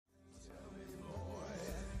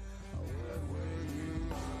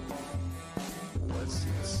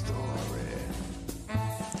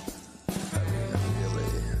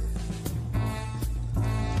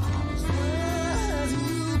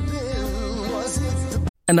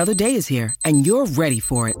Another day is here, and you're ready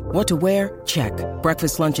for it. What to wear? Check.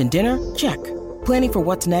 Breakfast, lunch, and dinner? Check. Planning for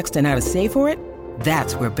what's next and how to save for it?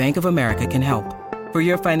 That's where Bank of America can help. For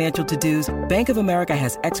your financial to-dos, Bank of America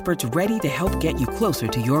has experts ready to help get you closer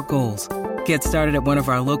to your goals. Get started at one of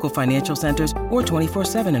our local financial centers or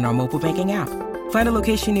 24/7 in our mobile banking app. Find a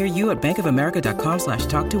location near you at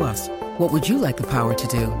bankofamerica.com/talktous. What would you like the power to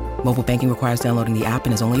do? Mobile banking requires downloading the app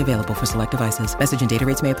and is only available for select devices. Message and data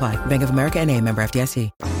rates may apply. Bank of America N.A., member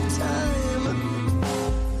FDIC.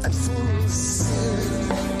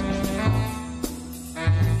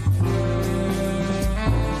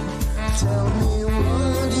 Tell me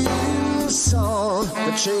what you saw,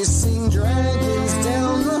 the chasing dragons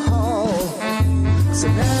down the hall. So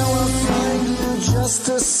now I find you just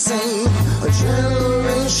the same, a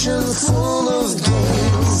generation full of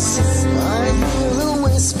games. I hear the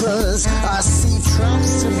whispers, I see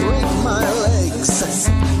traps to break my legs.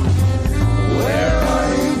 Where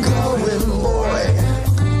are you going, boy?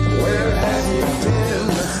 Where have you been?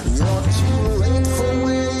 You're too late for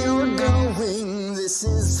where you're going. This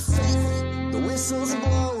is fate, the whistle's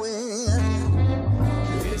blowing.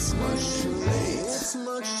 It's much too late. It's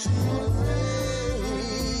much too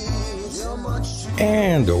late. You're much too late.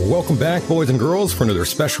 And welcome back, boys and girls, for another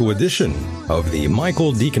special edition of the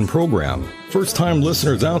Michael Decon program. First-time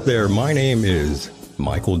listeners out there, my name is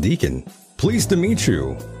Michael Decon. Pleased to meet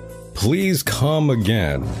you. Please come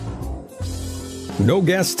again. No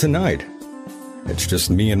guests tonight. It's just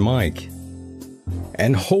me and Myke.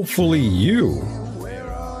 And hopefully you.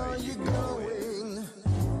 Where are you going?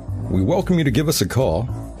 We welcome you to give us a call.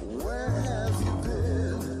 Where have you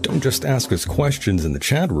been? Don't just ask us questions in the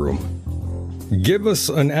chat room. Give us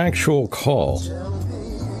an actual call.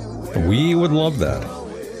 We would love that.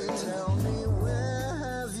 Tell me where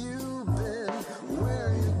have you been? Where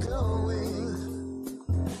are you going?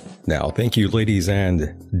 Now, thank you, ladies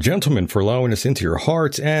and gentlemen, for allowing us into your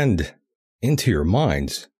hearts and into your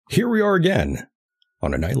minds. Here we are again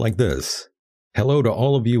on a night like this. Hello to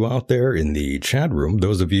all of you out there in the chat room,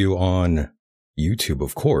 those of you on YouTube,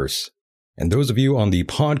 of course, and those of you on the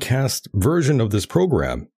podcast version of this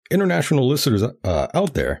program. International listeners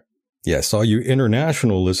out there. Yes, all you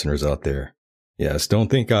international listeners out there. Yes, don't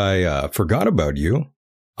think I forgot about you.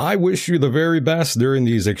 I wish you the very best during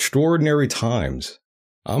these extraordinary times.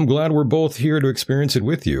 I'm glad we're both here to experience it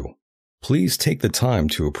with you. Please take the time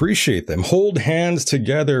to appreciate them. Hold hands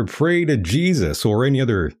together, pray to Jesus or any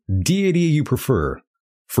other deity you prefer.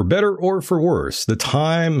 For better or for worse, the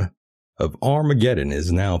time of Armageddon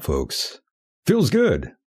is now, folks. Feels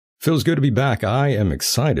good. Feels good to be back. I am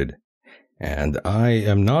excited. And I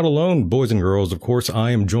am not alone, boys and girls. Of course,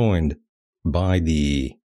 I am joined by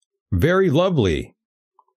the very lovely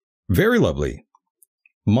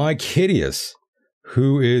Myke Hideous,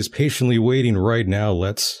 who is patiently waiting right now.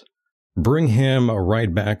 Let's bring him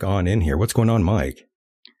right back on in here. What's going on, Myke?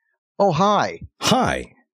 Oh, hi.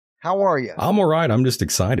 Hi. How are you? I'm all right. I'm just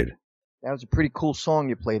excited. That was a pretty cool song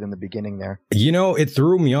you played in the beginning there. You know, it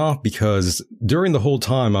threw me off because during the whole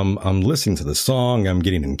time I'm listening to the song, I'm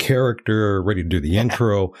getting in character, ready to do the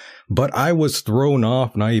intro, but I was thrown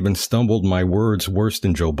off and I even stumbled my words worse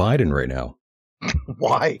than Joe Biden right now.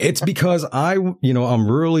 Why? It's because I'm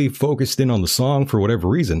really focused in on the song for whatever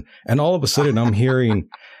reason. And all of a sudden I'm hearing,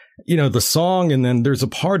 the song, and then there's a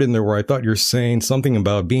part in there where I thought you're saying something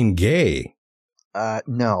about being gay.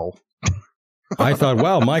 No. I thought,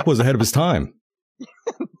 wow, Myke was ahead of his time.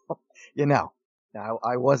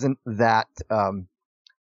 I wasn't that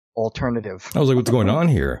alternative. I was like, what's going on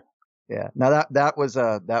here? Yeah. Now that was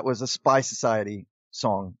a Spy Society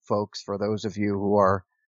song, folks, for those of you who are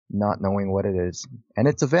not knowing what it is. And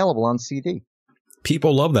it's available on CD.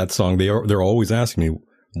 People love that song. They're always asking me,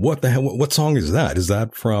 what the hell, what song is that? Is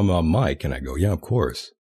that from Myke? And I go, yeah, of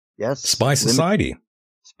course. Yes. Spy Society.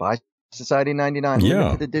 Spy Society 99, yeah.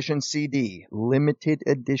 Limited edition CD. Limited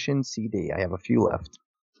edition CD. I have a few left.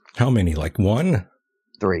 How many? Like 1?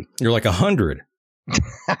 3. You're like 100.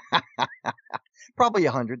 Probably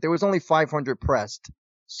 100. There was only 500 pressed,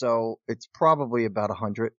 so it's probably about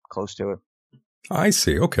 100, close to it. I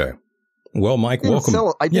see. Okay. Well, Myke,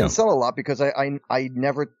 welcome. I didn't sell a lot because I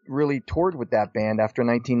never really toured with that band after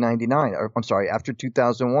 1999. Or, I'm sorry, after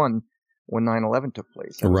 2001. When 9/11 took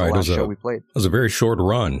place. That was the last show we played. It was a very short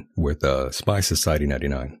run with Spy Society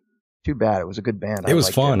 99. Too bad. It was a good band. It was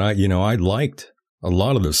fun. I liked a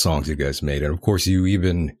lot of the songs you guys made. And of course, you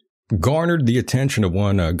even garnered the attention of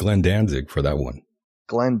one Glenn Danzig for that one.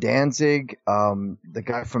 Glenn Danzig, the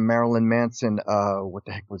guy from Marilyn Manson, what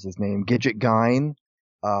the heck was his name? Gidget Gein.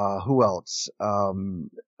 Who else? Oh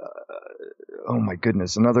my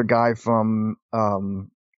goodness. Another guy from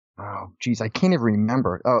Oh, geez, I can't even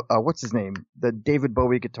remember. What's his name? The David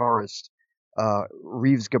Bowie guitarist,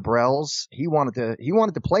 Reeves Gabrels. He wanted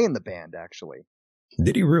to play in the band, actually.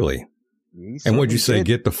 Did he really? And what'd you say? Did.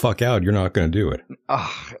 Get the fuck out. You're not going to do it.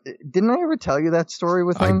 Didn't I ever tell you that story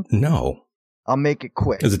with him? No. I'll make it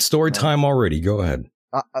quick. Is it story time already? Go ahead.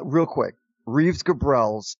 Real quick. Reeves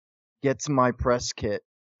Gabrels gets my press kit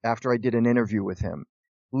after I did an interview with him,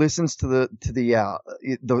 listens to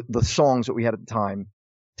the songs that we had at the time,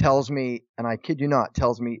 tells me, and I kid you not,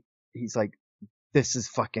 tells me, he's like, this is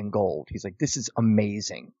fucking gold. He's like, this is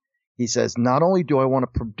amazing. He says, not only do I want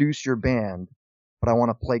to produce your band, but I want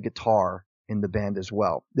to play guitar in the band as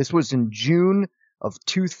well. This was in June of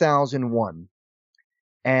 2001.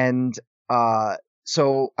 And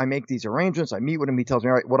so I make these arrangements. I meet with him. He tells me,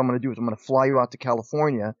 all right, what I'm going to do is I'm going to fly you out to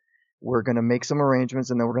California. We're going to make some arrangements,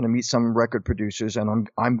 and then we're going to meet some record producers, and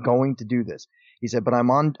I'm going to do this. He said, but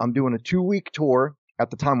I'm doing a 2-week tour. At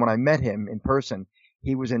the time when I met him in person,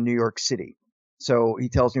 he was in New York City. So he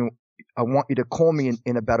tells me, I want you to call me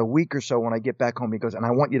in about a week or so when I get back home. He goes, and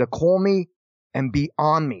I want you to call me and be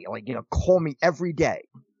on me. Like, call me every day.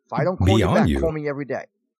 If I don't call you back, call me every day.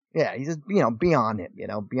 Yeah, he says, be on him,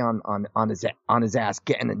 be on his ass,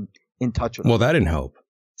 getting in touch with him. Well, that didn't help.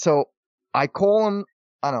 So I call him,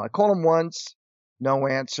 I call him once, no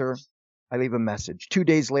answer. I leave a message. 2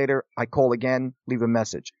 days later, I call again, leave a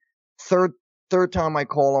message. Third time I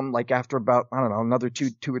call him, like after about, another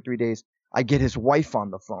two or 3 days, I get his wife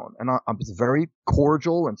on the phone, and I'm very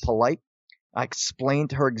cordial and polite. I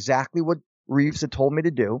explained to her exactly what Reeves had told me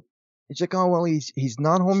to do. She's like, oh, well, he's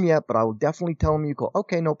not home yet, but I will definitely tell him you call.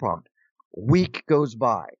 Okay, no problem. Week goes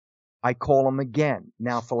by. I call him again,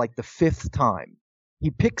 now for like the 5th time.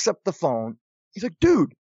 He picks up the phone. He's like,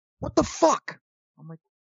 dude, what the fuck? I'm like,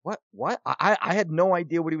 what? I had no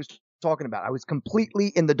idea what he was talking about. I was completely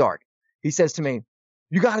in the dark. He says to me,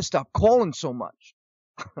 you got to stop calling so much.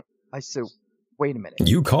 I said, wait a minute.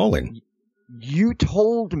 You calling? You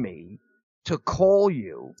told me to call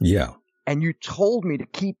you. Yeah. And you told me to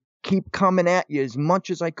keep coming at you as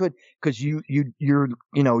much as I could, because you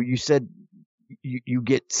said you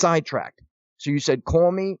get sidetracked. So you said,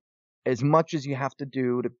 call me as much as you have to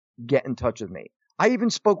do to get in touch with me. I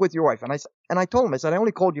even spoke with your wife, and I told him, I said, I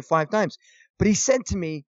only called you 5 times, but he said to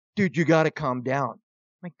me, dude, you got to calm down.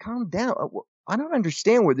 I'm like, calm down. I don't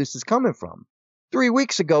understand where this is coming from. 3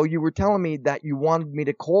 weeks ago, you were telling me that you wanted me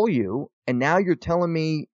to call you, and now you're telling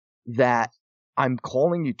me that I'm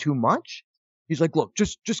calling you too much? He's like, look,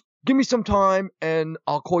 just give me some time and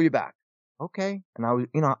I'll call you back. Okay. And I was,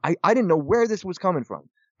 I didn't know where this was coming from,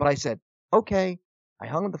 but I said, okay. I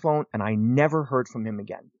hung up the phone and I never heard from him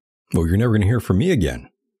again. Well, you're never going to hear from me again.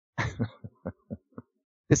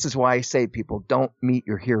 This is why I say, people, don't meet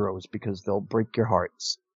your heroes, because they'll break your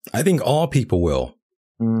hearts. I think all people will.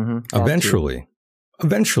 Mm-hmm.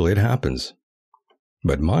 Eventually it happens.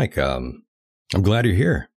 But Myke, I'm glad you're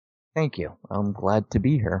here. Thank you. I'm glad to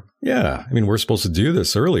be here. Yeah. I mean, we're supposed to do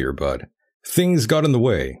this earlier, but things got in the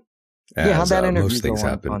way. How'd that interview most things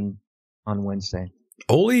happen on Wednesday?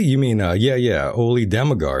 Oli, you mean, Oli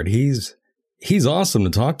Demigard. He's awesome to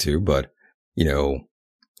talk to, but,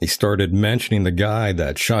 he started mentioning the guy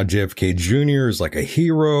that shot JFK Jr. is like a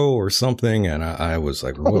hero or something, and I was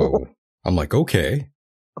like, whoa. I'm like, okay.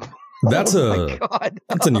 That's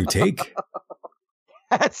that's a new take.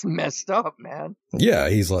 That's messed up, man. Yeah,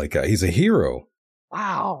 he's a hero.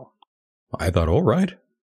 Wow. I thought, all right.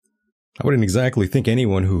 I wouldn't exactly think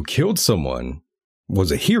anyone who killed someone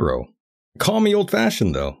was a hero. Call me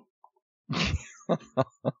old-fashioned, though.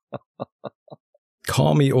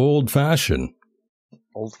 Call me old-fashioned.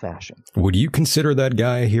 Old-fashioned. Would you consider that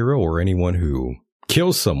guy a hero, or anyone who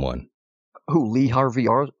kills someone? Who, Lee Harvey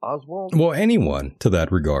Oswald? Well, anyone to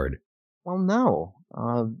that regard. Well, no.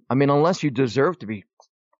 Unless you deserve to be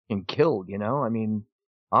killed,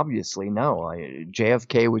 obviously, no.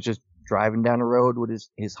 JFK was just driving down the road with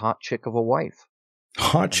his hot chick of a wife.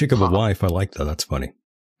 Hot chick of a wife. I like that. That's funny.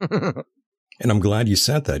 And I'm glad you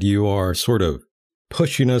said that. You are sort of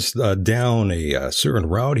pushing us down a certain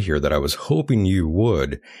route here that I was hoping you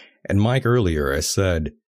would. And Myke, earlier, I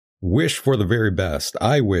said, wish for the very best.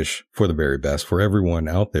 I wish for the very best for everyone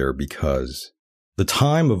out there, because the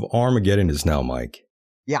time of Armageddon is now, Myke.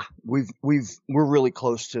 Yeah, we're really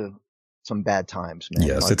close to some bad times, man.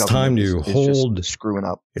 Yes, it's time to hold screwing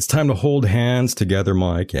up. It's time to hold hands together,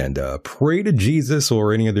 Myke, and pray to Jesus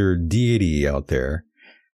or any other deity out there.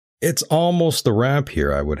 It's almost the wrap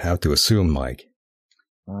here, I would have to assume, Myke.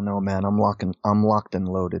 I know, man. I'm locked and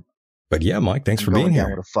loaded. But yeah, Myke, thanks for being here.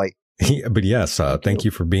 Down with a fight. Yeah, but yes, thank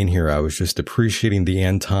you for being here. I was just appreciating the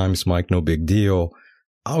end times, Myke. No big deal.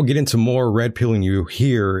 I'll get into more red pilling you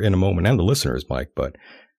here in a moment, and the listeners, Myke, but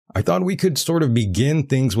I thought we could sort of begin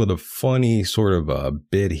things with a funny sort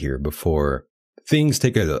of bit here before things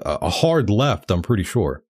take a hard left, I'm pretty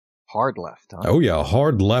sure. Hard left, huh? Oh yeah, a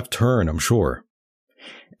hard left turn, I'm sure.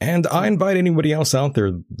 And I invite anybody else out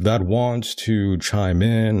there that wants to chime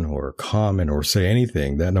in or comment or say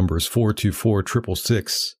anything. That number is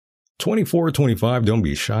 424-666-2425. Don't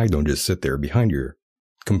be shy. Don't just sit there behind your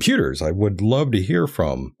computers. I would love to hear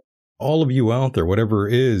from all of you out there, whatever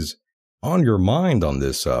is on your mind on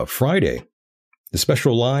this Friday, the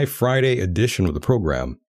special live Friday edition of the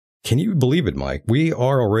program. Can you believe it, Myke? We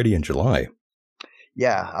are already in July.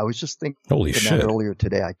 Yeah, I was just thinking Holy shit. earlier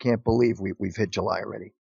today. I can't believe we've hit July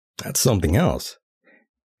already. That's something else.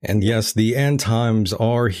 And yes, the end times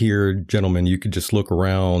are here, gentlemen. You could just look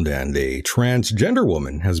around, and a transgender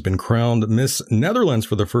woman has been crowned Miss Netherlands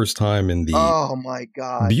for the first time in the oh my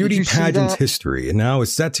God. beauty pageant history, and now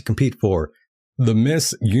is set to compete for the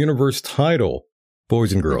Miss Universe title,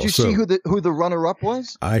 boys and girls. Did you see who the runner-up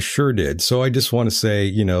was? I sure did. So I just want to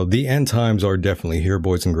say, the end times are definitely here,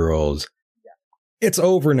 boys and girls. Yeah. It's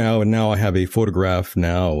over now, and now I have a photograph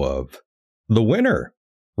now of the winner.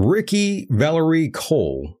 Ricky Valerie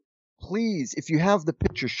Cole. Please, if you have the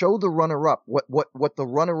picture, show the runner-up what the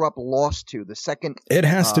runner-up lost to. The second. It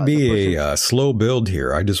has to be a slow build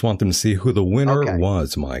here. I just want them to see who the winner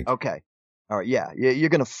was, Myke. Okay. All right. Yeah. You're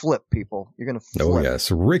going to flip, people. You're going to flip. Oh, yes.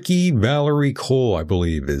 Ricky Valerie Cole, I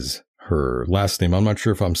believe, is her last name. I'm not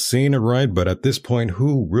sure if I'm saying it right, but at this point,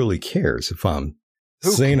 who really cares if I'm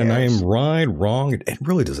saying a name right, wrong? It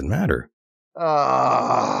really doesn't matter.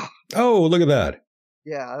 Oh, look at that.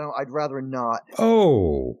 Yeah, I'd rather not.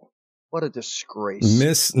 Oh. What a disgrace.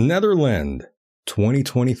 Miss Netherland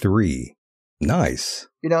 2023. Nice.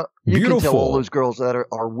 You Beautiful. can tell all those girls that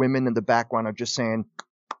are women in the background are just saying,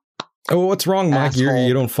 oh, what's wrong, Myke?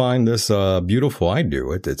 You don't find this beautiful? I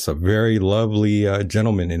do. It's a very lovely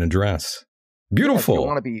gentleman in a dress. Beautiful.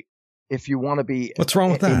 Yeah, if you want to be what's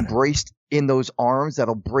wrong with that? Embraced in those arms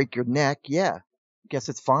that'll break your neck, yeah. I guess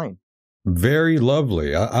it's fine. Very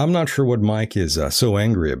lovely. I'm not sure what Myke is so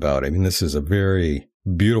angry about. I mean, this is a very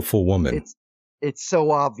beautiful woman. It's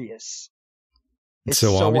so obvious. It's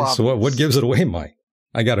so obvious. So what gives it away, Myke?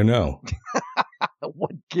 I got to know.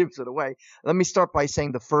 What gives it away? Let me start by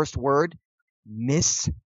saying the first word, Miss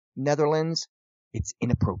Netherlands. It's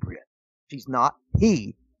inappropriate. He is not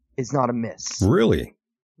a miss. Really?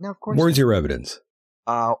 No, of course. Where's your evidence?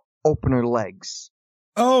 Open her legs.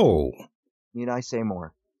 Oh. Need I say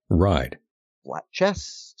more? Right. Flat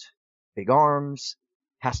chest, big arms,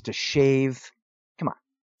 has to shave. Come on.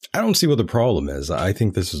 I don't see what the problem is. I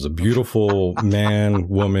think this is a beautiful man,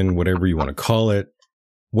 woman, whatever you want to call it.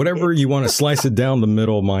 Whatever you want to slice it down the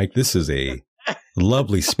middle, Myke, this is a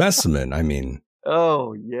lovely specimen. I mean.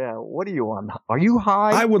 Oh, yeah. What are you on? Are you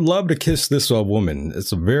high? I would love to kiss this woman.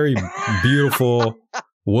 It's a very beautiful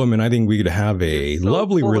woman. I think we could have a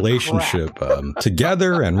lovely relationship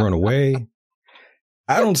together and run away.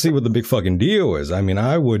 I don't see what the big fucking deal is. I mean,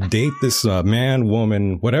 I would date this man,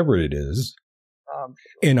 woman, whatever it is,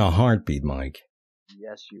 in a heartbeat, Myke.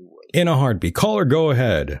 Yes, you would. In a heartbeat. Caller, go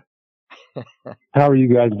ahead. How are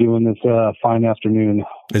you guys doing this fine afternoon?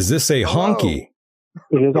 Is this a honky?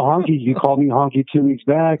 It is a honky. You called me honky 2 weeks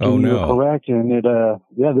back, and you were correct. And this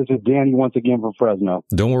is Danny once again from Fresno.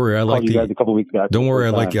 Don't worry, I like you guys a couple weeks back. Don't worry,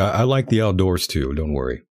 I like the outdoors too. Don't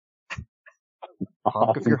worry.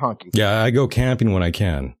 Honk if you're honky. Yeah, I go camping when I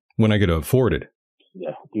can, when I get afford it.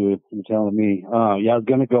 Yeah, dude, you're telling me. I was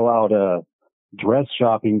gonna go out dress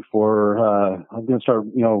shopping for. I was gonna start,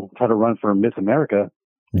 try to run for Miss America.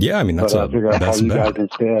 Yeah, I mean that's I figured I'd call you guys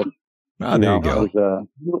instead. There you go. It was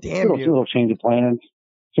a little change of plans.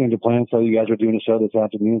 So you guys are doing a show this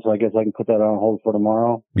afternoon, so I guess I can put that on hold for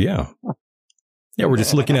tomorrow. Yeah. Yeah, we're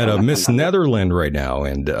just looking at a Miss Netherland right now,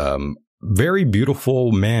 and very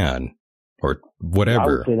beautiful man. Or whatever. I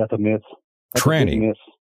would say that's a miss. Tranny. Miss.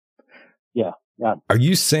 Yeah. Are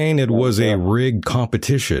you saying it was a rigged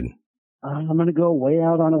competition? I'm going to go way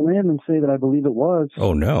out on a limb and say that I believe it was.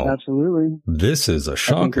 Oh, no. Absolutely. This is a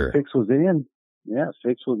shocker. I think the fix was in. Yeah,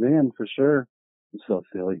 fix was in for sure. It's so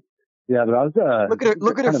silly. Yeah, but I was...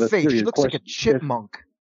 Look at her face. She looks like a chipmunk.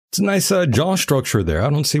 It's a nice jaw structure there. I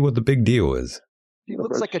don't see what the big deal is. She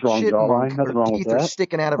looks like a chipmunk. Her teeth are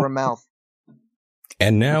sticking out of her mouth.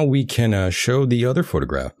 And now we can show the other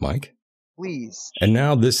photograph, Myke. Please. And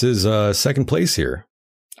now this is second place here.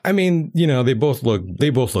 I mean, they both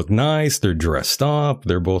look nice. They're dressed up.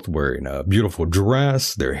 They're both wearing a beautiful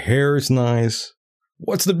dress. Their hair is nice.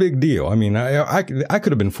 What's the big deal? I mean, I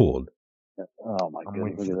could have been fooled. Oh my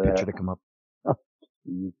goodness! Look at that. Picture to come up.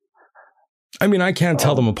 I mean, I can't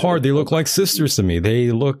tell them apart. They look like sisters to me.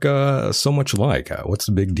 They look so much alike. What's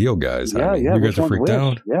the big deal, guys? Yeah, I mean, yeah. you guys are freaked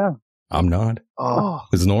out? Yeah. I'm not. Oh,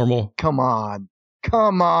 It's normal. come on.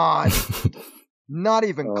 Not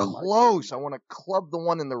even close. I want to club the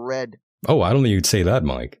one in the red. Oh, I don't think you'd say that,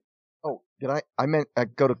 Myke. Oh, did I? I meant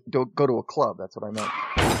go to a club. That's what I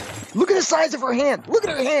meant. Look at the size of her hand. Look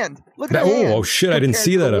at her hand. Look at her hand. Oh, shit. I didn't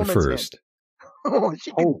see that at first. Oh,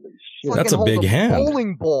 she could Holy shit. That's a big hand.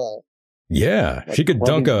 Bowling ball. Yeah, she could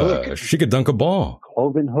dunk a ball.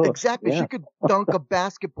 Cloven hook. Exactly. Yeah. She could dunk a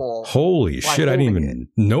basketball. Holy shit, I didn't even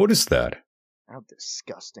notice that. How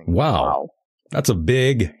disgusting. Wow. That's a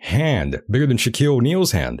big hand. Bigger than Shaquille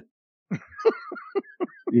O'Neal's hand.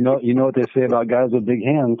 You know what they say about guys with big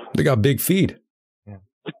hands? They got big feet.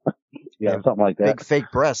 Yeah, something like that. Big fake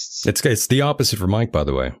breasts. It's the opposite for Myke, by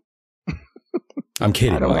the way. I'm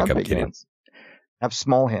kidding, I don't Myke. have I'm big kidding. hands. I have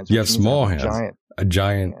small hands. You have which means small I have hands. a A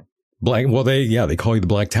giant black. Well, they call you the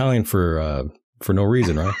Black Italian for no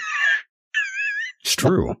reason, right? It's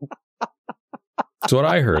true. That's what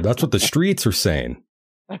I heard. That's what the streets are saying.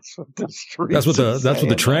 That's what the streets. That's what the are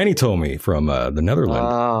saying. tranny told me from the Netherlands.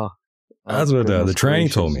 Oh, That's what the goodness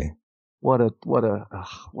tranny told gracious. me. What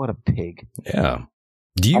a pig. Yeah.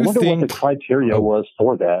 Do you I wonder think what the criteria was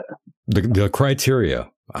for that? the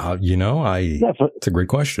criteria? It's a great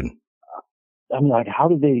question. I mean, like, how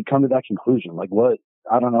did they come to that conclusion? Like, what?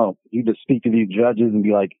 I don't know. You just speak to these judges and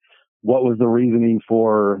be like, what was the reasoning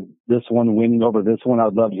for this one winning over this one?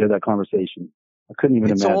 I'd love to hear that conversation. I couldn't even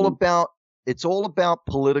imagine. It's all about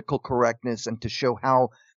political correctness and to show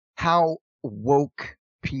how woke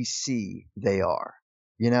PC they are.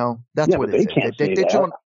 You know, that's what it is. They can't say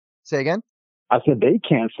that. Say again? I said they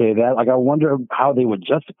can't say that. Like, I wonder how they would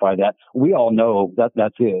justify that. We all know that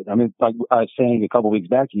that's it. I mean, like I was saying a couple weeks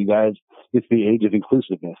back to you guys, it's the age of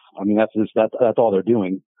inclusiveness. I mean, that's all they're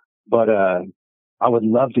doing. But I would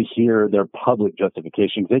love to hear their public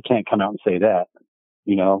justification. They can't come out and say that,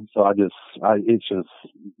 you know. So it's just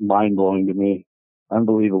mind blowing to me.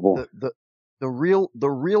 Unbelievable. The real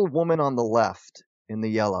woman on the left in the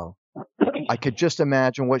yellow. I could just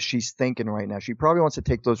imagine what she's thinking right now. She probably wants to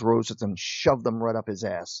take those roses and shove them right up his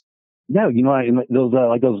ass. No, you know,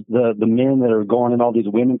 the men that are going in all these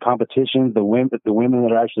women competitions, the women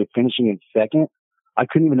that are actually finishing in second. I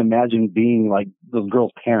couldn't even imagine being like those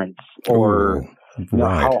girls' parents or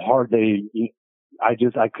how hard they. I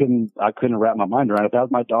couldn't wrap my mind around it. If that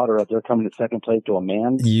was my daughter up there coming to second place to a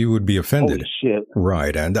man, you would be offended. Holy shit.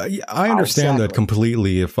 Right. And I understand that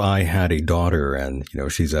completely. If I had a daughter and, you know,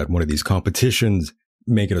 she's at one of these competitions,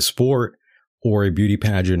 make it a sport or a beauty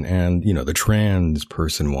pageant and, you know, the trans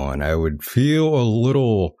person won, I would feel a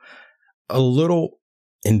little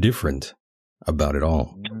indifferent about it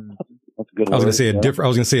all. That's a good word. I was going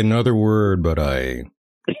to say another word, but I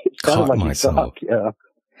caught like myself.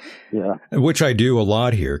 Yeah. Which I do a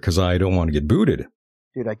lot here because I don't want to get booted.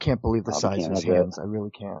 Dude, I can't believe the size of his hands. I really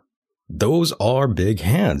can't. Those are big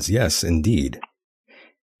hands. Yes, indeed.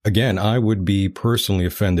 Again, I would be personally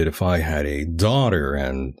offended if I had a daughter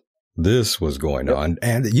and this was going on.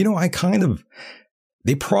 And, you know,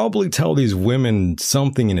 they probably tell these women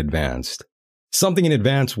something in advance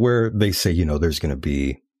where they say, you know, there's going to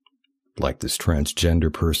be like this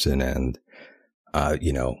transgender person and,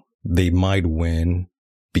 you know, they might win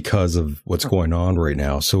because of what's going on right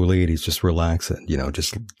now. So ladies, just relax and, you know,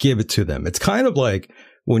 just give it to them. It's kind of like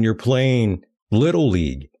when you're playing Little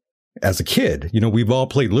League as a kid. You know, we've all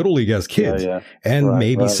played Little League as kids. Yeah. And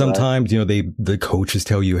maybe sometimes, you know, the coaches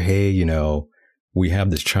tell you, hey, you know, we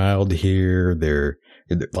have this child here. They're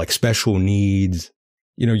like special needs.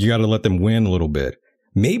 You know, you got to let them win a little bit.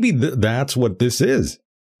 Maybe that's what this is.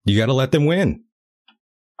 You got to let them win.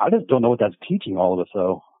 I just don't know what that's teaching all of us,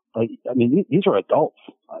 though. Like, I mean, these are adults.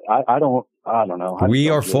 I don't know. We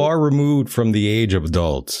are far removed from the age of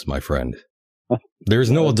adults, my friend.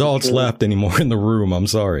 There's no adults left anymore in the room. I'm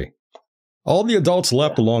sorry. All the adults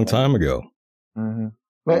left a long time ago. Mm-hmm.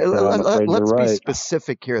 Let's be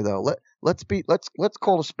specific here, though. Let's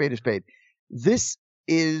call a spade a spade. These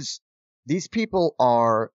people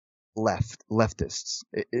are leftists.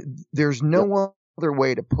 There's no other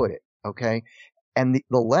way to put it. Okay. And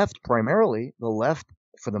the left, primarily,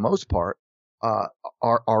 for the most part,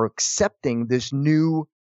 are accepting this new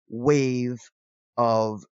wave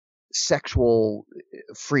of sexual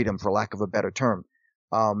freedom, for lack of a better term.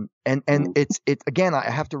 And it's again,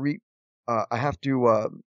 I have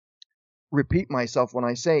to repeat myself when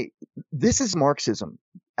I say this is Marxism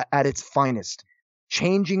at its finest,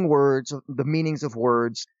 changing words, the meanings of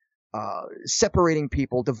words, separating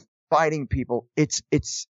people, dividing people.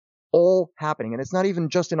 It's all happening, and it's not even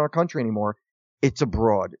just in our country anymore. It's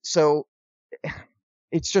abroad. So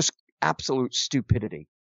it's just absolute stupidity.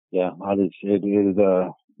 Yeah, it is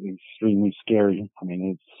extremely scary. I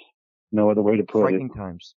mean, it's no other way to put Frightening it.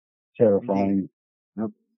 times. Terrifying. Yep.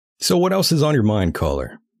 So what else is on your mind,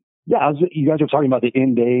 caller? Yeah, you guys were talking about the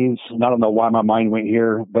end days, and I don't know why my mind went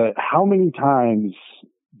here, but how many times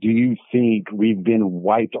do you think we've been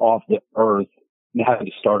wiped off the earth and had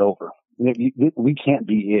to start over? We can't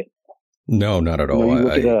be it. No, not at all. You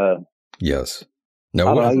look yes.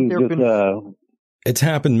 No, it's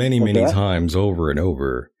happened many times over and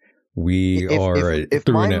over. If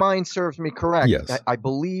my mind serves me correct, yes. I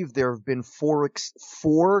believe there have been four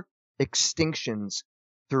extinctions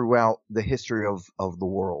throughout the history of the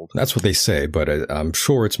world. That's what they say, but I'm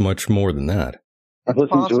sure it's much more than that. I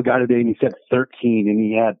listened to a guy today and he said 13, and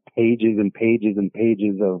he had pages and pages and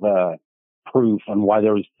pages of proof on why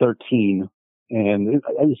there was 13, and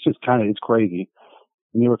it's just it's crazy.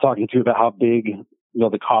 And they were talking too about how big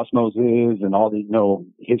the cosmos is and all the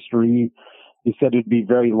history. He said it'd be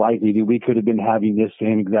very likely that we could have been having this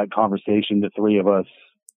same exact conversation, the three of us.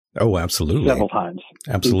 Oh, absolutely, several times.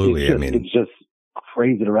 Absolutely. It's just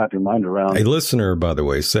crazy to wrap your mind around. A listener, by the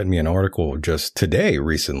way, sent me an article just today,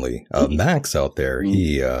 recently. Max out there,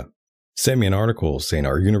 he sent me an article saying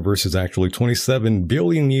our universe is actually 27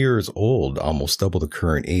 billion years old, almost double the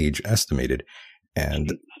current age estimated.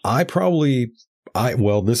 And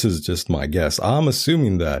well, this is just my guess. I'm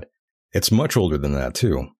assuming that it's much older than that,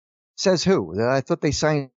 too. Says who? I thought they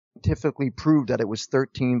scientifically proved that it was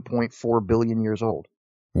 13.4 billion years old.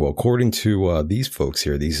 Well, according to these folks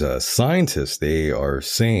here, these scientists, they are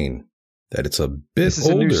saying that it's a bit older. This is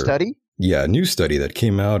older. A new study? Yeah, a new study that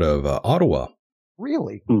came out of Ottawa.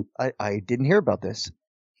 Really? I didn't hear about this.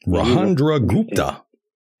 Rahendra Gupta.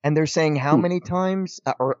 And they're saying how many times,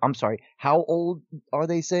 how old are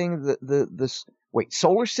they saying this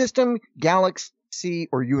solar system, galaxy,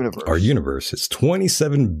 or universe? Our universe is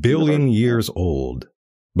 27 billion years old.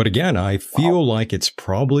 But again, I feel like it's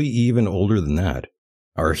probably even older than that.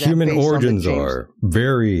 Our human origins are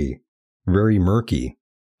very, very murky.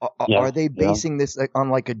 Are they basing this on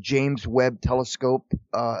like a James Webb telescope,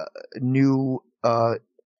 new,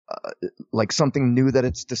 like something new that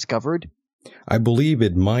it's discovered? I believe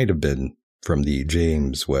it might have been from the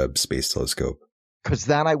James Webb Space Telescope. Because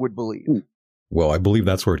that I would believe. Well, I believe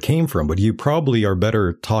that's where it came from, but you probably are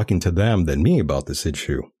better talking to them than me about this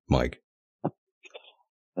issue, Myke.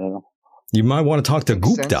 You might want to talk to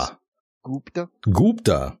Gupta.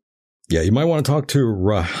 Gupta. Yeah, you might want to talk to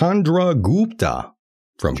Rahendra Gupta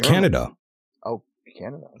from Canada. Oh,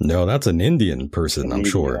 Canada. No, that's an Indian person, I'm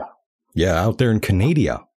sure. Yeah, out there in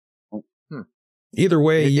Canada. Either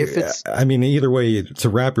way, either way, to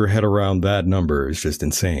wrap your head around that number is just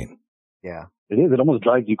insane. Yeah, it is. It almost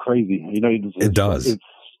drives you crazy. It does.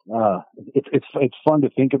 It's fun to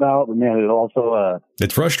think about, but man, it also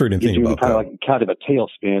it's frustrating to think about. Kind of a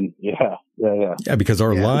tailspin. Yeah. Yeah, because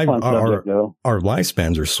our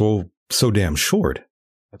lifespans are so damn short.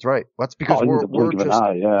 That's right. That's because we're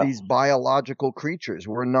just these biological creatures.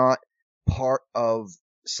 We're not part of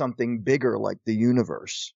something bigger like the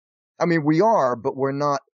universe. I mean, we are, but we're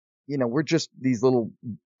not. We're just these little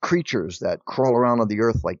creatures that crawl around on the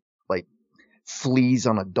earth like fleas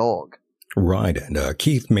on a dog. Right. And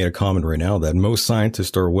Keith made a comment right now that most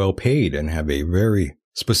scientists are well paid and have a very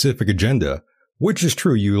specific agenda, which is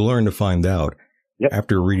true. You learn to find out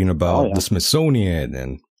after reading about the Smithsonian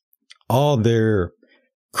and all their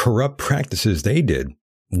corrupt practices they did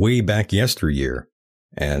way back yesteryear.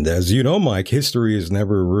 And as you know, Myke, history is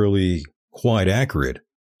never really quite accurate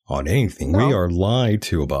on anything. No. We are lied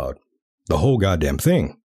to about the whole goddamn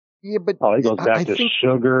thing. Yeah, but it goes back to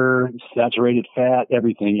sugar, saturated fat,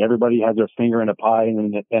 everything. Everybody has their finger in a pie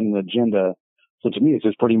and an agenda. So to me, it's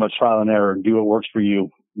just pretty much trial and error. Do what works for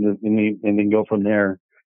you, and then go from there.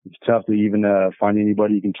 It's tough to even find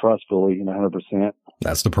anybody you can trust fully, 100%.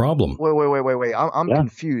 That's the problem. Wait. I'm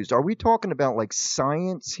confused. Are we talking about like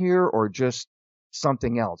science here or just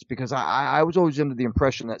something else? Because I was always under the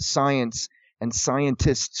impression that science and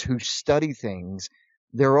scientists who study things,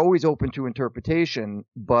 they're always open to interpretation,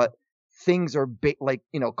 but things are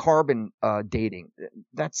carbon dating.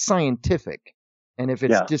 That's scientific. And if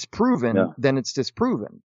it's disproven, then it's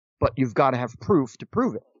disproven. But you've got to have proof to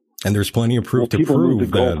prove it. And there's plenty of proof to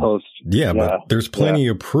prove that. But there's plenty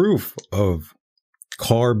of proof of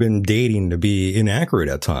carbon dating to be inaccurate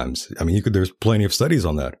at times. I mean, there's plenty of studies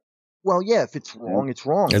on that. Well, yeah, if it's wrong, it's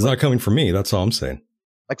wrong. It's not coming from me. That's all I'm saying.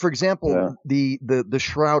 Like, for example, the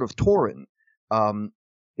Shroud of Turin.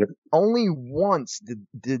 Only once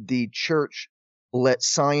did the church let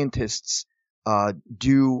scientists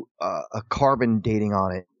do a carbon dating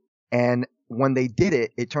on it, and when they did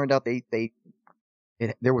it, it turned out they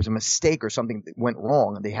there was a mistake or something that went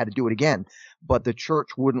wrong and they had to do it again. But the church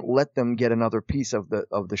wouldn't let them get another piece of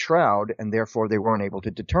the shroud, and therefore they weren't able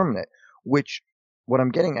to determine it. Which, what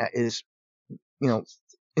I'm getting at is,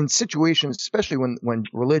 in situations, especially when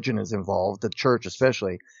religion is involved, the church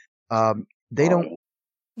especially, they don't.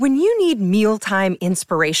 When you need mealtime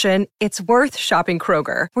inspiration, it's worth shopping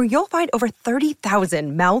Kroger, where you'll find over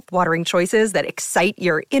 30,000 mouth-watering choices that excite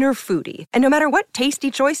your inner foodie. And no matter what tasty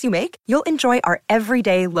choice you make, you'll enjoy our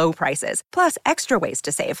everyday low prices, plus extra ways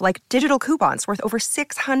to save, like digital coupons worth over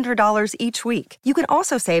 $600 each week. You can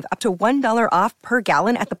also save up to $1 off per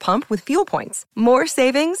gallon at the pump with fuel points. More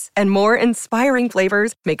savings and more inspiring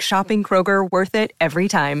flavors make shopping Kroger worth it every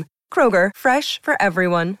time. Kroger, fresh for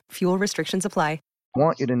everyone. Fuel restrictions apply.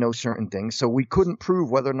 Want you to know certain things, so we couldn't prove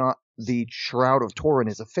whether or not the Shroud of Turin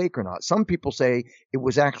is a fake or not. Some people say it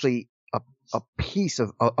was actually a piece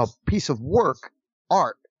of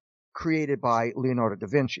art created by Leonardo da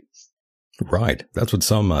Vinci. Right, that's what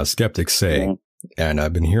some skeptics say, and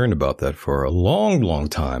I've been hearing about that for a long, long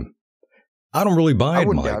time. I don't really buy it,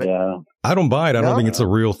 Myke. I don't buy it. I don't think it's a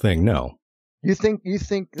real thing. No. You think?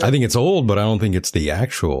 I think it's old, but I don't think it's the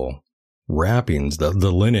actual wrappings, the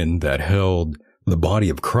linen that held the body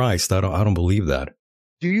of Christ. I don't believe that.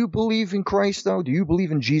 Do you believe in Christ, though? Do you believe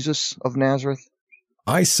in Jesus of Nazareth?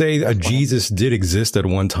 I say that Jesus did exist at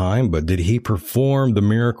one time, but did he perform the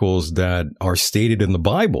miracles that are stated in the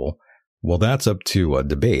Bible? Well, that's up to a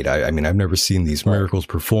debate. I mean, I've never seen these miracles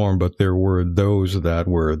performed, but there were those that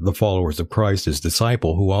were the followers of Christ, his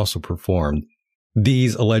disciple, who also performed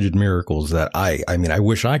these alleged miracles that I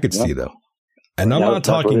wish I could see, though. And I'm not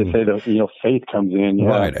talking. They say faith comes in. Yeah.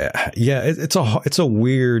 Right. Yeah. It's a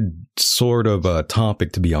weird sort of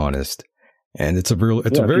topic, to be honest, and it's a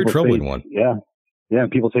very troubling one. Yeah. Yeah.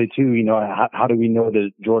 And people say too, how do we know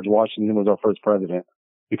that George Washington was our first president?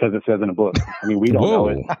 Because it says in a book. I mean, we don't know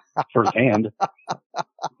it firsthand.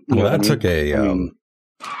 Well, that took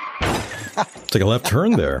took a left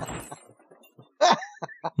turn there. I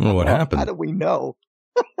don't know what happened. How do we know?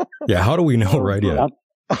 Yeah. How do we know? Right. Yeah.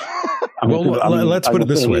 Let's put it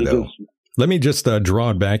this way, though. Let me just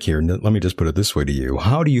draw it back here. And let me just put it this way to you.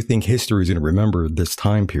 How do you think history is going to remember this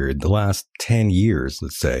time period, the last 10 years,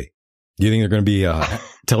 let's say? Do you think they're going to be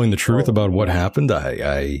telling the truth about what happened?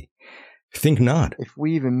 I think not. If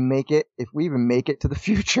we even make it to the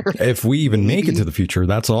future. If we even make it to the future,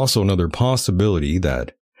 that's also another possibility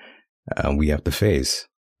that we have to face.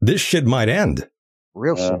 This shit might end.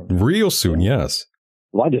 Real soon. Real soon, yes.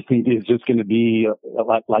 Well, I just think it's just going to be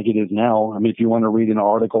like it is now. I mean, if you want to read an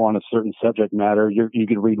article on a certain subject matter, you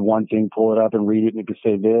could read one thing, pull it up and read it, and it could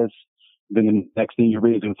say this. Then the next thing you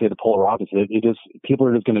read is going to say the polar opposite. People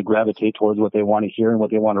are just going to gravitate towards what they want to hear and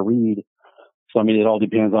what they want to read. So, I mean, it all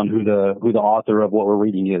depends on who the author of what we're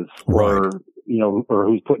reading is, or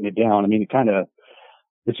who's putting it down. I mean, it's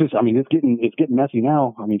getting messy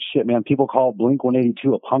now. I mean, shit, man, people call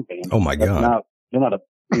Blink-182 a punk band. Oh my God. They're not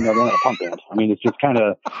a punk band. I mean, it's just kind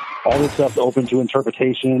of all this stuff's open to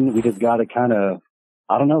interpretation. We just got to kind of,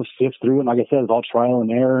 I don't know, sift through it. And like I said, it's all trial and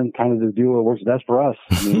error and kind of just do what works best for us.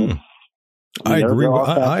 I mean, I agree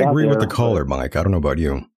with the caller, Myke. I don't know about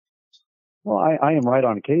you. Well, I am right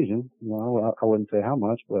on occasion. I wouldn't say how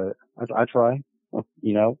much, but I try,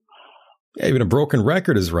 Yeah, even a broken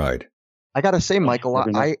record is right. I got to say, Michael,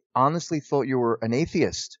 I honestly thought you were an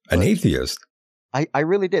atheist. An atheist? I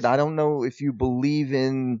really did. I don't know if you believe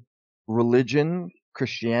in religion,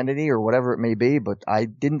 Christianity, or whatever it may be, but I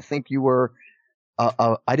didn't think you were.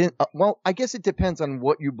 Well, I guess it depends on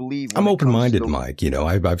what you believe. I'm open-minded,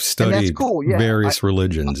 Myke. I've studied various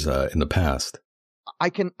religions in the past. I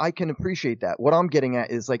can appreciate that. What I'm getting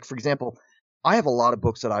at is, like, for example, I have a lot of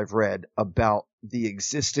books that I've read about the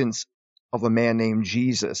existence of a man named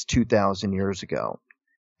Jesus 2,000 years ago.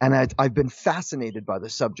 And I've been fascinated by the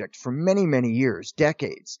subject for many, many years,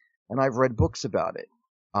 decades, and I've read books about it.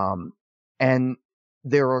 And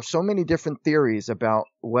there are so many different theories about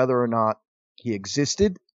whether or not he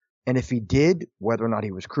existed, and if he did, whether or not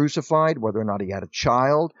he was crucified, whether or not he had a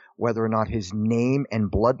child, whether or not his name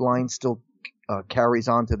and bloodline still carries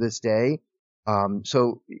on to this day.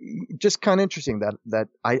 So just kind of interesting that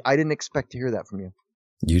I didn't expect to hear that from you.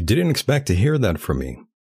 You didn't expect to hear that from me.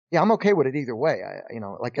 Yeah, I'm okay with it either way.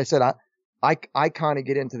 Like I said, I kind of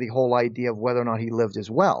get into the whole idea of whether or not he lived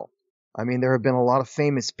as well. I mean, there have been a lot of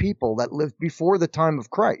famous people that lived before the time of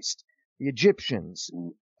Christ. The Egyptians,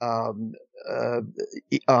 the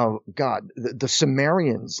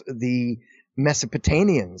Sumerians, the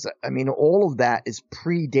Mesopotamians. I mean, all of that is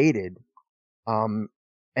predated. And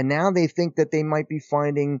now they think that they might be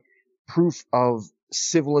finding proof of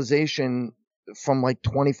civilization from like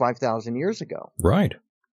 25,000 years ago. Right.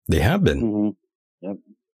 They have been. Mm-hmm. Yep.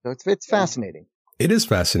 So it's fascinating. It is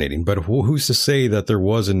fascinating, but who's to say that there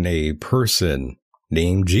wasn't a person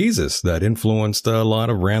named Jesus that influenced a lot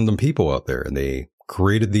of random people out there, and they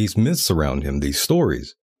created these myths around him, these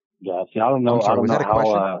stories? Yeah. See, I don't know. Sorry, I don't was know that a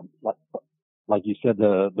how. Like you said,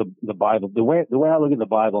 the Bible. The way I look at the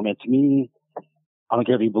Bible, man, to me, I don't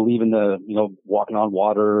care if you believe in the, walking on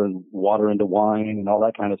water and water into wine and all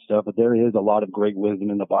that kind of stuff, but there is a lot of great wisdom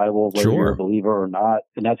in the Bible, whether you're a believer or not.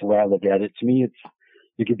 And that's the way I look at it. To me,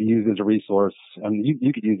 it could be used as a resource. I mean,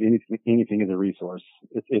 you could use anything as a resource.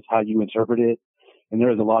 It's how you interpret it. And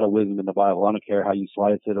there is a lot of wisdom in the Bible. I don't care how you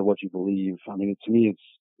slice it or what you believe. I mean, to me,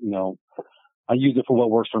 it's, I use it for what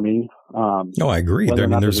works for me. No, I agree. I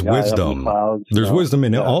mean, there's wisdom. There's wisdom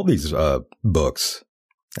in all these books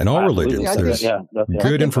and all religions. There's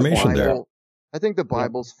good information there. I think the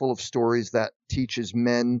Bible's full of stories that teaches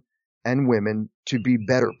men and women to be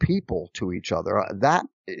better people to each other. That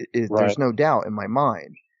is, there's no doubt in my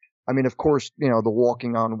mind. I mean, of course, the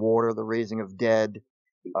walking on water, the raising of dead.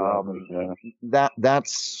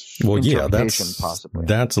 That's interpretation, possibly.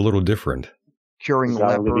 That's a little different. Curing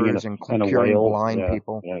lepers and curing blind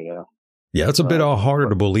people. Yeah, it's a bit harder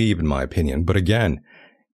to believe, in my opinion. But again,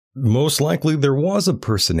 most likely there was a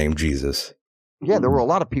person named Jesus. Yeah, there were a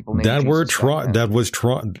lot of people named Jesus.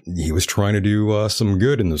 He was trying to do some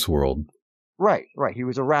good in this world. Right. He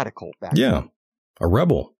was a radical back then. A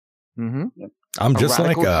rebel. Mm-hmm. I'm just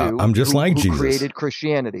like Jesus. Who created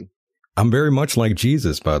Christianity. I'm very much like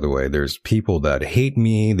Jesus, by the way. There's people that hate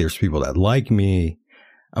me. There's people that like me.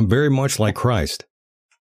 I'm very much like Christ.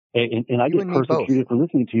 And I get persecuted for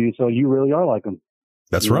listening to you, so you really are like him.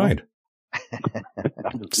 That's right.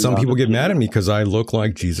 Some people get mad at me because I look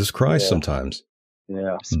like Jesus Christ sometimes.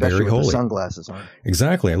 Yeah. Especially very with holy. The sunglasses on.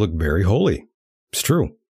 Exactly. I look very holy. It's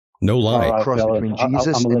true. No lie. All right, Cross between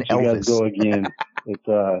Jesus I'm and gonna let Elvis. you guys go again.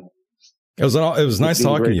 It was nice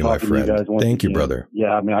talking to you, my friend. Thank you, brother.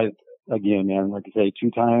 Yeah, I mean, again, man, like I say,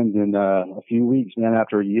 2 times in a few weeks, man,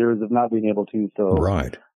 after years of not being able to. So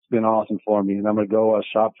it's been awesome for me. And I'm going to go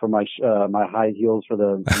shop for my high heels for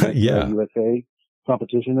the USA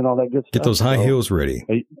competition and all that good stuff. Get those high heels ready.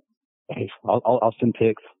 Hey, I'll send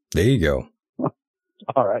pics. There you go.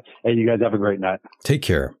 All right. Hey, you guys have a great night. Take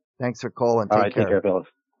care. Thanks for calling. Take care, fellas.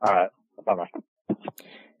 All right. Bye-bye.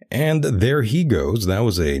 And there he goes. That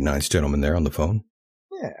was a nice gentleman there on the phone.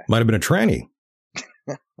 Yeah. Might have been a tranny.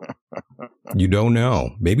 You don't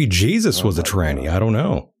know. Maybe Jesus was a tranny. I don't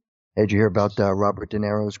know. Hey, did you hear about Robert De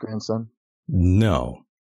Niro's grandson? No.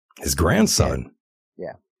 His grandson?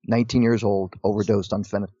 Yeah. 19 years old, overdosed on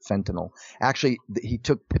fentanyl. Actually, he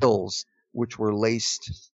took pills which were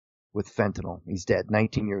laced with fentanyl. He's dead,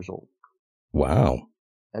 19 years old. Wow.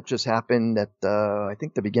 That just happened at, I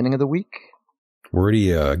think, the beginning of the week. Where did he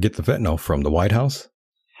get the fentanyl from? The White House?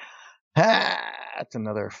 That's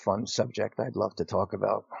another fun subject I'd love to talk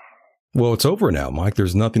about. Well, it's over now, Mike.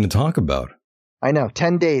 There's nothing to talk about. I know.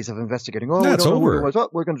 10 days of investigating. Oh, that's over.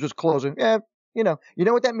 We're going to just close it. Yeah, you know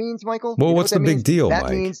what that means, Michael? Well, what's the big deal,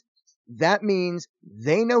 Mike? That means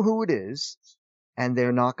they know who it is, and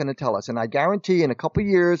they're not going to tell us. And I guarantee in a couple of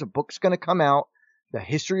years, a book's going to come out, The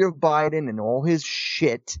History of Biden and all his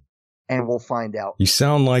shit, and we'll find out. You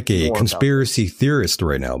sound like a conspiracy theorist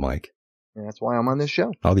right now, Mike. And that's why I'm on this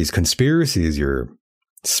show. All these conspiracies you're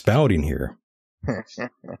spouting here.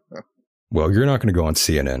 Well, you're not going to go on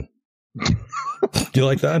CNN. Do you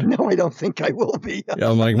like that? No, I don't think I will be. Yeah,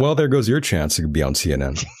 I'm like, well, there goes your chance to be on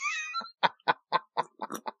CNN.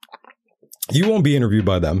 You won't be interviewed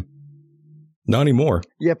by them. Not anymore.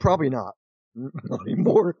 Yeah, probably not. Not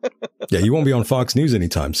anymore. Yeah, you won't be on Fox News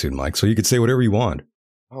anytime soon, Mike, so you could say whatever you want.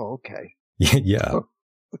 Oh, okay. Yeah.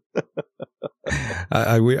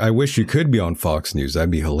 I wish you could be on Fox News. That'd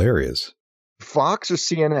be hilarious. Fox or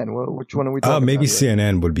CNN? Well, which one are we talking about? Maybe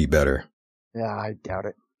CNN would be better. Yeah, I doubt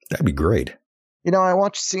it. That'd be great. You know, I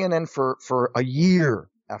watched CNN for a year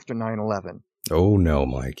after 9/11. Oh, no,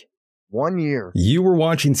 Mike. 1 year. You were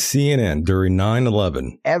watching CNN during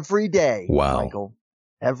 9/11. Every day. Wow. Michael.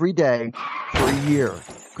 Every day for a year.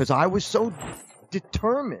 Because I was so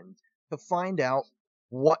determined to find out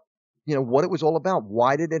what it was all about.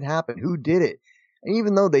 Why did it happen? Who did it? And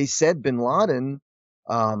even though they said Bin Laden,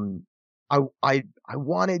 I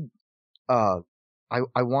wanted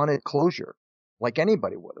closure, like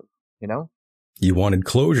anybody would have, you know? You wanted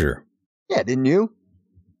closure. Yeah, didn't you?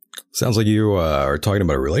 Sounds like you are talking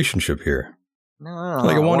about a relationship here. No.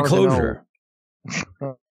 Like I wanted closure.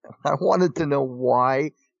 I wanted to know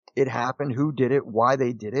why it happened, who did it, why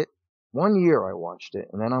they did it. 1 year I watched it,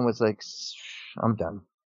 and then I was like, I'm done.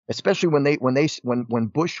 especially when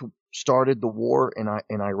Bush started the war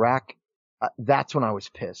in Iraq. That's when I was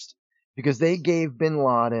pissed, because they gave Bin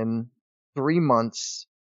Laden 3 months.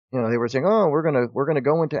 You know, they were saying, "Oh, we're gonna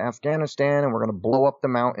go into Afghanistan and we're gonna blow up the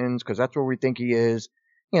mountains because that's where we think he is."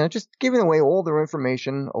 You know, just giving away all their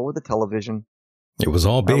information over the television. It was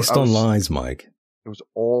all based on lies, Myke. It was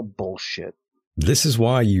all bullshit. This is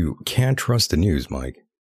why you can't trust the news, Myke.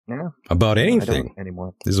 Yeah. About anything. I don't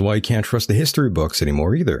anymore. This is why you can't trust the history books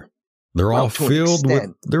anymore either. They're all filled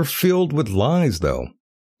with lies, though.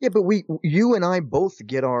 Yeah, but you and I both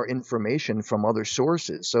get our information from other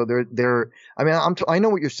sources. So I mean, I know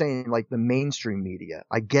what you're saying, like the mainstream media.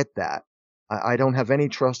 I get that. I don't have any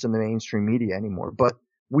trust in the mainstream media anymore, but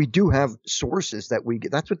we do have sources that we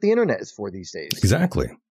get. That's what the internet is for these days. Exactly.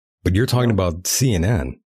 But you're talking about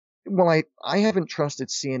CNN. Well, I haven't trusted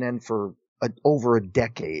CNN for over a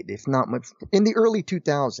decade, if not much. In the early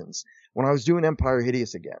 2000s, when I was doing Empire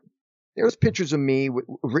Hideous again, there was pictures of me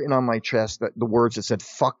written on my chest, that the words that said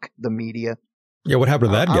 "fuck the media." Yeah, what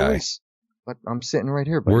happened to that guy? But I'm sitting right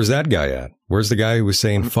here. Buddy. Where's that guy at? Where's the guy who was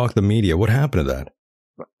saying "fuck the media"? What happened to that?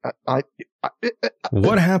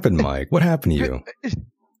 What happened, Myke? What happened to you?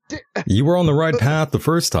 You were on the right path the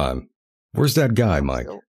first time. Where's that guy,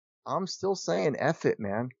 Myke? I'm still saying F it,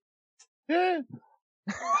 man.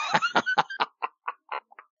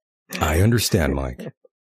 I understand, Myke.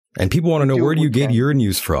 And people want to know, where do you get your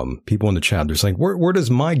news from? People in the chat, they're saying, where does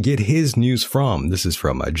Myke get his news from? This is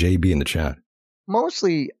from JB in the chat.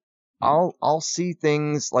 Mostly, I'll see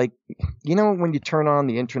things like, you know, when you turn on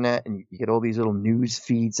the internet and you get all these little news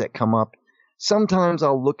feeds that come up. Sometimes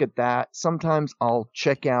I'll look at that. Sometimes I'll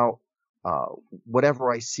check out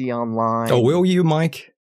whatever I see online. Oh, will you, Myke?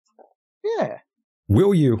 Yeah.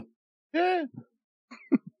 Will you? Yeah.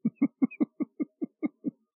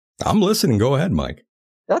 I'm listening. Go ahead, Myke.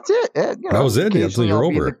 That's it. You know, that was it until you're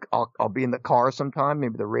over. I'll be in the car sometime.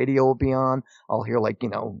 Maybe the radio will be on. I'll hear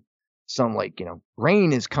some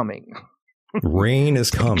rain is coming. Rain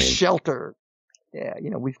is coming. Shelter. Yeah.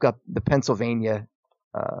 We've got the Pennsylvania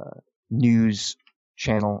news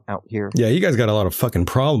channel out here. Yeah. You guys got a lot of fucking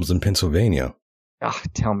problems in Pennsylvania.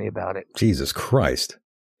 Tell me about it. Jesus Christ.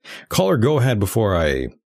 Caller, go ahead before I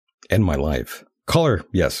end my life. Caller,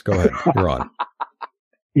 yes, go ahead. You're on.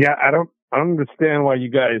 Yeah, I don't understand why you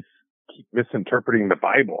guys keep misinterpreting the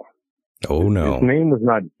Bible. Oh, no. His name was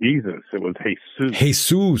not Jesus. It was Jesus.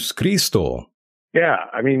 Jesus Cristo. Yeah,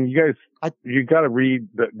 I mean, you guys, you got to read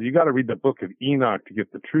the book of Enoch to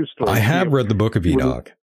get the true story. I have read the book of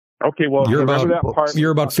Enoch. Okay, well,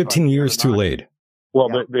 you're about 15 years too late. Well,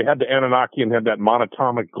 yeah. They had the Anunnaki and had that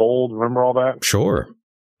monatomic gold. Remember all that? Sure.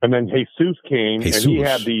 And then Jesus came, and he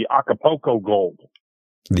had the Acapulco gold.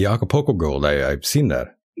 The Acapulco gold, I've seen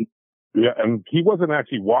that. Yeah, and he wasn't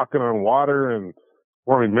actually walking on water and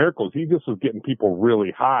performing miracles. He just was getting people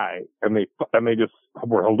really high, and they just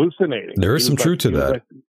were hallucinating. There is some truth to that.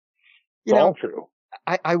 It's all true.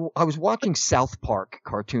 I was watching South Park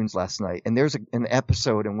cartoons last night, and there's an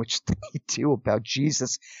episode in which they do about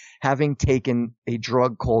Jesus having taken a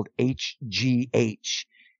drug called HGH.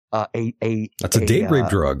 That's a date rape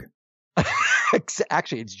drug.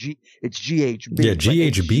 Actually, it's GHB. Yeah,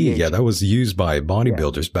 GHB. Yeah, that was used by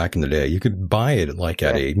bodybuilders back in the day. You could buy it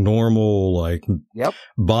at a normal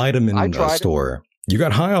vitamin store. You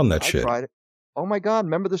got high on that shit. Tried it. Oh my God!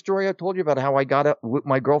 Remember the story I told you about how I got it with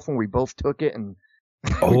my girlfriend? We both took it, and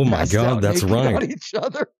oh my God, that's right. On each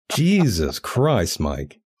other. Jesus Christ,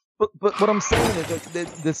 Myke. But what I'm saying is that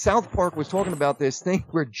the South Park was talking about this thing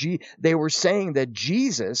where they were saying that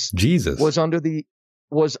Jesus was under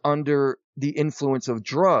the influence of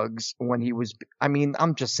drugs when he was. I mean,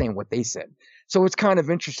 I'm just saying what they said. So it's kind of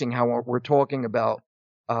interesting how we're talking about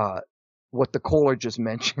what the caller just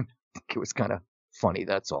mentioned. I think it was kind of funny.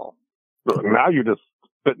 That's all. So now you're just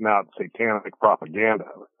spitting out satanic propaganda.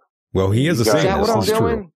 Well, he is a Satanist. Is that what I'm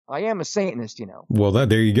doing? True. I am a Satanist, Well,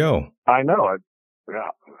 there you go. I know it.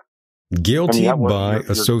 Yeah. Guilty by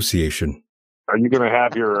association. Are you going to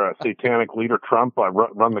have your satanic leader Trump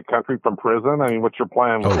run the country from prison? I mean, what's your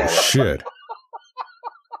plan? Oh shit!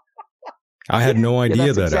 I had no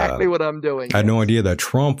idea that's exactly what I'm doing. I had no idea that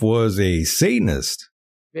Trump was a Satanist.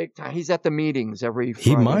 Big time. He's at the meetings every Friday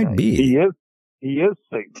He might night. be. He is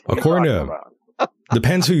Satan. According to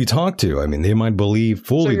depends who you talk to. I mean, they might believe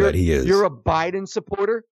fully that he is. You're a Biden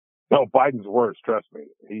supporter? No, Biden's worse. Trust me.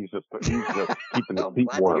 He's just keeping his feet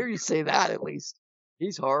warm. I hear you say that at least.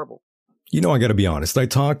 He's horrible. I got to be honest. I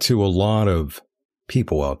talk to a lot of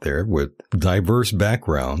people out there with diverse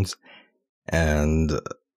backgrounds, and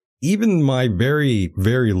even my very,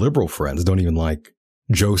 very liberal friends don't even like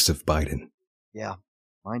Joseph Biden. Yeah.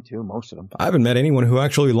 Mine too, most of them. I haven't met anyone who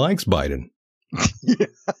actually likes Biden.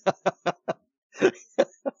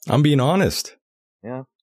 I'm being honest. Yeah.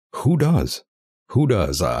 Who does? Who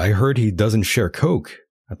does? I heard he doesn't share Coke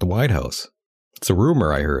at the White House. It's a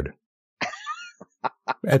rumor I heard.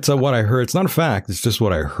 It's what I heard. It's not a fact. It's just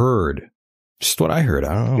what I heard. Just what I heard.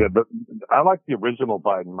 I don't know. Yeah, but I like the original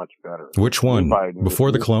Biden much better. Which one? Biden,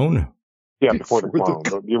 before the clone? Yeah, before the clone.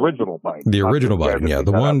 The original Biden. The original Biden, yeah.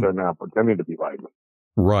 The one. They're now pretending to be Biden.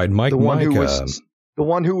 Right. Myke, the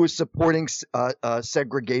one who was supporting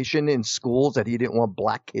segregation in schools, that he didn't want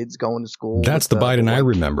black kids going to school. That's the Biden I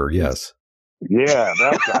remember, yes. Yeah,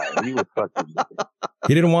 that guy. He was fucking.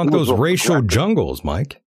 He didn't want those racial jungles,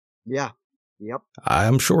 Myke. Yeah. Yep.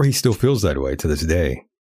 I'm sure he still feels that way to this day.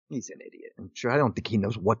 He's an idiot. I'm sure. I don't think he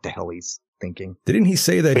knows what the hell he's thinking. Didn't he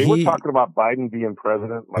say that they were talking about Biden being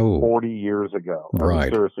president like 40 years ago? Right. I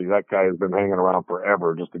mean, seriously, that guy has been hanging around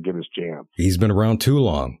forever just to get his chance. He's been around too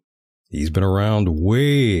long. He's been around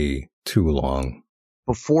way too long.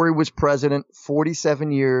 Before he was president,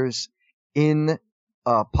 47 years in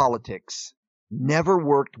politics, never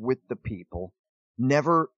worked with the people,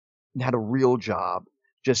 never had a real job,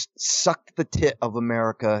 just sucked the tit of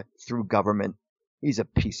America through government. He's a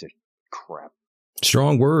piece of crap.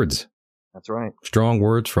 Strong words. That's right. Strong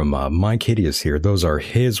words from Myke Hideous here. Those are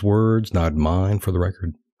his words, not mine, for the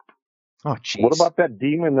record. Oh, jeez. What about that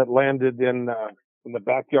demon that landed in the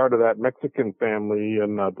backyard of that Mexican family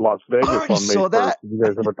in Las Vegas on May 1st? That? Did you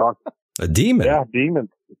guys ever talk? A demon? Yeah, demons.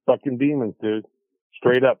 Fucking demons, dude.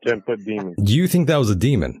 Straight up 10-foot demons. Do you think that was a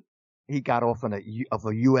demon? He got off of a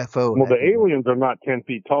UFO. Well, the aliens are not 10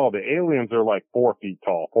 feet tall. The aliens are like 4 feet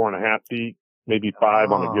tall, 4.5 feet, maybe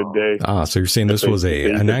 5 on a good day. Ah, so you're saying this was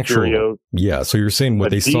an actual... Cheerios. Yeah, so you're saying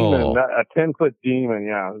what they demon, saw... A 10-foot demon,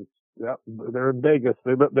 yeah. Yeah, they're in Vegas.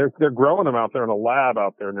 They're growing them out there in a lab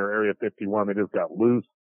out there near Area 51. They just got loose,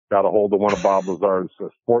 got a hold of one of Bob Lazar's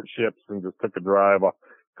sport ships and just took a drive,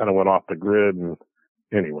 kind of went off the grid. And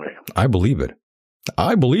anyway. I believe it.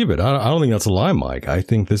 I believe it. I don't think that's a lie, Myke. I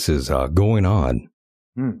think this is going on.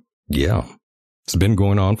 Yeah. It's been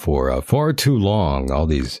going on for far too long. All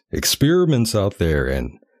these experiments out there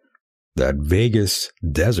in that Vegas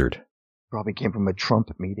desert. Probably came from a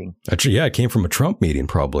Trump meeting. Actually, yeah, it came from a Trump meeting,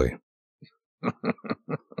 probably.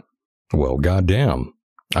 Well, goddamn.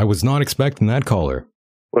 I was not expecting that caller.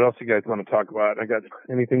 What else you guys want to talk about? I got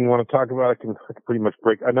anything you want to talk about? I can pretty much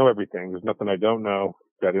break. I know everything. There's nothing I don't know.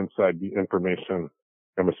 Got inside information.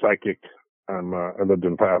 I'm a psychic. I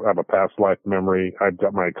have a past life memory. I've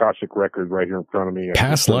got my Akashic record right here in front of me.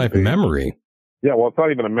 Past life memory? Yeah, well, it's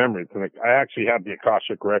not even a memory. I actually have the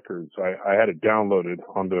Akashic records. I had it downloaded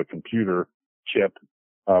onto a computer chip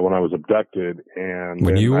when I was abducted, and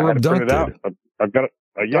when you were abducted, I've got it.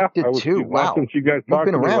 Yeah, I was too. Wow. Since you guys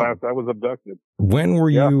talked to me last, I was abducted. When were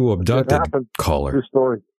you abducted, caller? True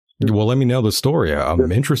story. Well, let me know the story.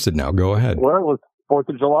 I'm interested now. Go ahead. Well, it was 4th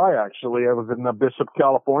of July, actually. I was in Bishop,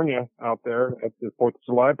 California, out there at the 4th of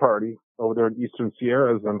July party over there in Eastern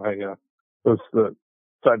Sierras, and I decided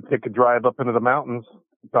to take a drive up into the mountains.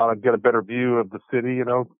 Thought I'd get a better view of the city,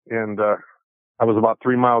 and I was about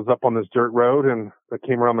 3 miles up on this dirt road, and I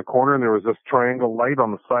came around the corner, and there was this triangle light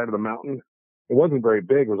on the side of the mountain. It wasn't very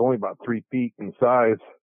big. It was only about 3 feet in size.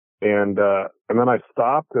 And then I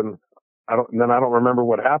stopped, and I don't remember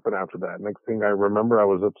what happened after that. Next thing I remember, I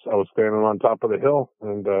was standing on top of the hill,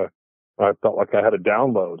 and I felt like I had a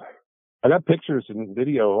download. I got pictures and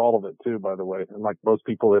video of all of it too, by the way. And like most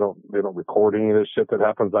people, they don't record any of this shit that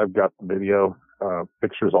happens. I've got the video,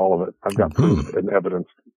 pictures, all of it. I've got proof and evidence.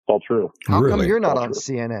 It's all true. How come you're not on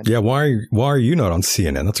CNN? Yeah, why are you not on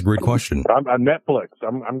CNN? That's a great question. I'm on Netflix.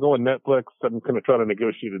 I'm going Netflix. I'm going to try to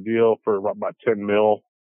negotiate a deal for about $10 million.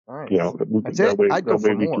 All right. That's it. I'd go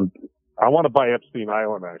for more. I want to buy Epstein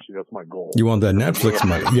Island, actually. That's my goal. You want that Netflix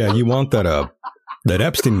money? Yeah, you want that that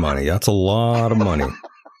Epstein money. That's a lot of money.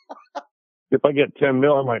 If I get $10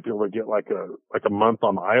 million, I might be able to get like a month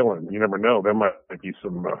on the island. You never know. There might be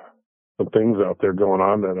some things out there going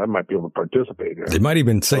on that I might be able to participate in. They might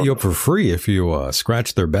even set you up for free if you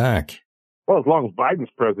scratch their back. Well, as long as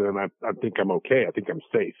Biden's president, I think I'm okay. I think I'm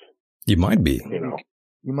safe. You might be.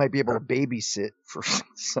 You might be able to babysit for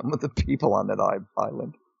some of the people on that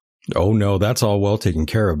island. Oh, no, that's all well taken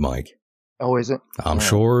care of, Myke. Oh, is it? I'm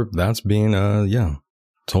sure that's being, it's a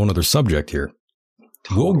whole other subject here.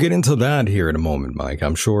 We'll get into that here in a moment, Myke.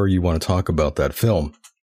 I'm sure you want to talk about that film,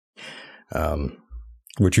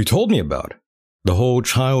 which you told me about, the whole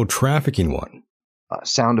child trafficking one.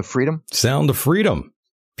 Sound of Freedom? Sound of Freedom.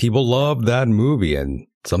 People love that movie, and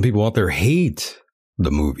some people out there hate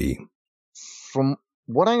the movie. From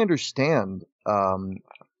what I understand,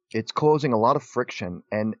 It's causing a lot of friction,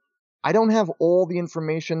 and I don't have all the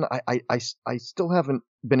information. I still haven't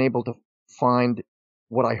been able to find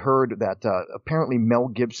what I heard that apparently Mel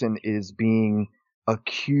Gibson is being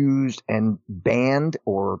accused and banned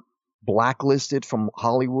or blacklisted from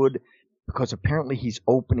Hollywood because apparently he's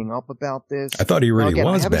opening up about this. I thought he really again,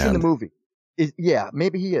 was I haven't banned. seen the movie. Yeah,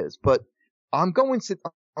 maybe he is, but I'm going to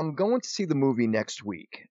see the movie next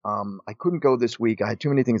week. I couldn't go this week. I had too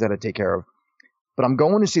many things I had to take care of. But I'm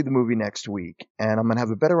going to see the movie next week, and I'm going to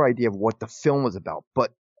have a better idea of what the film is about.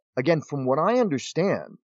 But again, from what I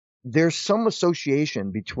understand, there's some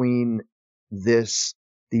association between the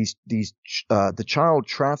child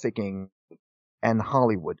trafficking and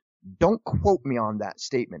Hollywood. Don't quote me on that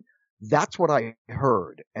statement. That's what I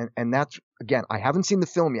heard, and that's, again, I haven't seen the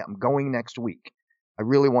film yet. I'm going next week. I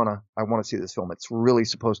want to see this film. It's really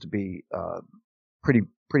supposed to be pretty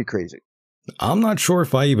crazy. I'm not sure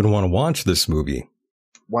if I even want to watch this movie.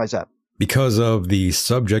 Why is that? Because of the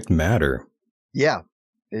subject matter. Yeah,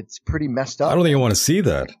 it's pretty messed up. I don't think I want to see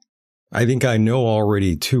that. I think I know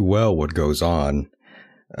already too well what goes on,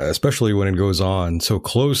 especially when it goes on so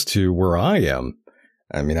close to where I am.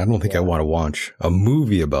 I mean, I don't think I want to watch a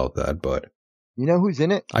movie about that, but... You know who's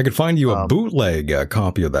in it? I could find you a bootleg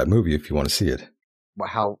copy of that movie if you want to see it. Well,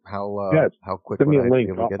 how quick? Send me a link.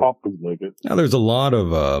 I'll bootleg it. Now, there's a lot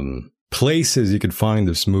of places you could find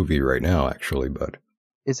this movie right now, actually, but...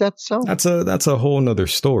 Is that so? That's a whole nother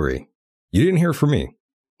story. You didn't hear from me,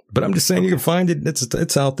 but I'm just saying you can find it.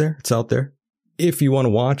 It's out there. It's out there. If you want to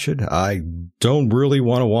watch it, I don't really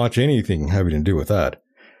want to watch anything having to do with that.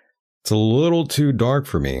 It's a little too dark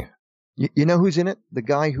for me. You know who's in it? The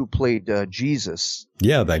guy who played Jesus.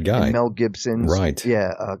 Yeah, that guy. Mel Gibson's. Right.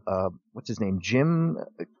 Yeah. What's his name? Jim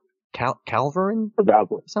Calverin?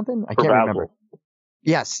 Something? I can't remember.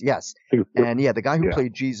 Yes. And yeah, the guy who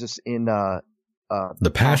played Jesus in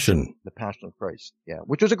The Passion. The Passion of Christ. Yeah,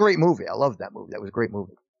 which was a great movie. I loved that movie. That was a great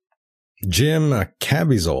movie. Jim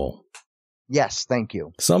Caviezel. Yes, thank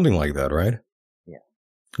you. Something like that, right? Yeah.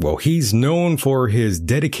 Well, he's known for his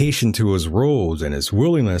dedication to his roles and his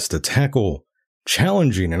willingness to tackle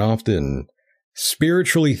challenging and often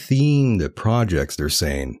spiritually themed projects, they're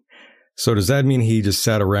saying. So does that mean he just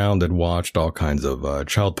sat around and watched all kinds of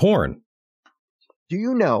child porn? Do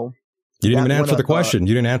you know? You didn't even answer the question.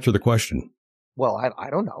 You didn't answer the question. Well, I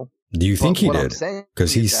don't know. Do you think he did?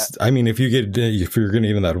 Because I mean, if you're going to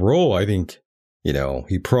get in that role, I think,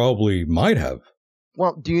 he probably might have.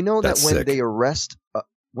 Well, do you know that when sick. they arrest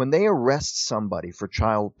somebody for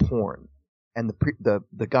child porn and the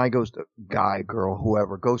girl,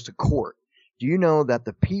 whoever goes to court, do you know that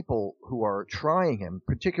the people who are trying him,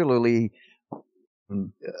 particularly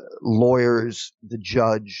lawyers, the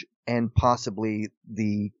judge, and possibly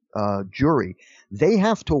the jury, they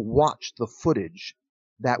have to watch the footage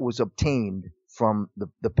that was obtained from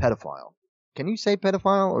the pedophile. Can you say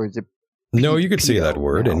pedophile, or is it? No, you could say that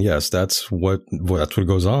word, and yes, that's what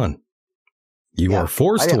goes on. You are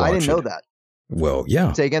forced to watch it. I didn't know that. Well,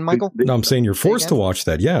 yeah. Say again, Michael? No, I'm saying you're forced to watch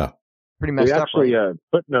that, yeah. Pretty messed up, actually, right?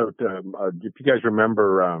 Footnote, if you guys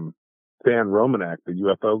remember Stan Romanek, the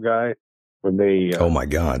UFO guy, when they... oh, my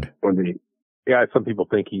God. Some people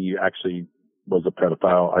think he actually was a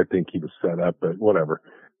pedophile. I think he was set up, but whatever.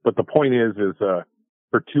 But the point is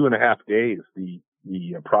for 2.5 days, the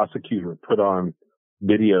prosecutor put on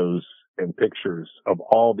videos and pictures of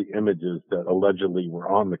all the images that allegedly were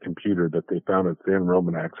on the computer that they found at Stan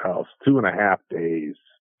Romanek's house. 2.5 days.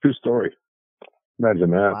 True story.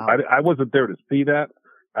 Imagine that. Wow. I wasn't there to see that.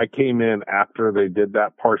 I came in after they did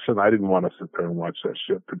that portion. I didn't want to sit there and watch that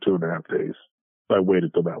shit for 2.5 days. So I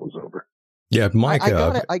waited till that was over. Yeah, Mike,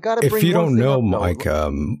 I gotta if you don't know, Mike,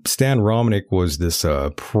 Stan Romanek was this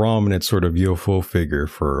prominent sort of UFO figure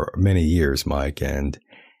for many years, Mike, and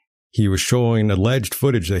he was showing alleged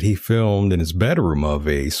footage that he filmed in his bedroom of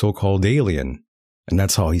a so-called alien. And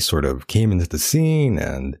that's how he sort of came into the scene,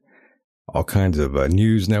 and all kinds of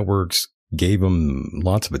news networks gave him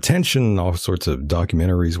lots of attention. All sorts of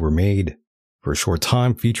documentaries were made for a short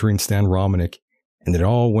time featuring Stan Romanek, and it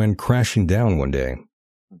all went crashing down one day.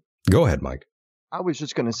 Go ahead, Mike. I was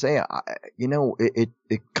just going to say,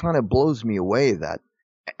 it kind of blows me away that,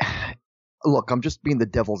 look, I'm just being the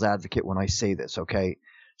devil's advocate when I say this, okay?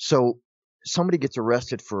 So somebody gets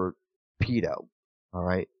arrested for pedo, all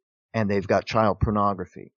right? And they've got child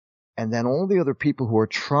pornography. And then all the other people who are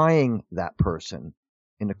trying that person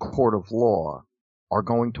in a court of law are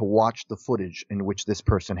going to watch the footage in which this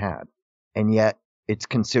person had. And yet it's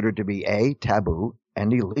considered to be A, taboo,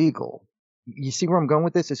 and illegal. You see where I'm going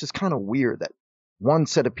with this? It's just kind of weird that one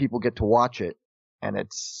set of people get to watch it and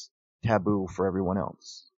it's taboo for everyone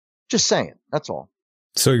else. Just saying. That's all.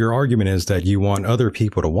 So your argument is that you want other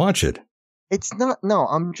people to watch it. It's not. No,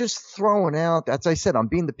 I'm just throwing out. As I said, I'm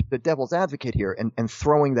being the devil's advocate here and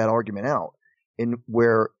throwing that argument out. In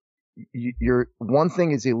where you're one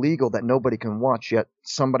thing is illegal that nobody can watch, yet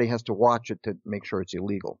somebody has to watch it to make sure it's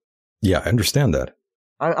illegal. Yeah, I understand that.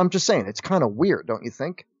 I'm just saying it's kind of weird, don't you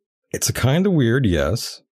think? It's a kind of weird,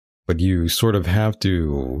 yes, but you sort of have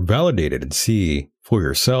to validate it and see for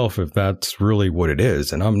yourself if that's really what it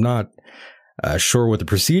is. And I'm not sure what the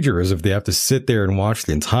procedure is if they have to sit there and watch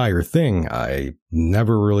the entire thing. I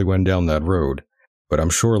never really went down that road, but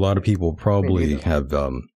I'm sure a lot of people probably have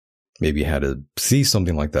maybe had to see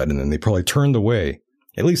something like that and then they probably turned away.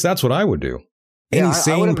 At least that's what I would do. Any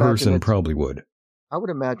sane person probably would. I would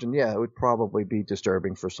imagine, yeah, it would probably be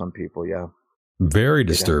disturbing for some people, yeah. Very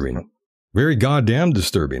disturbing. Very goddamn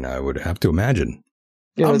disturbing, I would have to imagine.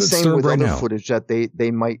 The same with other footage that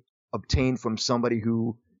they might obtain from somebody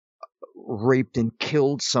who raped and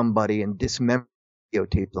killed somebody and dismembered,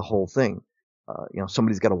 videotaped the whole thing.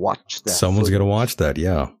 Somebody's got to watch that. Someone's got to watch that,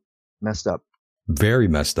 yeah. Messed up. Very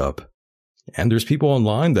messed up. And there's people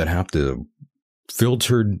online that have to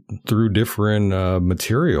filter through different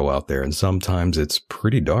material out there, and sometimes it's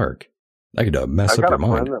pretty dark. I could mess up your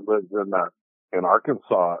mind. I got a friend that lives in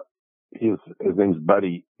Arkansas. His name's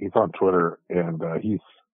Buddy. He's on Twitter, and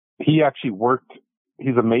he actually worked.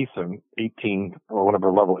 He's a Mason, 18 or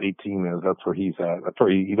whatever level 18 is. That's where he's at. That's where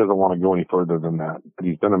he doesn't want to go any further than that. But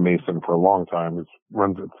he's been a Mason for a long time. It's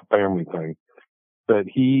a family thing. But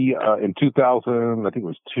he in 2000, I think it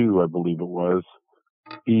was 2, I believe it was.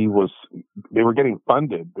 They were getting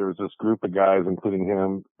funded. There was this group of guys, including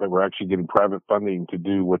him, that were actually getting private funding to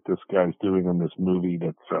do what this guy's doing in this movie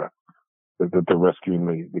that they're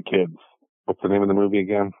rescuing the kids. What's the name of the movie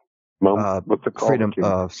again? What's it called? Freedom,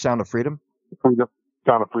 Sound of Freedom?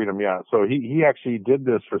 Sound of Freedom, yeah. So he actually did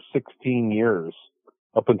this for 16 years,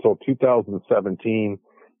 up until 2017.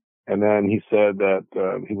 And then he said that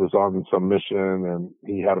he was on some mission and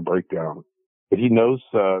he had a breakdown. But he knows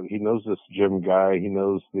this Jim guy. He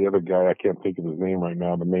knows the other guy. I can't think of his name right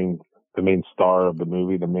now. The main star of the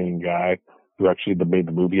movie, the main guy who actually made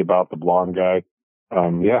the movie about, the blonde guy.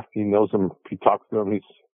 Yeah, he knows him. He talks to him.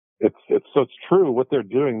 It's true what they're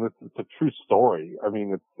doing. It's a true story. I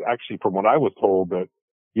mean, it's actually, from what I was told, that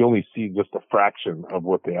you only see just a fraction of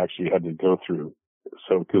what they actually had to go through.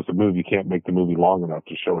 So, because you can't make the movie long enough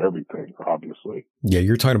to show everything, obviously. Yeah,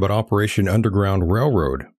 you're talking about Operation Underground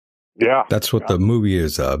Railroad. Yeah. That's what the movie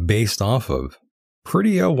is based off of.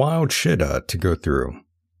 Pretty wild shit to go through.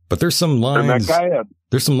 But there's some lines.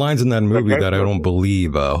 There's some lines in that movie that I don't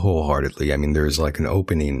believe wholeheartedly. I mean, there's like an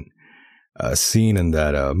opening scene in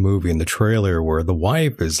that movie in the trailer where the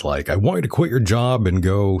wife is like, "I want you to quit your job and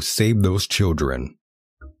go save those children."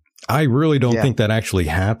 I really don't think that actually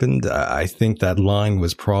happened. I think that line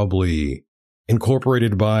was probably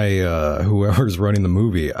incorporated by whoever's running the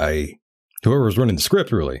movie. Whoever was running the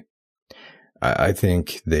script, really. I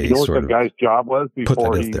think they sort of. You know what the guy's job was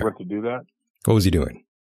before he went to do that? What was he doing?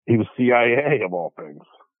 He was CIA, of all things.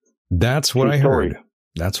 That's what I heard.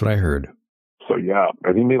 That's what I heard. So, yeah,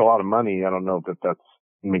 and he made a lot of money. I don't know if that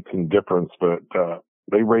makes any difference, but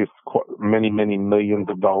they raised many, many millions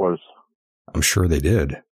of dollars. I'm sure they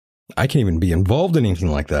did. I can't even be involved in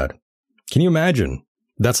anything like that. Can you imagine?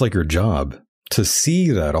 That's like your job, to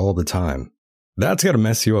see that all the time. That's got to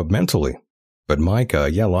mess you up mentally. But Myke,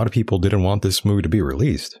 a lot of people didn't want this movie to be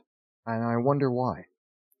released. And I wonder why.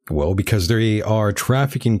 Well, because they are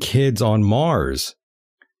trafficking kids on Mars.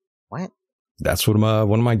 What? That's what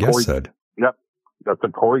one of my guests said. Yep, that's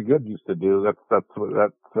what Corey Good used to do. That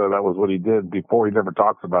was what he did before. He never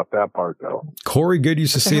talks about that part, though. Corey Good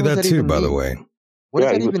used to say that too, by the way. What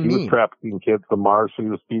does that even mean? He was trafficking kids to Mars. So he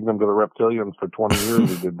was feeding them to the reptilians for 20 years.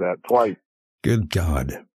 He did that twice. Good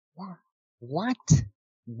God. What?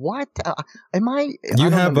 Am I? You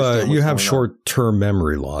have short-term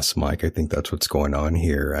memory loss, Myke. I think that's what's going on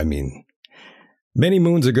here. I mean, many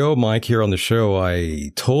moons ago, Myke, here on the show,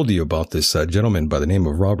 I told you about this gentleman by the name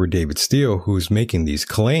of Robert David Steele, who's making these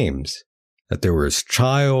claims that there was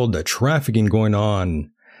child trafficking going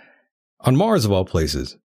on Mars, of all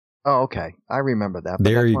places. Oh, okay. I remember that. But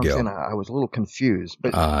there you go. I was a little confused,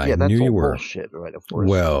 but that's all you were. Bullshit, right? Of course.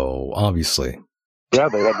 Well, obviously. Yeah,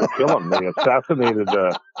 they had to kill him. They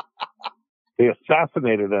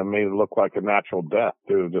assassinated him, made it look like a natural death,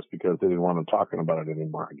 too, just because they didn't want him talking about it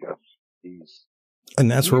anymore, I guess. Jeez. And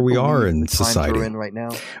that's where we are in society. We're in right now.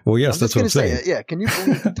 Well, yes, that's what I'm saying. Yeah, can you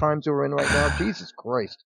believe the times we're in right now? Jesus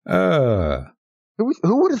Christ. Who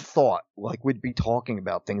would have thought we'd be talking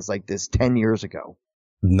about things like this 10 years ago?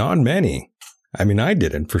 Not many. I mean, I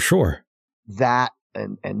didn't, for sure. That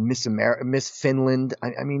and Miss Finland.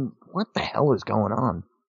 I mean, what the hell is going on?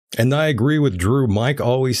 And I agree with Drew. Myke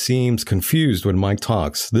always seems confused when Myke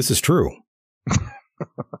talks. This is true.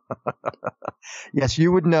 Yes,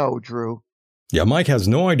 you would know, Drew. Yeah, Myke has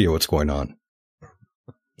no idea what's going on.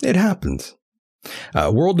 It happens.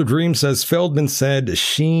 World of Dreams says Feldman said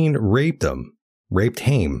Sheen raped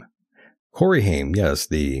Haim. Corey Haim, yes,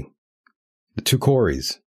 the two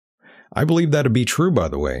Coreys. I believe that to be true, by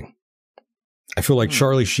the way. I feel like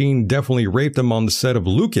Charlie Sheen definitely raped him on the set of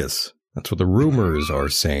Lucas. That's what the rumors are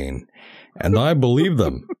saying. And I believe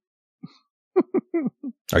them.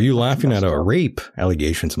 Are you laughing at rape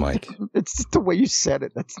allegations, Myke? It's just the way you said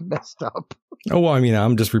it. That's messed up. Oh, well, I mean,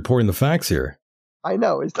 I'm just reporting the facts here. I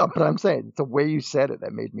know, but I'm saying it's the way you said it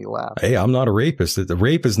that made me laugh. Hey, I'm not a rapist. The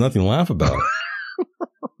rape is nothing to laugh about.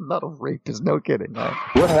 Not a rapist, no kidding. Man.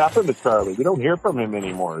 What happened to Charlie? We don't hear from him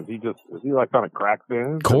anymore. Is he like on a crack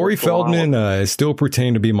binge? Corey Feldman is still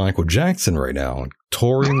pretending to be Michael Jackson right now,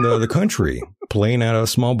 touring the country, playing at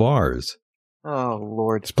small bars. Oh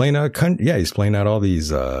Lord! He's playing out. He's playing out all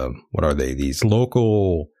these. What are they? These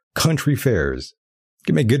local country fairs. You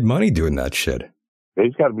can make good money doing that shit.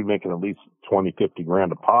 He's got to be making at least 20, 50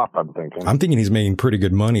 grand a pop. I'm thinking he's making pretty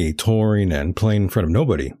good money touring and playing in front of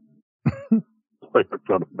nobody. Playing in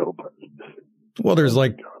front of nobody. Well, there's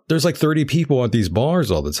like 30 people at these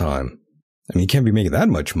bars all the time. I mean, you can't be making that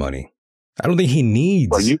much money. I don't think he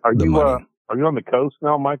needs the money. Are you on the coast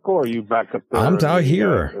now, Michael? Or are you back up there? I'm out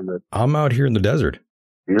here. I'm out here in the desert.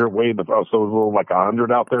 You're way so it's a little like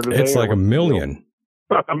 100 out there today? It's like 1 million.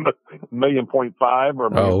 1.5 million or 1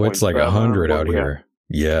 million. Oh, it's like 100 out here.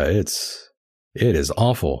 Yeah, it is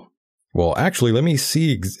awful. Well, actually, let me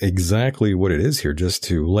see exactly what it is here just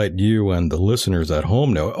to let you and the listeners at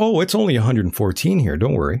home know. Oh, it's only 114 here.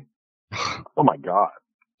 Don't worry. Oh, my God.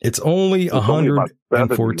 It's only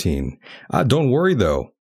 114. Don't worry,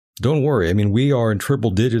 though. Don't worry. I mean, we are in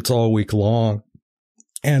triple digits all week long.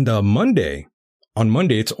 And on Monday,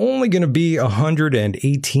 it's only going to be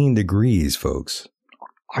 118 degrees, folks.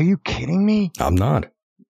 Are you kidding me? I'm not.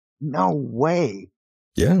 No way.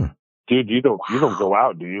 Yeah. Dude, you don't go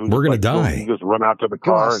out, do you? We're going to die. You just run out to the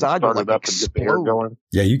car and start it up and get the air going?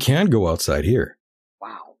 Yeah, you can go outside here.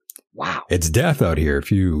 Wow. It's death out here.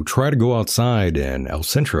 If you try to go outside in El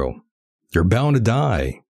Centro, you're bound to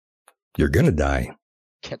die. You're going to die.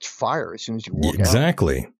 Catch fire as soon as you walk out.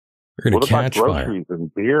 Exactly. You're going to catch fire. What about groceries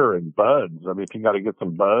and beer and buds? I mean, if you got to get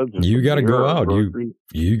some buds, you got to go out.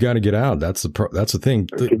 You got to get out. That's the thing.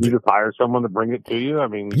 Can you just hire someone to bring it to you? I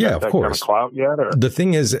mean, yeah, of course. Kind of clout yet? Or? The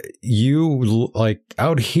thing is,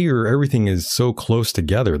 out here, everything is so close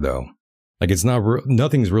together, though. Like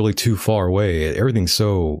nothing's really too far away. Everything's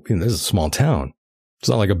so. This is a small town. It's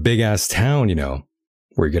not like a big ass town,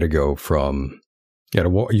 where you got to go from. You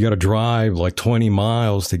got to drive like 20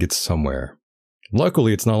 miles to get somewhere.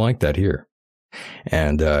 Luckily, it's not like that here.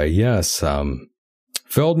 And yes,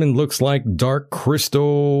 Feldman looks like Dark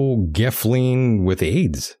Crystal Gefling with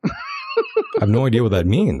AIDS. I have no idea what that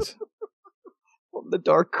means. The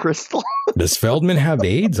Dark Crystal. Does Feldman have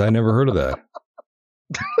AIDS? I never heard of that.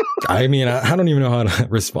 I mean, I don't even know how to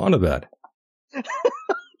respond to that.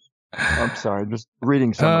 I'm sorry, just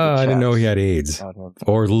reading some of the chats. I didn't know he had AIDS.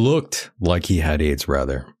 Or looked like he had AIDS,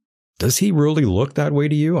 rather. Does he really look that way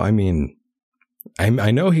to you? I mean,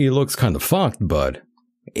 I know he looks kind of fucked, but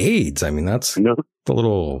AIDS, I mean, that's a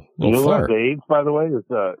little far. Who has AIDS, by the way, is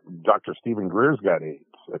Dr. Stephen Greer's got AIDS.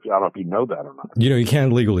 I don't know if you know that or not. You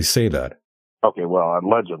can't legally say that. Okay, well,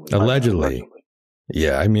 allegedly. Allegedly.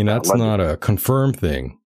 Yeah, I mean, that's not a confirmed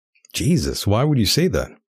thing. Jesus, why would you say that?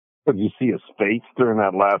 Did you see his face during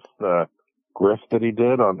that last grift that he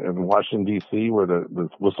did in Washington, D.C., where the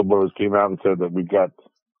whistleblowers came out and said that we've got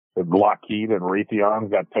Lockheed and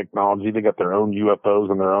Raytheon got technology. They got their own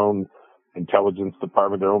UFOs and their own intelligence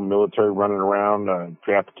department, their own military running around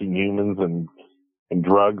trafficking humans and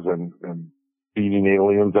drugs and feeding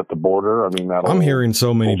aliens at the border. I mean, I'm hearing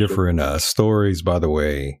so many different stories, by the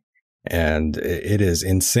way, and it is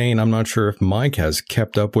insane. I'm not sure if Myke has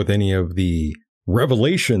kept up with any of the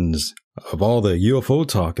revelations of all the UFO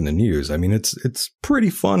talk in the news. I mean, it's pretty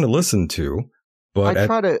fun to listen to, but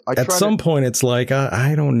at some point it's like,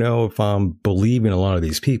 I don't know if I'm believing a lot of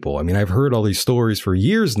these people. I mean, I've heard all these stories for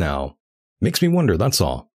years now. Makes me wonder, that's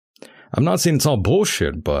all. I'm not saying it's all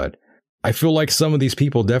bullshit, but I feel like some of these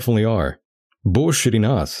people definitely are bullshitting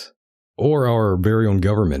us or our very own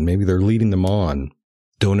government. Maybe they're leading them on.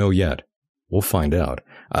 Don't know yet. We'll find out.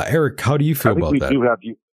 Eric, how do you feel about that?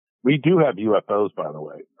 We do have UFOs, by the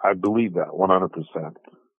way. I believe that 100%.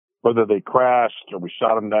 Whether they crashed or we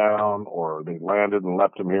shot them down or they landed and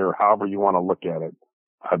left them here, however you want to look at it,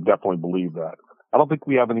 I definitely believe that. I don't think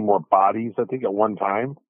we have any more bodies. I think at one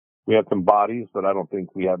time we had some bodies, but I don't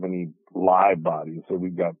think we have any live bodies. So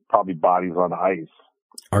we've got probably bodies on ice.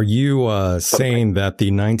 Are you saying that the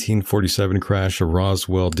 1947 crash of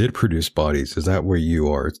Roswell did produce bodies? Is that what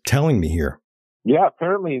you are telling me here? Yeah,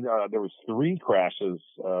 apparently there was 3 crashes,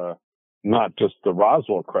 not just the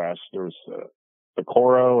Roswell crash. There was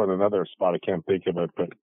Socorro and another spot. I can't think of it, but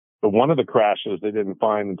one of the crashes they didn't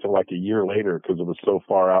find until like a year later because it was so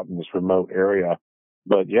far out in this remote area.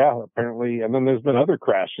 But yeah, apparently, and then there's been other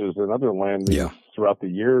crashes and other landings throughout the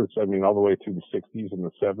years. I mean, all the way through the 60s and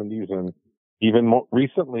the 70s, and even more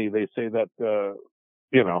recently, they say that there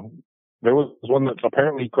was one that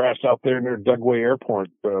apparently crashed out there near Dugway Airport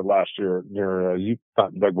last year, near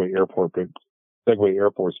not Dugway Airport, but Dugway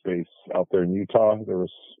Air Force Base out there in Utah. There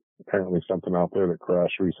was apparently something out there that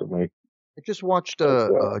crashed recently. I just watched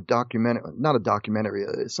a documentary, not a documentary,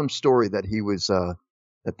 some story that he was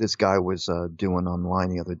that this guy was doing online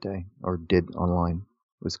the other day, or did online.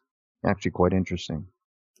 It was actually quite interesting.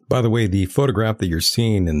 By the way, the photograph that you're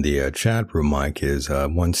seeing in the chat room, Myke, is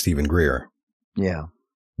one Stephen Greer. Yeah.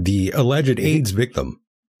 The alleged AIDS victim.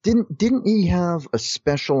 Didn't he have a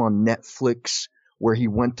special on Netflix where he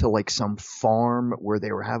went to like some farm where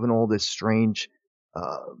they were having all this strange,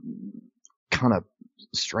 kind of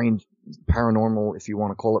strange paranormal, if you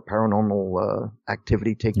want to call it paranormal,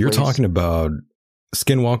 activity take place? You're talking about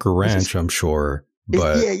Skinwalker Ranch, I'm sure.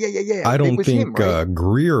 But yeah. I don't think him, right?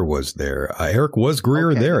 Greer was there. Eric, was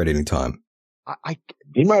Greer there at any time?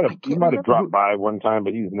 He might have dropped by one time,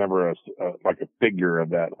 but he's never like a figure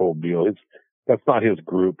of that whole deal. That's not his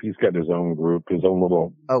group. He's got his own group, his own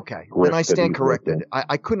little. Okay, then I stand corrected.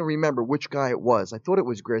 I couldn't remember which guy it was. I thought it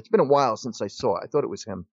was Greer. It's been a while since I saw it. I thought it was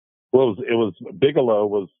him. Well, it was Bigelow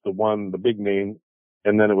was the big name,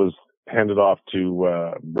 and then it was handed off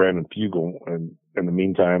to Brandon Fugel, and in the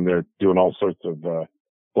meantime, they're doing all sorts of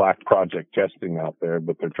black project testing out there,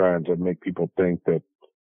 but they're trying to make people think that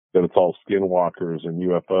it's all skinwalkers and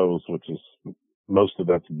UFOs, which is most of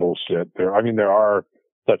that's bullshit. There are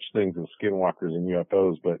such things as skinwalkers and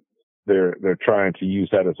UFOs, but they're trying to use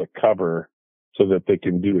that as a cover so that they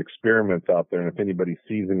can do experiments out there. And if anybody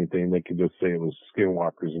sees anything, they can just say it was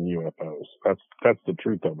skinwalkers and UFOs. That's the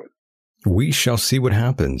truth of it. We shall see what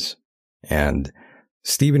happens. And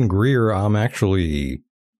Stephen Greer, I'm actually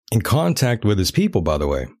in contact with his people, by the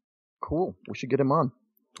way. Cool. We should get him on.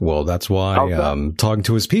 Well, that's why I'm talking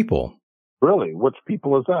to his people. Really? Which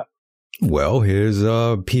people is that? Well, his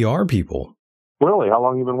PR people. Really? How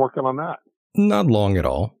long have you been working on that? Not long at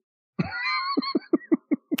all.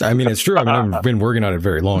 I mean, it's true. I haven't been working on it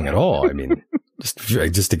very long at all. I mean, I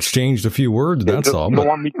just exchanged a few words, that's all. You don't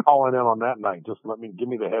want me calling in on that night. Just give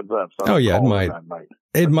me the heads up. So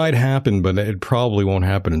it might happen, but it probably won't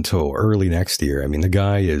happen until early next year. I mean, the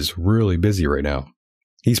guy is really busy right now.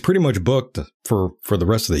 He's pretty much booked for the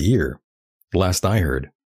rest of the year, last I heard.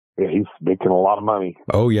 Yeah, he's making a lot of money.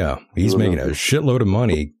 Oh, yeah. He's making a shitload of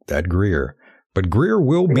money, that Greer. But Greer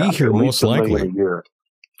will be here most likely.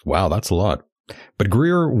 Wow, that's a lot. But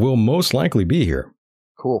Greer will most likely be here.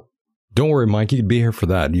 Cool. Don't worry, Myke. You could be here for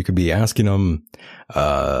that. You could be asking him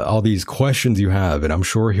all these questions you have, and I'm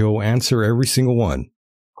sure he'll answer every single one.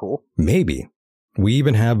 Cool. Maybe. We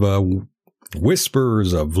even have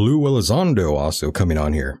whispers of Lou Elizondo also coming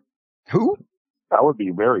on here. Who? That would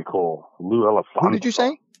be very cool. Lou Elizondo. Who did you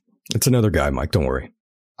say? It's another guy, Myke. Don't worry.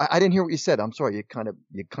 I didn't hear what you said. I'm sorry. You kind of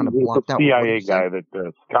blocked out. The CIA guy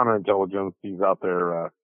that's counterintelligence. He's out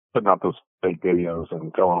there putting out those fake videos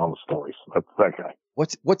and telling all the stories. That's that guy.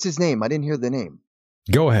 What's his name? I didn't hear the name.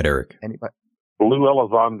 Go ahead, Eric. Anybody? Lou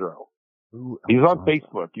Elizondo. He's on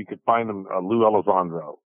Facebook. You could find him, Lou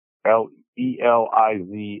Elizondo. Elizandro,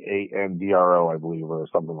 I believe, or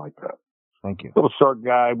something like that. Thank you. Little short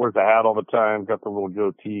guy, wears a hat all the time, got the little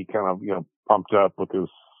goatee, kind of, pumped up with his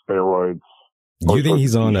steroids. You think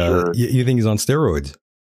he's on? You think he's on steroids?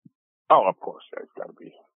 Oh, of course, yeah, he's got to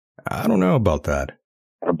be. I don't know about that.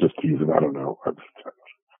 I'm just teasing. I don't know.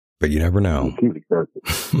 But you never know. He's a character.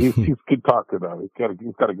 he's good talker though.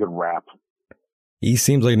 He's got a good rap. He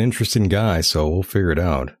seems like an interesting guy, so we'll figure it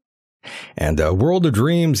out. And World of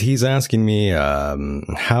Dreams, he's asking me,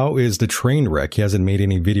 how is the train wreck? He hasn't made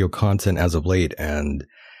any video content as of late, and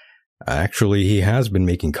actually he has been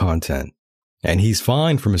making content. And he's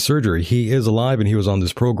fine from his surgery. He is alive, and he was on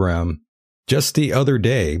this program just the other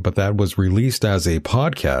day, but that was released as a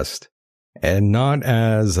podcast and not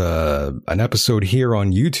as an episode here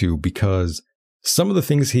on YouTube, because some of the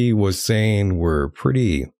things he was saying were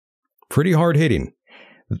pretty hard-hitting.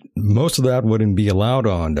 Most of that wouldn't be allowed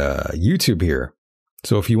on YouTube here.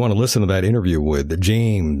 So if you want to listen to that interview with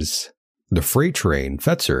James, the Freight Train,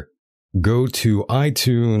 Fetzer, go to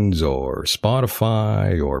iTunes or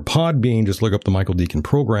Spotify or Podbean. Just look up the Michael Decon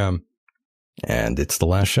program, and it's the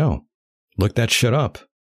last show. Look that shit up.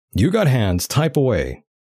 You got hands, type away.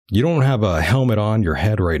 You don't have a helmet on your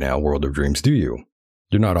head right now, World of Dreams, do you?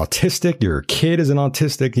 You're not autistic. Your kid isn't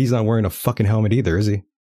autistic. He's not wearing a fucking helmet either, is he?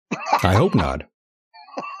 I hope not.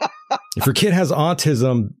 If your kid has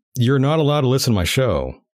autism, you're not allowed to listen to my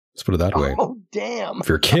show. Let's put it that way. Oh, damn. If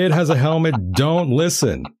your kid has a helmet, don't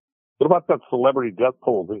listen. What about that celebrity death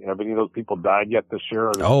pool? Have any of those people died yet this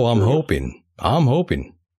year? Oh, I'm hoping.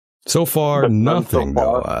 So far, nothing.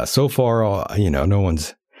 So far, no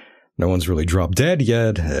one's really dropped dead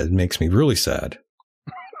yet. It makes me really sad.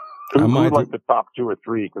 I might like the top 2 or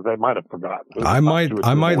 3 because I might have forgotten. I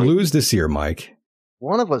might lose this year, Mike.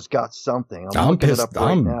 One of us got something. I'm pissed. It up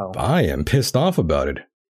right now. I am pissed off about it.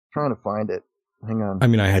 Trying to find it. Hang on. I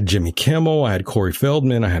mean, I had Jimmy Kimmel, I had Corey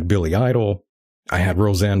Feldman, I had Billy Idol, I had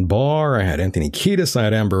Roseanne Barr, I had Anthony Kiedis, I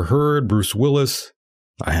had Amber Heard, Bruce Willis,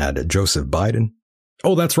 I had Joseph Biden.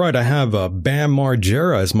 Oh, that's right. I have Bam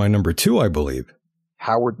Margera as my number 2, I believe.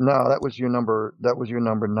 Howard, no, that was your number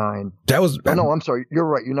 9. That was. Oh, no, I'm sorry. You're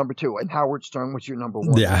right. You're number 2. And Howard Stern was your number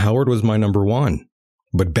 1. Yeah, Howard was my number 1.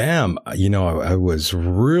 But Bam, I was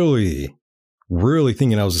really, really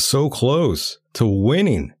thinking I was so close to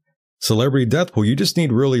winning Celebrity Death Pool. You just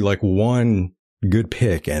need really like one good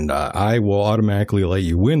pick, and I will automatically let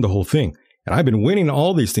you win the whole thing. And I've been winning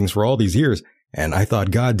all these things for all these years. And I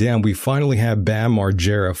thought, God damn, we finally have Bam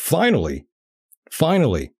Margera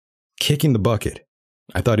finally kicking the bucket.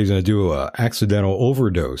 I thought he was going to do an accidental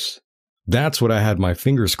overdose. That's what I had my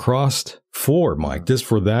fingers crossed for, Mike, just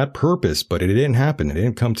for that purpose. But it didn't happen. It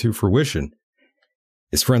didn't come to fruition.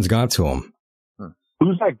 His friends got to him.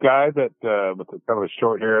 Who's that guy that with the kind of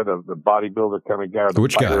short hair, the bodybuilder kind of guy?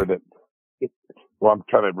 Which guy? Well, I'm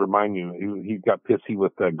trying to remind you. He got pissy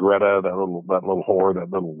with Greta, that little whore,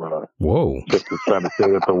 that little. Whoa! Chick that's trying to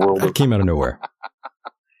say that the world that came out of nowhere.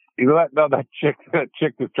 You know that chick that's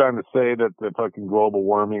trying to say that the fucking global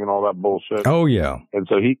warming and all that bullshit. Oh yeah.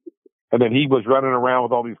 And then he was running around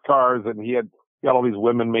with all these cars, and he got all these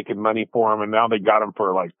women making money for him, and now they got him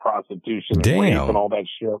for like prostitution and rape and all that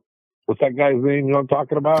shit. What's that guy's name? You know what I'm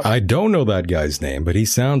talking about? I don't know that guy's name, but he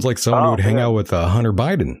sounds like someone who would hang out with Hunter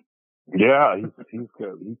Biden. Yeah, he's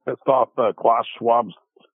pissed off Klaus Schwab's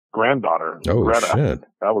granddaughter. Oh, Greta. shit.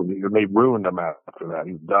 They ruined him after that.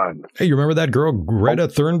 He's done. Hey, you remember that girl, Greta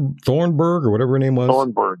Thunberg, or whatever her name was?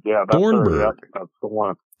 Thunberg, yeah. That's Thunberg. Her, yeah, that's the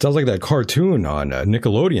one. Sounds like that cartoon on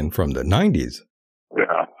Nickelodeon from the 90s.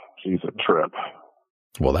 Yeah, she's a trip.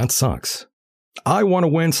 Well, that sucks. I Want to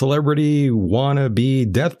Win Celebrity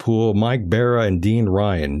Wannabe Death Pool, Mike Barra and Dean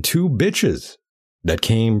Ryan. 2 bitches that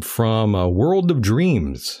came from a World of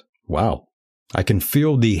Dreams. Wow. I can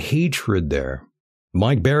feel the hatred there.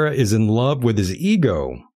 Mike Barra is in love with his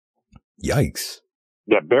ego. Yikes.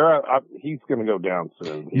 Yeah, Barra, he's going to go down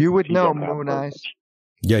soon. You would know, Moon Eyes.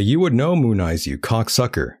 Yeah, you would know, Moon Eyes, you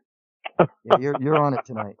cocksucker. Yeah, you're on it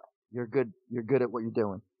tonight. You're good. You're good at what you're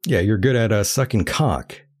doing. Yeah, you're good at sucking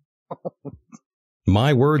cock.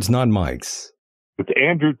 My words, not Mike's. It's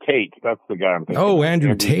Andrew Tate. That's the guy I'm thinking. Oh,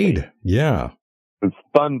 Andrew Tate. Yeah. It's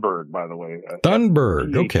Thunberg, by the way.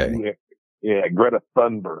 Thunberg. Okay. Yeah, Greta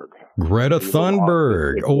Thunberg. Greta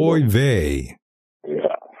Thunberg. Oy vey.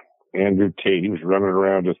 Yeah. Andrew Tate. He was running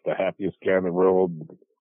around just the happiest guy in the world,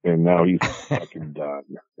 and now he's fucking done.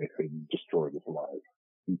 They destroyed his life.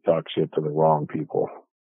 He talked shit to the wrong people.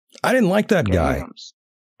 I didn't like that guy.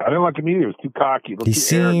 I didn't like him either. He was too cocky. He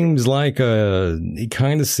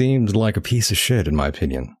kind of seems like a piece of shit, in my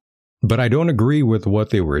opinion. But I don't agree with what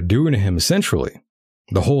they were doing to him, essentially.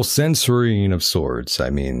 The whole censoring of sorts. I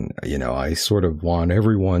mean, I sort of want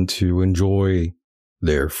everyone to enjoy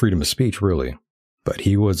their freedom of speech, really. But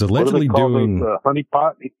he was allegedly doing...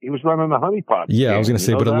 honeypot? He was running a honeypot. Yeah, I was going to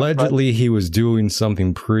say, but allegedly he was doing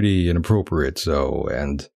something pretty inappropriate, so,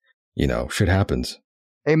 and, shit happens.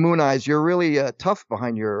 Hey, Moon Eyes, you're really tough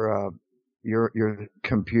behind your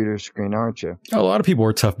computer screen, aren't you? A lot of people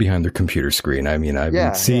are tough behind their computer screen. I mean, I've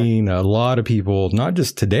been seeing a lot of people, not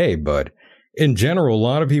just today, but in general, a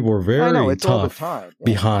lot of people are very tough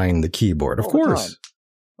behind the keyboard. Of course.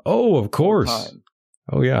 Oh, of course.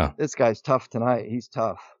 Oh, yeah. This guy's tough tonight. He's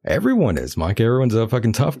tough. Everyone is, Mike. Everyone's a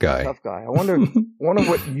fucking tough guy. Tough guy. I wonder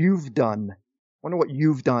what you've done.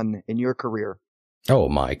 In your career. Oh,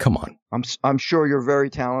 Mike, come on. I'm sure you're very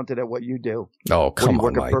talented at what you do. Oh, come on,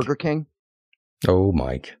 Mike. Mike. Work at Burger King? Oh,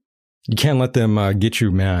 Mike. You can't let them get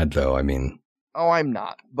you mad, though. I mean. Oh, I'm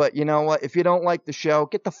not. But you know what? If you don't like the show,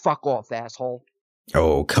 get the fuck off, asshole.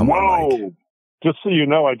 Oh, come on, Mike. Just so you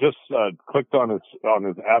know, I just clicked on his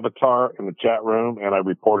avatar in the chat room, and I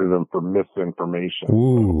reported him for misinformation.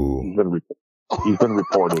 Ooh. He's been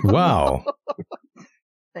reported. Wow.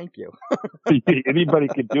 Thank you. Anybody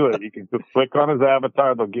could do it. You can just click on his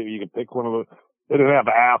avatar. You can pick one of the. They didn't have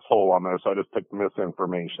asshole on there, so I just picked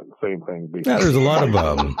misinformation. Same thing. Yeah, there's a lot of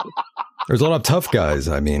tough guys.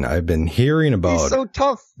 I mean, I've been hearing about He's so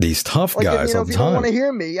tough. These tough guys all the if you time. don't want to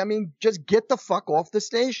hear me, I mean, just get the fuck off the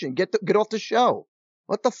station. Get off the show.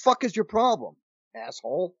 What the fuck is your problem,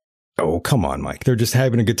 asshole? Oh, come on, Mike. They're just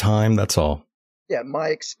having a good time. That's all. Yeah, at my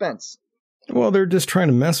expense. Well, they're just trying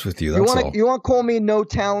to mess with you. That's all. You want to call me no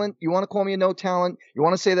talent? You want to call me a no talent? You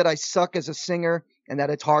want to say that I suck as a singer and that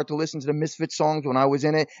it's hard to listen to the Misfit songs when I was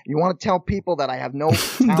in it? You want to tell people that I have no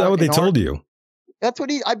talent? Is that what they told you? That's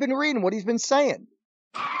what I've been reading, what he's been saying.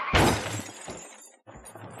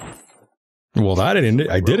 Well, I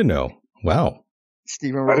didn't know. Wow.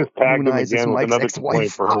 Stephen I just tagged him Mooneyes again with another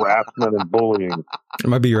complaint for harassment and bullying. It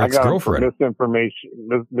might be your ex-girlfriend.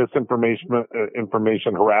 Misinformation,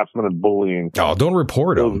 harassment, and bullying. Oh, don't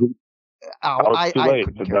report him. It's too late.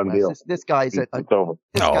 It's a done deal. This guy's it's over.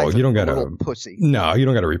 No, you don't gotta pussy. No, you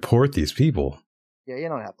don't gotta report these people. Yeah, you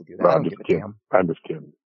don't have to do that. I don't give a damn. I'm just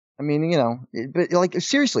kidding. I mean, but like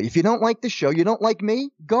seriously, if you don't like the show, you don't like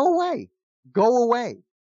me, go away. Go away.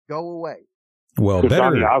 Go away. Well, better.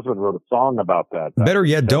 Johnny Osmond wrote a song about that. Better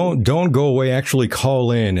yet, don't go away. Actually,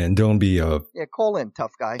 call in and don't be a. Yeah, call in,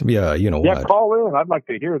 tough guy. Yeah, you know what? Yeah, call in. I'd like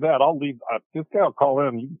to hear that. I'll leave. This guy will call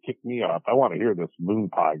in. You can kick me off. I want to hear this moon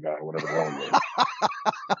pie guy, whatever the hell he is.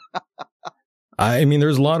 I mean,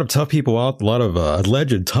 there's a lot of tough people out, a lot of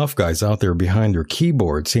alleged tough guys out there behind their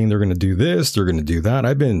keyboard saying they're going to do this, they're going to do that.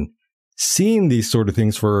 I've been seeing these sort of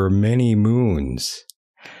things for many moons.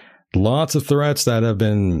 Lots of threats that have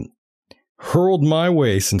been hurled my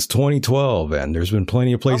way since 2012, and there's been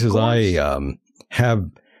plenty of places I have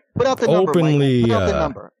put out the openly. Number, put out the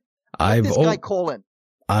number. Let this guy call in.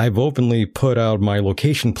 I've openly put out my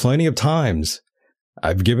location plenty of times.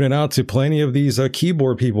 I've given it out to plenty of these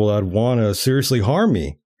keyboard people that want to seriously harm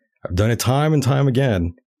me. I've done it time and time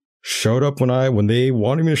again. Showed up when they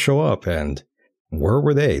wanted me to show up, and where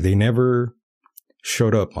were they? They never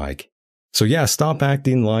showed up, Mike. So yeah, stop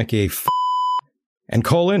acting like a and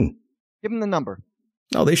call in. Give them the number.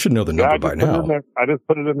 No, they should know the number by now. I just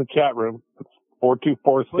put it in the chat room. It's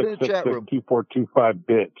 424-666-2425,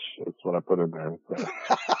 bitch. That's what I put in there.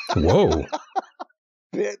 Whoa.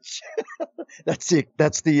 Bitch. That's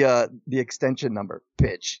the extension number.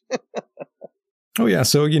 Bitch. Oh yeah,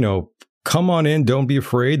 so come on in, don't be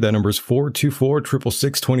afraid. That number is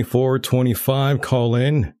 424-666-2425. Call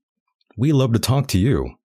in. We love to talk to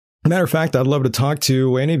you. Matter of fact, I'd love to talk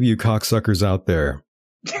to any of you cocksuckers out there.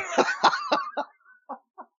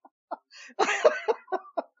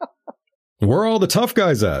 Where are all the tough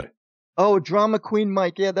guys at? Oh, Drama Queen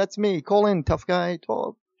Myke. Yeah, that's me. Call in, tough guy.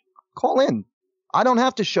 Call in. I don't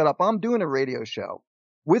have to shut up. I'm doing a radio show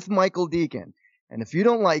with Michael Decon. And if you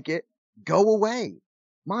don't like it, go away.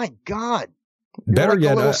 My God. Better like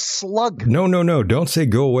yet, a little slug. No. Don't say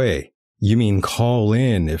go away. You mean call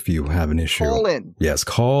in if you have an issue. Call in. Yes,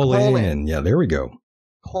 call in. Yeah, there we go.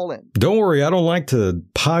 Call in. Don't worry. I don't like to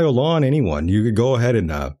pile on anyone. You could go ahead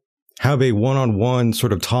and have a one-on-one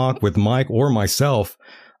sort of talk with Myke or myself.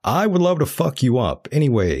 I would love to fuck you up any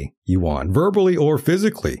way you want, verbally or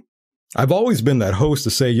physically. I've always been that host to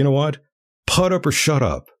say, you know what? Put up or shut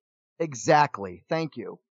up. Exactly. Thank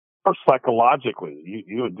you. Or psychologically.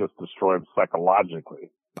 You would just destroy him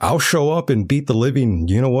psychologically. I'll show up and beat the living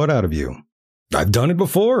out of you. I've done it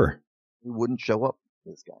before. You wouldn't show up,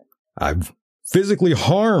 this guy. I've physically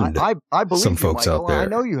harmed I believe some folks Michael. out there. I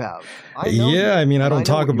know you have. I mean, I don't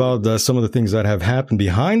talk about some of the things that have happened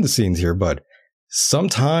behind the scenes here, but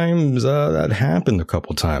sometimes that happened a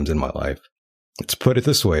couple times in my life. Let's put it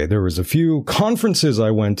this way. There was a few conferences I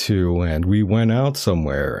went to, and we went out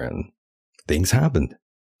somewhere, and things happened.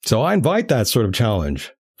 So I invite that sort of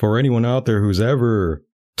challenge for anyone out there who's ever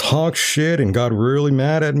talked shit and got really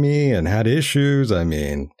mad at me and had issues. I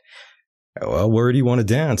mean, well, where do you want to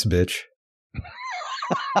dance, bitch?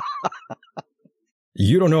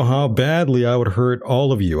 You don't know how badly I would hurt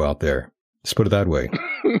all of you out there. Let's put it that way.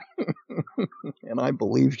 And I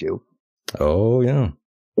believed you. Oh, yeah.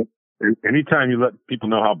 Anytime you let people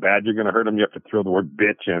know how bad you're going to hurt them, you have to throw the word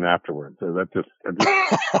bitch in afterwards. So that just you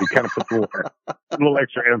kind of put a little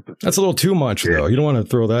extra emphasis. That's a little too much, though. You don't want to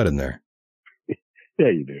throw that in there. Yeah,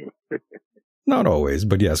 you do. Not always,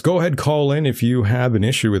 but yes. Go ahead, call in if you have an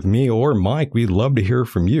issue with me or Myke. We'd love to hear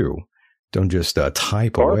from you. Don't just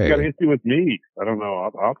type away. Or if you got an issue with me, I don't know.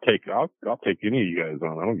 I'll take any of you guys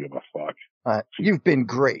on. I don't give a fuck. You've been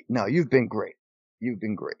great. No, you've been great. You've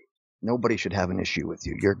been great. Nobody should have an issue with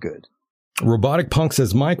you. You're good. Robotic Punk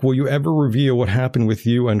says, Myke, will you ever reveal what happened with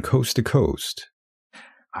you on Coast to Coast?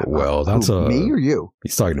 Well, that's me or you?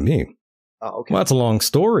 He's talking to me. Oh, okay. Well, that's a long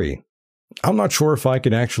story. I'm not sure if I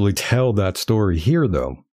could actually tell that story here,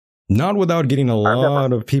 though. Not without getting a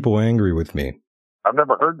lot of people angry with me. I've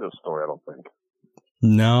never heard this story, I don't think.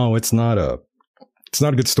 No, it's not a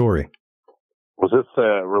good story. Was this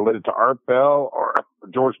related to Art Bell or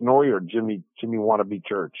George Norrie or Jimmy Wannabe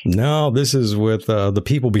Church? No, this is with the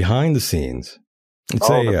people behind the scenes. It's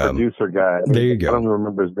the producer guy. There you go. I don't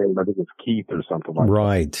remember his name. I think it's Keith or something like that.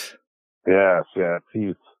 Right. Yes, yeah.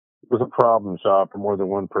 It was a problem child for more than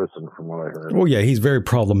one person, from what I heard. Well, yeah, he's very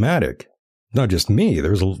problematic. Not just me.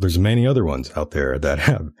 There's many other ones out there that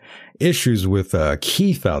have issues with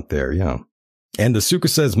Keith out there. Yeah. And the Suka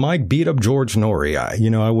says, Myke beat up George Norrie.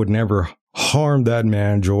 I would never harm that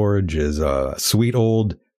man. George is a sweet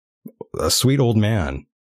old man.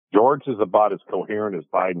 George is about as coherent as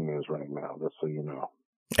Biden is right now, just so you know.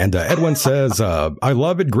 And Edwin says, I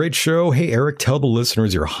love it. Great show. Hey, Eric, tell the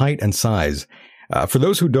listeners your height and size. For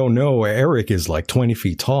those who don't know, Eric is like 20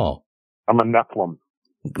 feet tall. I'm a Nephilim.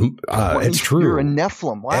 It's true. You're a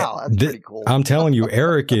Nephilim. Wow, that's pretty cool. I'm telling you,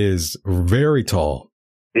 Eric is very tall.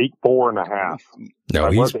 8'4.5". No,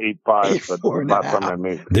 he's 8'5", but last time I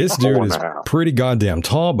made this dude is pretty goddamn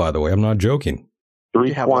tall, by the way. I'm not joking.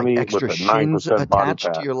 320 extra with a shins 9% body attached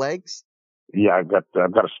fat. to your legs. Yeah, I've got a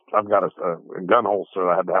gun holster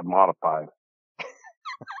I had to have modified.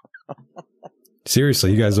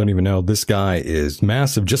 Seriously, you guys don't even know. This guy is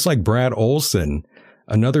massive, just like Brad Olson,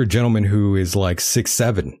 another gentleman who is like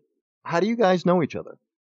 6'7". How do you guys know each other?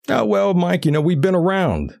 Oh, well, Myke, we've been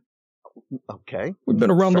around. Okay. We've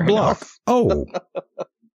been around the block. Enough.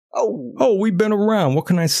 Oh, we've been around. What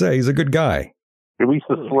can I say? He's a good guy. We used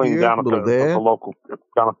to sling down at the local,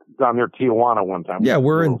 down near Tijuana one time. Yeah,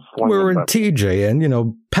 we're in TJ,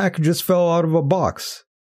 and, packages fell out of a box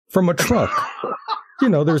from a truck.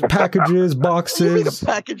 There's packages, boxes. You mean a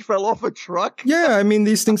package fell off a truck? Yeah,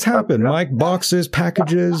 these things happen, Myke. Boxes,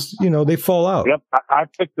 packages, they fall out. Yep, I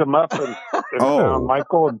picked them up and found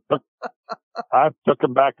Michael and I took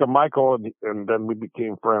him back to Michael, and then we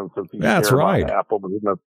became friends. That's right. I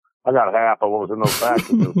got half of what was in those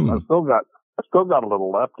packages. I still got a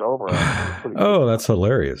little left over. Oh, that's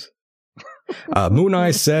hilarious. Moon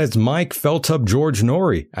Eyes says Myke felt up George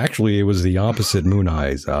Norrie. Actually, it was the opposite. Moon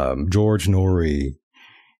Eyes. George Norrie.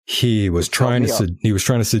 He was trying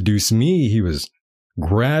to seduce me. He was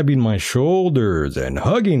grabbing my shoulders and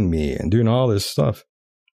hugging me and doing all this stuff.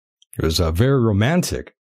 It was very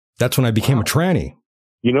romantic. That's when I became a tranny.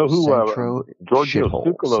 You know who Giorgio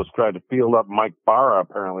Tsoukalos tried to feel up Mike Barra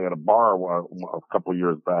apparently at a bar a couple of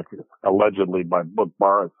years back, allegedly by Book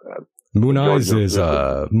Barra said. Moon Eyes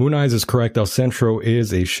is correct. El Centro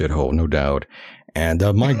is a shithole, no doubt. And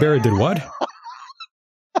Mike Barra did what?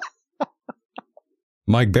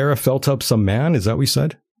 Mike Barra felt up some man? Is that what you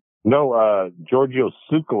said? No, Giorgio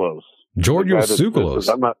Tsoukalos. Giorgio Tsoukalos.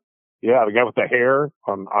 The guy with the hair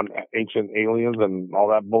on Ancient Aliens and all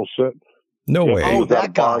that bullshit. No way. He was at a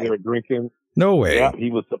bar they were drinking. No way. Yeah, he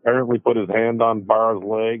was apparently put his hand on Barra's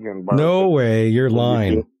leg. No way. You're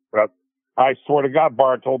lying. I swear to God,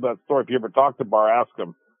 Barra told that story. If you ever talk to Barra, ask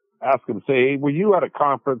him, say, hey, were you at a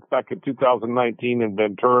conference back in 2019 in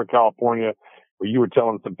Ventura, California, where you were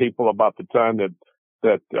telling some people about the time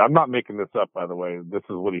that I'm not making this up, by the way. This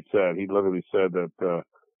is what he said. He literally said that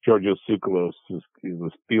Giorgio Tsoukalos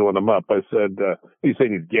was feeling him up. I said, he said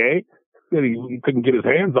he's gay? He said he couldn't get his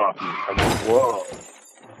hands off me. I mean, whoa.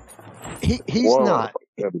 He's not.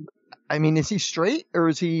 Is he straight or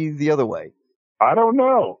is he the other way? I don't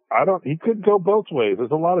know. He could go both ways. There's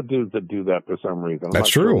a lot of dudes that do that for some reason. That's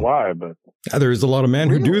true. Sure why, but there's a lot of men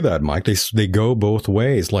who do that, Myke. They go both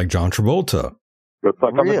ways, like John Travolta. It's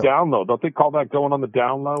like on the down low. Don't they call that going on the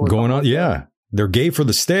down low? Going on, yeah. They're gay for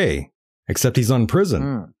the stay, except he's on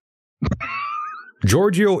prison.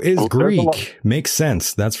 Giorgio is Greek. Makes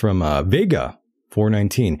sense. That's from Vega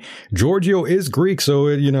 419. Giorgio is Greek, so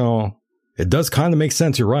it does kind of make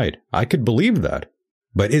sense. You're right. I could believe that.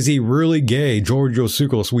 But is he really gay? Giorgio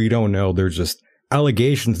Tsoukalos, we don't know. They're just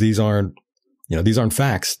allegations. These aren't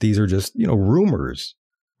facts. These are just, rumors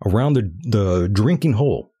around the drinking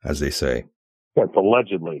hole, as they say. That's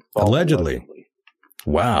allegedly. Allegedly.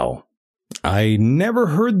 Wow. I never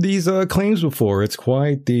heard these claims before. It's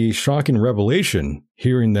quite the shocking revelation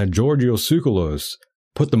hearing that Giorgio Tsoukalos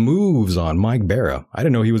put the moves on Mike Barra. I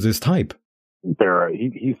didn't know he was his type. Barra,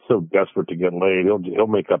 he's so desperate to get laid. He'll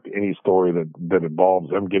make up any story that involves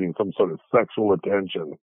him getting some sort of sexual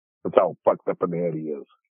attention. That's how fucked up in the head he is.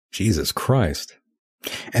 Jesus Christ.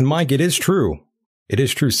 And Myke, it is true. It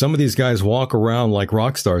is true. Some of these guys walk around like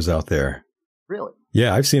rock stars out there. Really?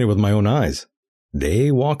 Yeah, I've seen it with my own eyes.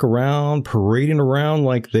 They walk around, parading around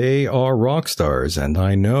like they are rock stars. And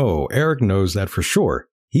I know Eric knows that for sure.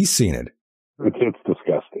 He's seen it. It's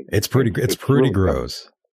disgusting. It's pretty really gross.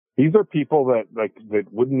 These are people that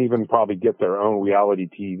wouldn't even probably get their own reality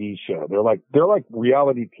TV show. They're like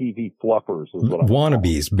reality TV fluffers is what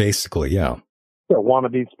wannabes, basically, yeah. They're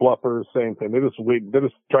wannabes, fluffers, same thing. They're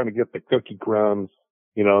just trying to get the cookie crumbs,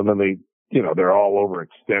 and then they, they're all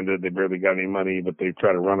overextended. They barely got any money, but they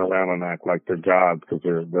try to run around and act like they're gods because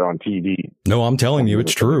they're on TV. No, I'm telling you,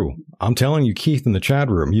 it's true. I'm telling you, Keith, in the chat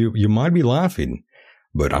room, you might be laughing,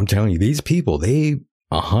 but I'm telling you, these people, they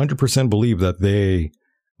 100% believe that they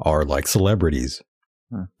are like celebrities.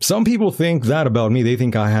 Some people think that about me. They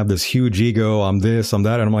think I have this huge ego. I'm this, I'm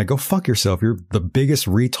that. And I'm like, go fuck yourself. You're the biggest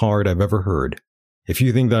retard I've ever heard. If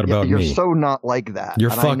you think that about you're me. You're so not like that.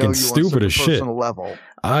 You're fucking stupid as shit. Level.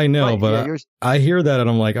 I know, but I hear that and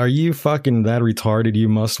I'm like, are you fucking that retarded?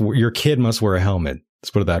 Your kid must wear a helmet.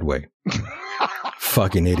 Let's put it that way.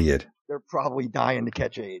 Fucking idiot. They're probably dying to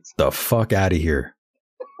catch AIDS. The fuck out of here.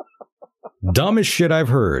 Dumbest shit I've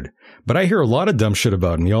heard. But I hear a lot of dumb shit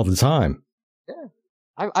about me all the time. Yeah.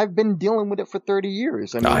 I've been dealing with it for 30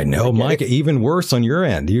 years. I know, Mike, even worse on your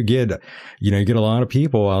end. You get a lot of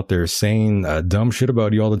people out there saying dumb shit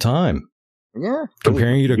about you all the time. Yeah.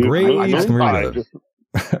 Comparing you to Graves,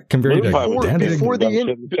 comparing you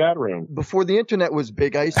to Before the internet was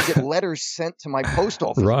big, I used to get letters sent to my post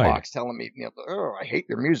office box telling me, I hate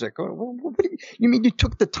your music. What do you mean you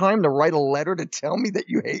took the time to write a letter to tell me that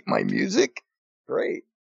you hate my music? Great.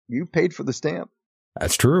 You paid for the stamp.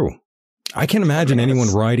 That's true. I can't imagine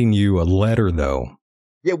anyone writing you a letter, though.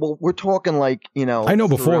 Yeah, well, we're talking like, I know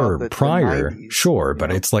before, prior, the 90s, sure,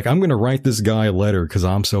 but it's like, I'm going to write this guy a letter because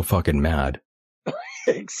I'm so fucking mad.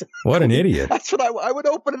 Exactly. What an idiot. That's what I would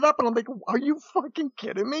open it up and I'm like, are you fucking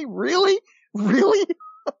kidding me? Really? Really?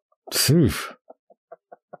 And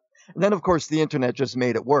then, of course, the internet just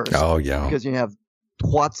made it worse. Oh, yeah. Because you have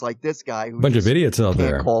twats like this guy who bunch of idiots out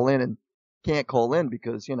there can't call in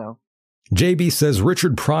because, JB says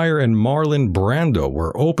Richard Pryor and Marlon Brando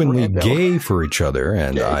were openly gay for each other,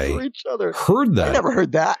 and heard that. I never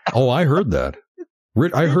heard that. Oh, I heard that.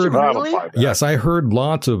 I heard. Really? Yes, I heard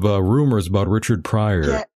lots of rumors about Richard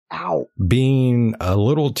Pryor being a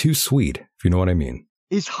little too sweet, if you know what I mean.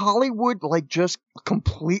 Is Hollywood like just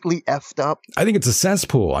completely effed up? I think it's a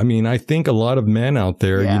cesspool. I mean, I think a lot of men out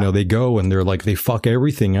there, they go and they're like, they fuck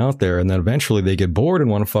everything out there, and then eventually they get bored and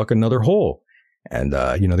want to fuck another hole. And,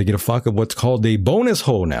 they get a fuck of what's called a bonus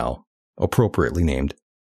hole now, appropriately named.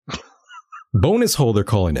 Bonus hole, they're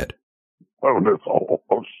calling it. Bonus hole.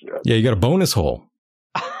 Oh, shit. Yeah, you got a bonus hole.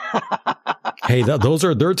 Hey, those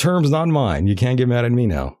are their terms, not mine. You can't get mad at me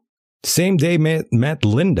now. Same day met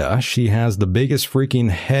Linda. She has the biggest freaking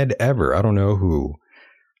head ever. I don't know who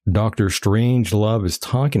Dr. Strangelove is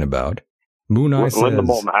talking about. Moon Eye says...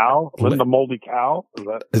 Linda Moldy Cow?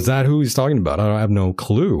 Is that who he's talking about? I have no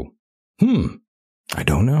clue. I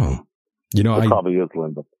don't know. It probably is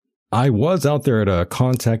Linda. I was out there at a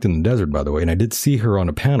Contact in the Desert, by the way, and I did see her on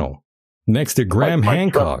a panel next to Graham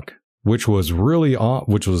Hancock, which was really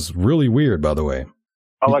weird, by the way.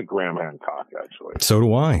 I like Graham Hancock, actually. So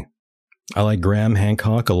do I. I like Graham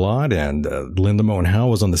Hancock a lot, and Linda Moen Howe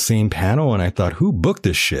was on the same panel, and I thought, who booked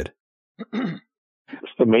this shit? It's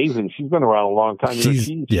amazing. She's been around a long time. She's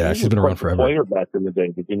been around forever. She was a player back in the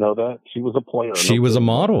day. Did you know that? She was a player. She was a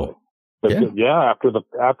model. But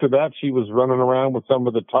after that, she was running around with some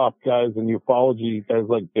of the top guys in ufology, guys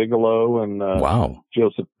like Bigelow and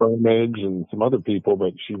Joseph Firmage and some other people.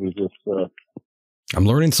 But she was just. I'm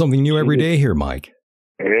learning something new every day here, Mike.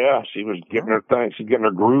 Yeah, she was getting her thing. She's getting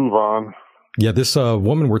her groove on. Yeah, this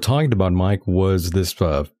woman we're talking about, Mike, was this.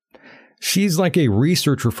 She's like a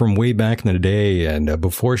researcher from way back in the day, and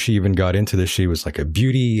before she even got into this, she was like a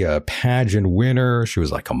beauty pageant winner. She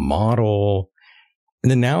was like a model. And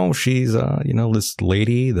then now she's, this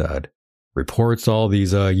lady that reports all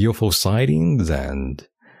these UFO sightings and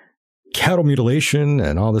cattle mutilation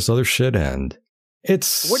and all this other shit. And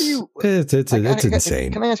it's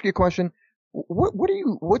insane. Can I ask you a question?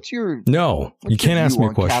 What's your you can't ask me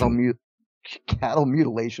a question. Cattle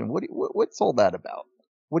mutilation. What's all that about?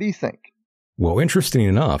 What do you think? Well, interesting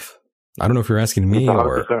enough, I don't know if you're asking me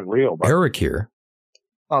or real, Eric here.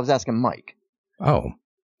 I was asking Mike. Oh,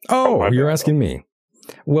 you're asking me.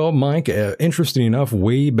 Well, Mike, interesting enough,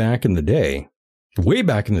 way back in the day,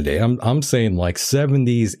 I'm saying like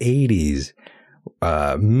 70s,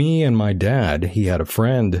 80s, me and my dad, he had a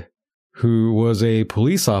friend who was a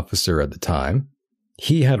police officer at the time.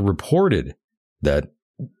 He had reported that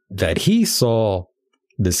he saw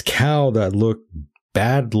this cow that looked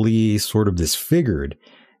badly sort of disfigured.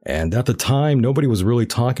 And at the time, nobody was really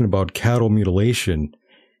talking about cattle mutilation.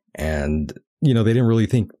 And, they didn't really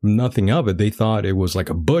think nothing of it. They thought it was like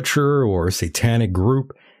a butcher or a satanic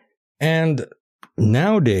group. And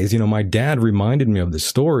nowadays, my dad reminded me of the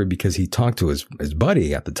story because he talked to his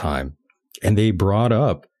buddy at the time. And they brought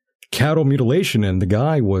up cattle mutilation. And the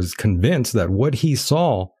guy was convinced that what he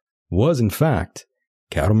saw was, in fact,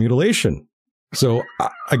 cattle mutilation. So,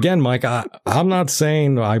 again, Mike, I'm not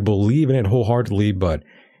saying I believe in it wholeheartedly, but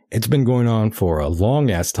it's been going on for a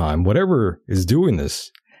long-ass time. Whatever is doing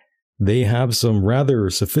this, they have some rather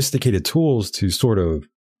sophisticated tools to sort of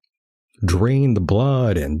drain the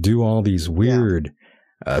blood and do all these weird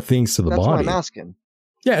things to the body. That's what I'm asking.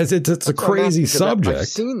 Yeah, it's a crazy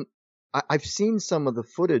subject. I've seen some of the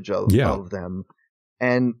footage of them,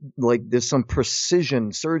 and like there's some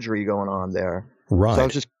precision surgery going on there. Right. So I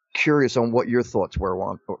was just curious on what your thoughts were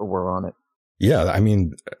on it. Yeah, I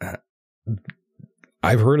mean,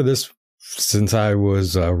 I've heard of this since I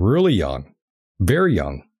was really young, very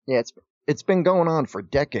young. Yeah, it's been going on for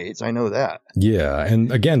decades. I know that. Yeah,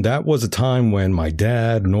 and again, that was a time when my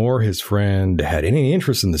dad nor his friend had any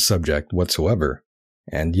interest in the subject whatsoever.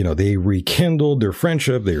 And, they rekindled their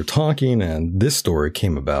friendship. They were talking, and this story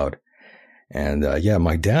came about. And,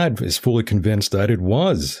 my dad is fully convinced that it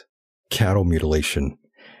was cattle mutilation.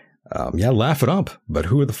 Laugh it up, but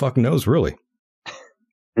who the fuck knows, really?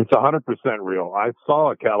 It's 100% real. I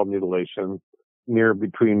saw a cattle mutilation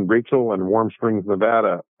between Rachel and Warm Springs,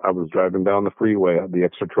 Nevada. I was driving down the freeway, the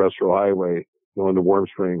extraterrestrial highway, going to Warm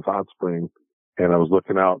Springs, Hot Spring, and I was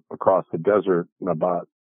looking out across the desert about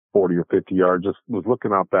 40 or 50 yards, just was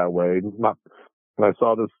looking out that way. And I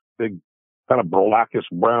saw this big kind of blackish,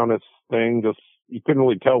 brownish thing. Just, you couldn't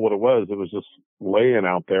really tell what it was. It was just laying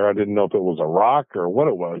out there. I didn't know if it was a rock or what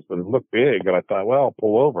it was, but it looked big. And I thought, well, I'll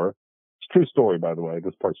pull over. It's a true story, by the way.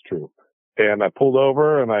 This part's true. And I pulled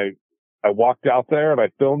over and I walked out there and I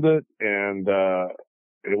filmed it. And,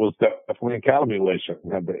 it was definitely a cattle mutilation.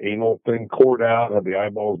 It had the anal thing cored out, had the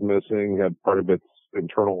eyeballs missing, had part of its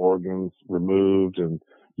internal organs removed. And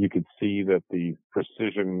you could see that the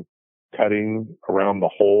precision cutting around the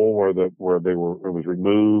hole where it was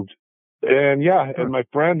removed. And and my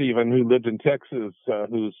friend even who lived in Texas,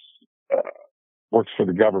 who's works for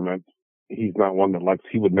the government, he's not one that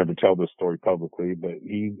he would never tell this story publicly, but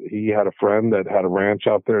he had a friend that had a ranch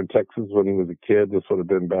out there in Texas when he was a kid. This would have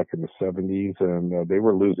been back in the 70s, and they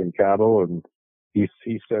were losing cattle, and he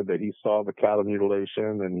said that he saw the cattle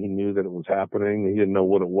mutilation and he knew that it was happening. He didn't know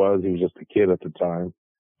what it was. He was just a kid at the time.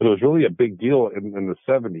 But it was really a big deal in the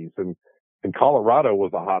 70s, and Colorado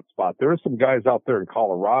was a hot spot. There were some guys out there in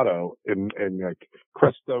Colorado, in like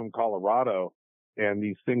Crestone, Colorado, and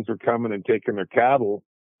these things were coming and taking their cattle.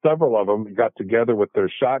 Several of them got together with their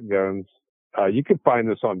shotguns. You can find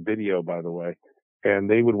this on video, by the way. And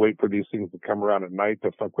they would wait for these things to come around at night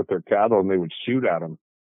to fuck with their cattle, and they would shoot at them.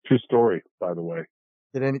 True story, by the way.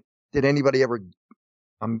 Did anybody ever,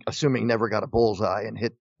 I'm assuming, never got a bullseye and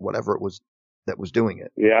hit whatever it was that was doing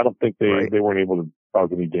it? Yeah, I don't think they weren't able to cause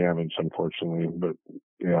any damage, unfortunately. But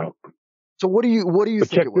yeah. So what do you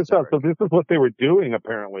think check it was? This out. So this is what they were doing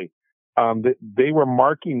apparently. They were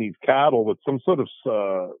marking these cattle with some sort of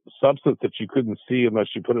substance that you couldn't see unless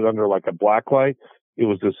you put it under like a black light. It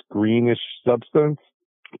was this greenish substance.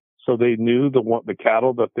 So they knew the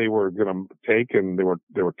cattle that they were going to take, and they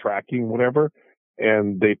were tracking whatever,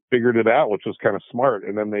 and they figured it out, which was kind of smart.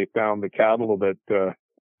 And then they found the cattle that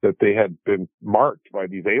they had been marked by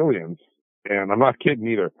these aliens. And I'm not kidding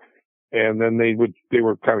either. And then they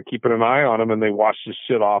were kind of keeping an eye on them, and they washed the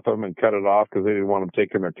shit off them and cut it off because they didn't want them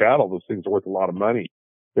taking their cattle. Those things are worth a lot of money.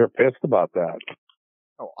 They're pissed about that.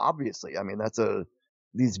 Oh, obviously. I mean,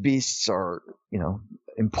 these beasts are,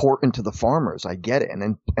 important to the farmers. I get it.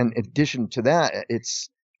 And in addition to that, it's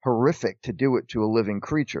horrific to do it to a living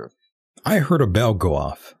creature. I heard a bell go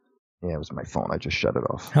off. Yeah, it was my phone. I just shut it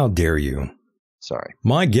off. How dare you? Sorry.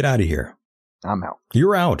 Myke, get out of here. I'm out.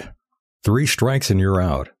 You're out. 3 strikes and you're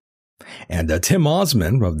out. And Tim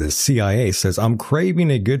Osmond of the CIA says, I'm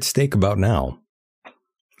craving a good steak about now.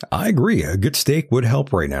 I agree. A good steak would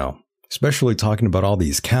help right now, especially talking about all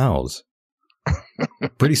these cows.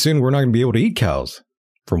 Pretty soon we're not going to be able to eat cows,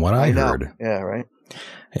 from what I heard. Yeah, right.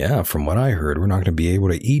 Yeah, from what I heard, we're not going to be able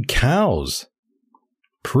to eat cows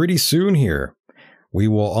pretty soon here. We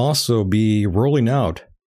will also be rolling out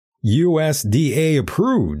USDA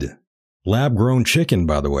approved lab-grown chicken,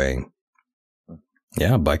 by the way.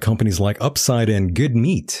 Yeah, by companies like Upside and Good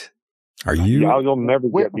Meat. Are you? Yeah, you'll never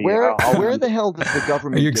get me. Where the hell does the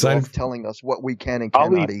government get off telling us what we can and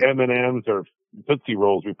cannot eat? I'll eat M&Ms or Tootsie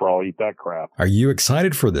Rolls before I'll eat that crap. Are you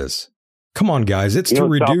excited for this? Come on, guys. It's to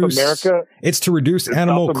reduce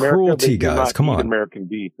animal cruelty, guys. Come on. American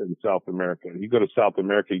beef in South America. You go to South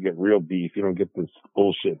America, you get real beef. You don't get this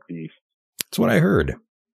bullshit beef. That's what I heard.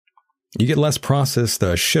 You get less processed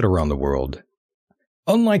shit around the world.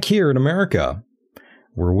 Unlike here in America,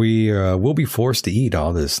 where we will be forced to eat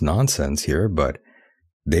all this nonsense here, but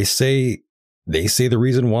they say the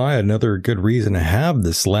reason why, another good reason to have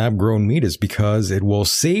this lab-grown meat is because it will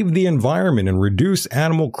save the environment and reduce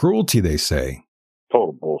animal cruelty, they say.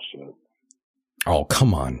 Total bullshit. Oh,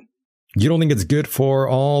 come on. You don't think it's good for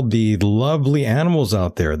all the lovely animals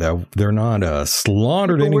out there that they're not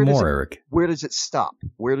slaughtered anymore, Eric? Where does it stop?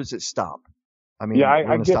 Where does it stop? I mean, yeah,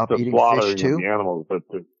 I get stop the eating slaughtering fish too? of the animals, but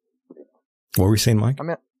what were you saying, Mike? I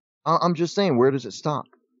mean, I'm just saying, where does it stop?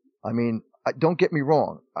 I mean, don't get me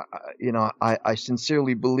wrong. I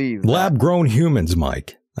sincerely believe lab-grown humans,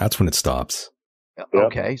 Mike. That's when it stops.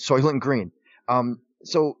 Okay, Soylent Green.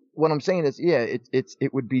 So what I'm saying is, yeah,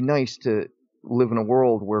 it would be nice to live in a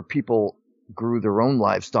world where people grew their own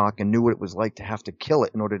livestock and knew what it was like to have to kill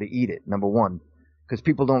it in order to eat it. Number one, because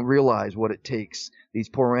people don't realize what it takes. These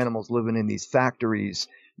poor animals living in these factories,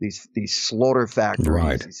 these slaughter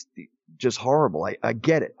factories, right. Just horrible. I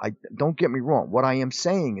get it. Don't get me wrong. What I am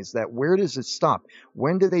saying is that where does it stop?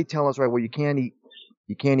 When do they tell us, right, well, you can't eat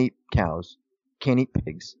cows, can't eat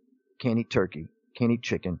pigs, can't eat turkey, can't eat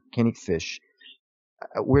chicken, can't eat fish.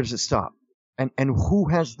 Where does it stop? And who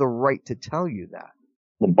has the right to tell you that?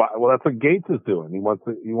 Well, that's what Gates is doing. He wants,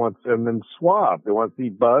 and then swab. They want to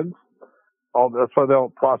eat bugs. That's why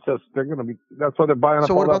they'll process. That's why they're buying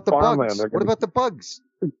up all that farmland. What about the bugs?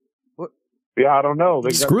 Yeah, I don't know.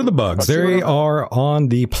 Screw the bugs. They are on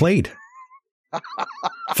the plate.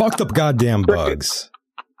 Fuck the goddamn bugs.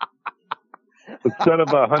 Instead of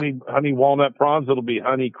honey walnut prawns, it'll be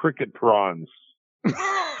honey cricket prawns.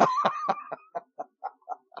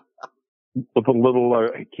 With a little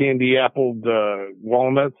candy appled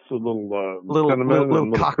walnuts, a little cinnamon,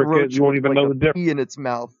 little cockroach. You won't even know the difference. In its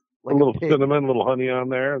mouth. Like a little cinnamon, a little honey on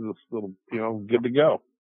there. This little, good to go.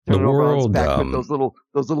 The world, with those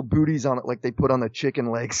little booties on it, like they put on the chicken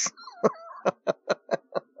legs.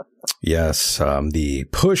 Yes, the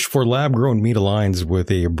push for lab-grown meat aligns with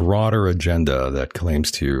a broader agenda that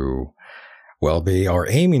claims to, well, they are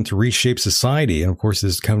aiming to reshape society, and of course,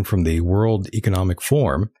 this comes from the World Economic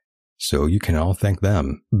Forum. So you can all thank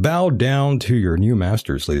them. Bow down to your new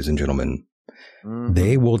masters, ladies and gentlemen. Mm-hmm.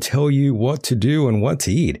 They will tell you what to do and what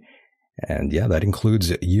to eat. And yeah, that includes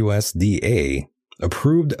USDA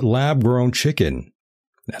approved lab-grown chicken.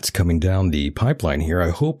 That's coming down the pipeline here. I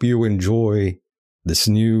hope you enjoy this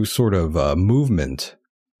new sort of movement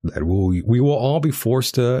that we will all be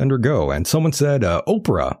forced to undergo. And someone said,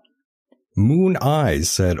 Oprah. Moon Eyes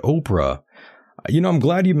said, Oprah. I'm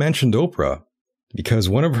glad you mentioned Oprah. Because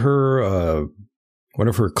one of her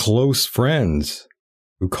close friends,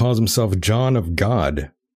 who calls himself John of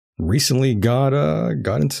God, recently got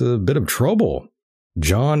into a bit of trouble.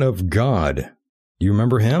 John of God, do you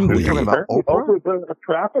remember him? Talking about Oprah? Oprah's a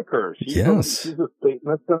trafficker. She's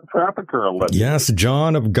a trafficker. Allegedly. Yes,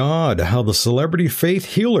 John of God. How the celebrity faith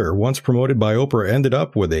healer, once promoted by Oprah, ended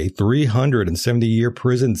up with a 370-year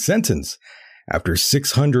prison sentence after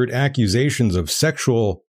 600 accusations of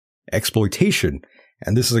sexual exploitation.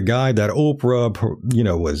 And this is a guy that Oprah,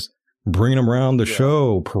 was bringing him around the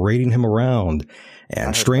show, parading him around.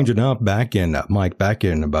 And strange enough, back in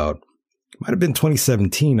about, might have been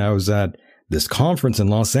 2017, I was at this conference in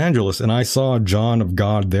Los Angeles, and I saw John of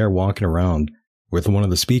God there walking around with one of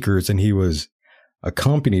the speakers, and he was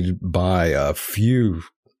accompanied by a few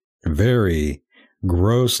very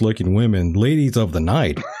gross-looking women, ladies of the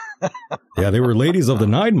night. Yeah, they were ladies of the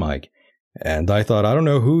night, Mike. And I thought, I don't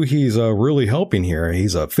know who he's really helping here.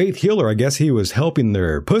 He's a faith healer. I guess he was helping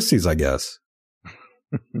their pussies, I guess.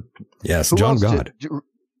 Yes, John God.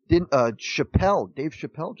 Dave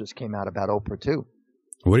Chappelle just came out about Oprah, too.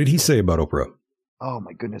 What did he say about Oprah? Oh,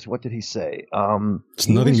 my goodness. What did he say? It's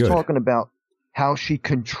nothing good. He was talking about how she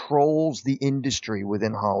controls the industry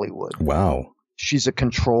within Hollywood. Wow. She's a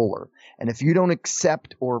controller. And if you don't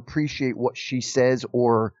accept or appreciate what she says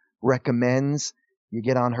or recommends, you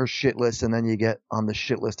get on her shit list, and then you get on the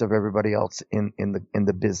shit list of everybody else in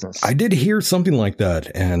the business. I did hear something like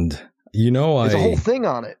that, and there's a whole thing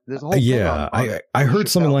on it. There's a whole thing on it. I heard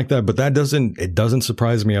something like that, but it doesn't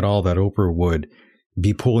surprise me at all that Oprah would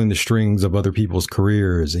be pulling the strings of other people's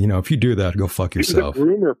careers. If you do that, go fuck yourself. She was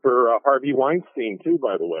a groomer for Harvey Weinstein too,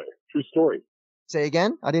 by the way. True story. Say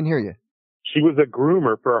again? I didn't hear you. She was a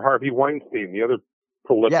groomer for Harvey Weinstein, the other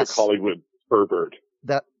prolific Hollywood pervert.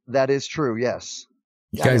 That is true. Yes.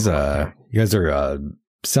 You guys are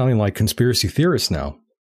sounding like conspiracy theorists now.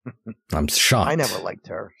 I'm shocked. I never liked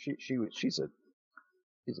her. She's a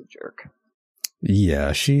jerk.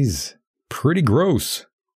 Yeah, she's pretty gross.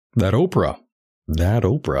 That Oprah.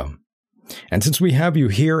 And since we have you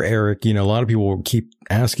here, Eric, a lot of people keep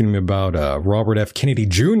asking me about Robert F. Kennedy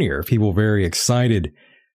Jr. People very excited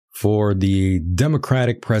for the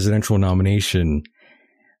Democratic presidential nomination.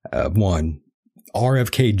 One,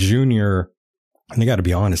 RFK Jr. And I got to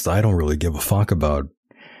be honest, I don't really give a fuck about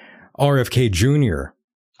RFK Jr.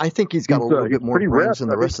 I think he's got a little bit more brains than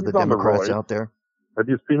the rest of the Democrats out there. Have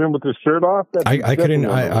you seen him with his shirt off? I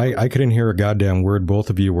couldn't hear a goddamn word both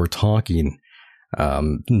of you were talking.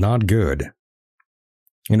 Not good. I'm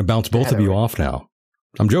going to bounce both of you off now.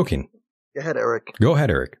 I'm joking. Go ahead, Eric. Go ahead,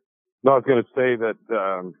 Eric. No, I was going to say that,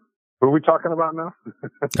 who are we talking about now?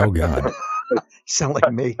 Oh, God. Sound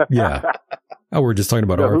like me. Yeah. Oh, we're just talking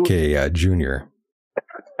about RFK Jr.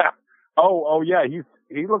 Oh, yeah.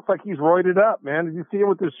 He looks like he's roided up, man. Did you see him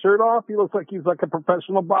with his shirt off? He looks like he's like a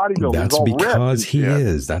professional bodybuilder. That's because he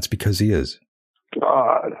is. That's because he is.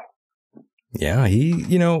 God. Yeah,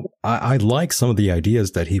 I like some of the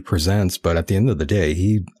ideas that he presents, but at the end of the day,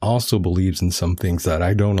 he also believes in some things that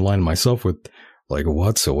I don't align myself with, like,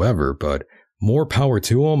 whatsoever. But more power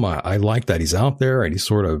to him. I like that he's out there and he's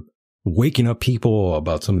sort of waking up people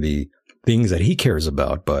about some of the things that he cares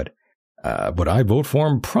about. But would I vote for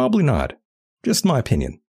him? Probably not. Just my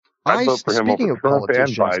opinion. I vote for him over Trump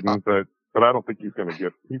and Biden, but I don't think he's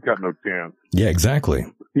got no chance. Yeah, exactly.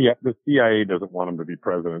 The CIA doesn't want him to be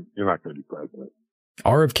president. You're not going to be president.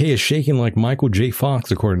 RFK is shaking like Michael J.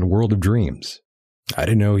 Fox, according to World of Dreams. I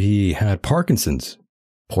didn't know he had Parkinson's.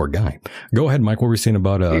 Poor guy. Go ahead, Mike. What were you saying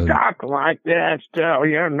about... He talked like this, too,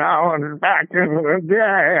 and back in the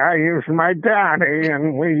day, I used my daddy,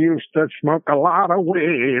 and we used to smoke a lot of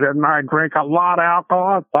weed, and I drink a lot of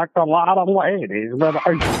alcohol, fucked a lot of ladies, but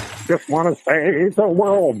I just want to save the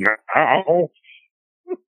world now.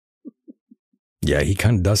 Yeah, he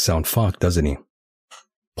kind of does sound fucked, doesn't he?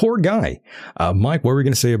 Poor guy. Mike, what were we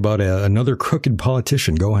going to say about another crooked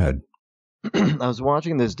politician? Go ahead. I was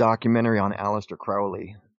watching this documentary on Aleister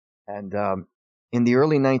Crowley, and in the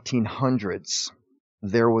early 1900s,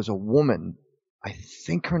 there was a woman, I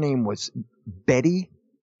think her name was Betty,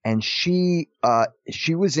 and she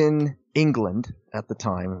was in England at the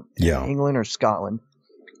time, England or Scotland,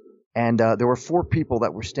 and there were three people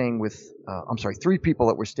that were staying with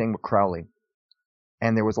Crowley,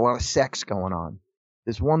 and there was a lot of sex going on.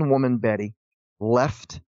 This one woman, Betty,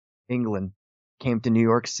 left England, came to New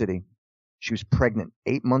York City. She was pregnant.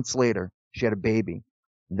 8 months later, she had a baby.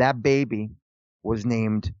 That baby was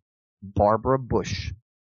named Barbara Bush.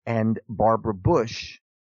 And Barbara Bush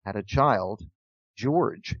had a child,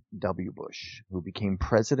 George W. Bush, who became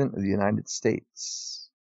president of the United States.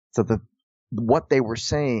 So what they were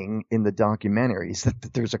saying in the documentary is that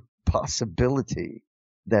there's a possibility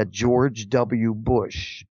that George W.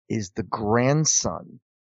 Bush is the grandson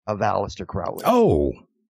of Aleister Crowley. Oh,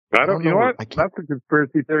 I don't know what? That's a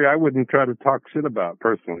conspiracy theory I wouldn't try to talk shit about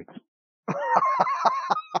personally.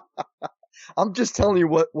 I'm just telling you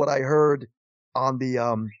what I heard on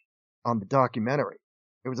the documentary.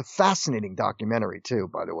 It was a fascinating documentary too,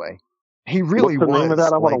 by the way. He really was name of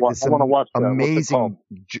that? I want to watch that. Amazing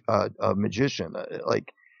magician.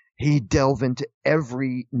 Like, he delved into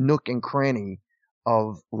every nook and cranny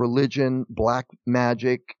of religion, black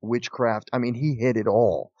magic, witchcraft. I mean, he hit it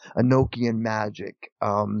all. Enochian magic,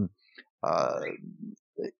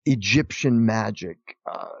 Egyptian magic.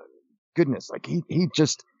 Goodness, like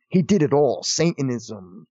he did it all.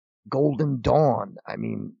 Satanism, Golden Dawn. I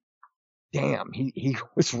mean, damn, he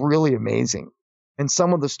was really amazing. And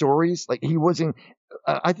some of the stories, like, he wasn't,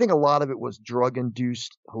 I think a lot of it was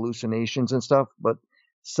drug-induced hallucinations and stuff, but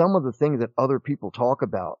some of the things that other people talk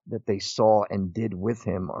about that they saw and did with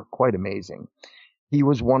him are quite amazing. He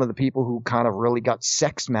was one of the people who kind of really got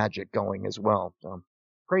sex magic going as well. So,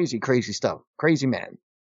 crazy, crazy stuff. Crazy man.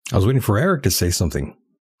 I was waiting for Eric to say something.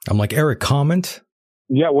 I'm like, Eric, comment?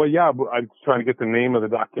 Yeah, well, yeah, I was trying to get the name of the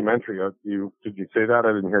documentary. Did you say that?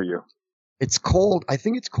 I didn't hear you. I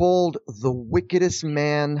think it's called The Wickedest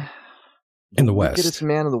Man in the West. Wickedest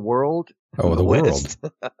Man in the World. Oh, the world.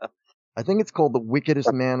 I think it's called The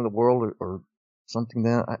Wickedest Man in the World or something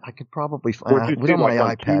that I could probably find. It was on my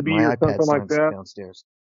iPad. My iPad's like downstairs.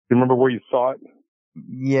 Do you remember where you saw it?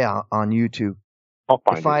 Yeah, on YouTube. I'll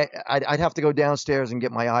find it. I'd have to go downstairs and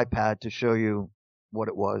get my iPad to show you what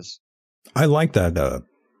it was. I like that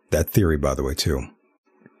theory, by the way, too.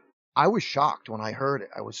 I was shocked when I heard it.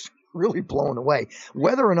 I was really blown away.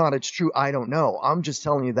 Whether or not it's true, I don't know. I'm just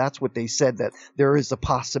telling you that's what they said, that there is a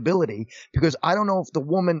possibility, because I don't know if the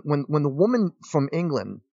woman, when the woman from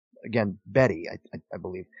England, again, Betty, I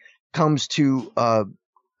believe, comes to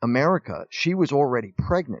America, she was already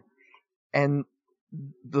pregnant. And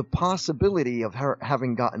the possibility of her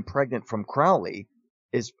having gotten pregnant from Crowley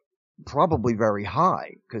is probably very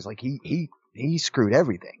high, because like he screwed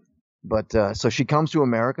everything. But so she comes to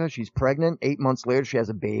America, she's pregnant. 8 months later, she has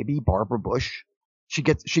a baby, Barbara Bush. She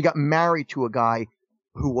got married to a guy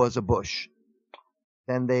who was a Bush.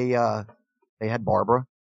 Then they had Barbara.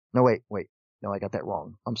 No, wait, no, I got that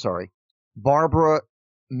wrong. I'm sorry. Barbara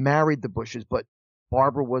married the Bushes, but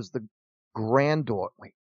Barbara was the granddaughter.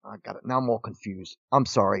 Wait, I got it. Now I'm all confused. I'm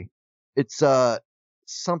sorry. It's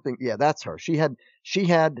something. Yeah, that's her. She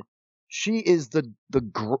is the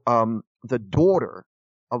daughter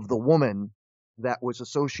of the woman that was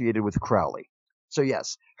associated with Crowley. So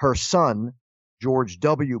yes, her son, George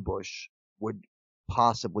W. Bush, would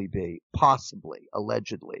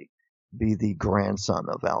allegedly be the grandson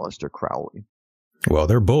of Aleister Crowley. Well,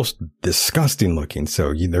 they're both disgusting looking,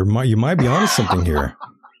 so you might be onto something here.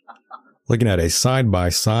 Looking at a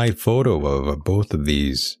side-by-side photo of both of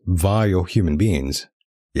these vile human beings,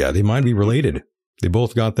 yeah, they might be related. They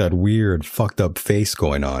both got that weird, fucked up face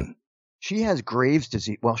going on. She has Graves'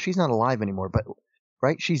 disease. Well, she's not alive anymore, but,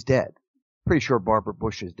 right? She's dead. Pretty sure Barbara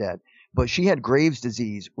Bush is dead. But she had Graves'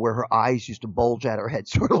 disease where her eyes used to bulge out her head,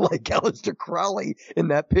 sort of like Aleister Crowley in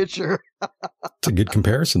that picture. It's a good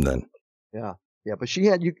comparison then. Yeah. Yeah, but she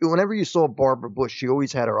had, whenever you saw Barbara Bush, she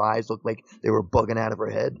always had her eyes look like they were bugging out of her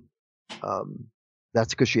head. That's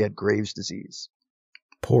because she had Graves' disease.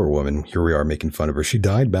 Poor woman. Here we are making fun of her. She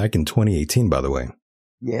died back in 2018, by the way.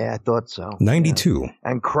 Yeah, I thought so. 92. Yeah.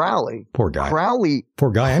 And Crowley. Poor guy.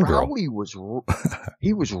 Poor guy and girl. Crowley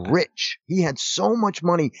he was rich. He had so much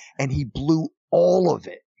money, and he blew all of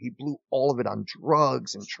it. He blew all of it on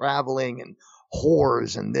drugs and traveling and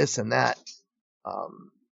whores and this and that.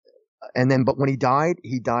 But when he died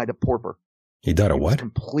a pauper. He died a what?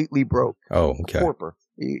 Completely broke. Oh, okay. A pauper.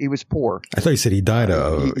 He was poor. I thought you said he died.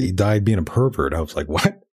 He died being a pervert. I was like,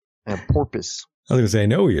 what? A porpoise. I was gonna say, I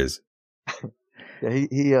know he is.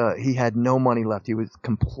 Yeah, he had no money left. He was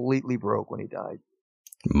completely broke when he died.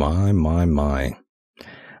 My.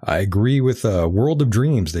 I agree with World of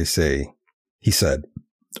Dreams, they say. He said,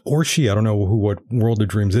 or she, I don't know what World of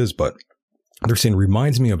Dreams is, but they're saying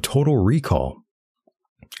reminds me of Total Recall.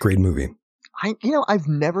 Great movie. I've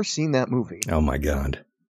never seen that movie. Oh my God.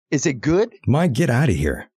 Is it good? Myke, get out of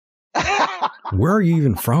here. Where are you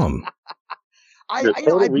even from? I've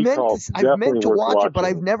meant to watch it, but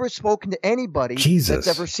I've never spoken to anybody that's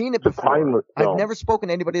ever seen it before. I've never spoken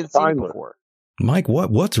to anybody that's seen it before. Myke,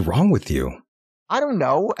 what's wrong with you? I don't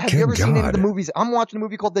know. Have you ever seen any of the movies? I'm watching a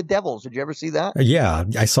movie called The Devils. Did you ever see that? Yeah,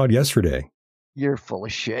 I saw it yesterday. You're full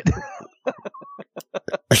of shit.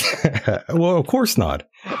 Well, of course not.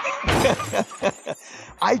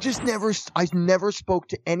 I never spoke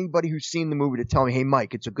to anybody who's seen the movie to tell me, hey,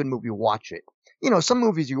 Myke, it's a good movie, watch it. Some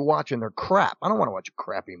movies you watch and they're crap. I don't want to watch a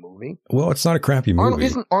crappy movie. Well, it's not a crappy movie.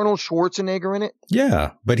 Isn't Arnold Schwarzenegger in it?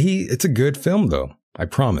 Yeah, but it's a good film, though. I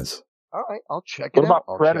promise. All right, I'll check it out. What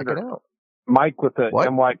about Predator? Myke with the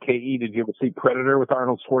MYKE. Did you ever see Predator with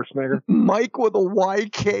Arnold Schwarzenegger? Myke with a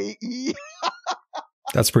YKE.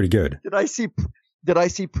 That's pretty good. Did I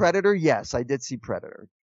see Predator? Yes, I did see Predator.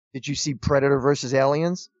 Did you see Predator versus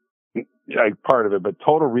Aliens? Yeah, part of it, but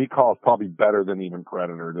Total Recall is probably better than even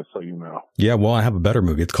Predator, just so you know. Yeah, well, I have a better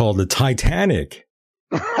movie. It's called The Titanic.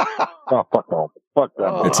 Oh, fuck off. Fuck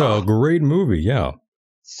that. It's a great movie, yeah.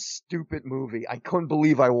 Stupid movie. I couldn't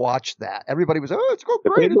believe I watched that. Everybody was, it's great.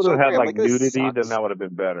 If they would have had like nudity, then that would have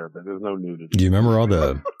been better, but there's no nudity. Do you remember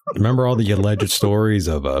all the alleged stories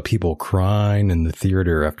of people crying in the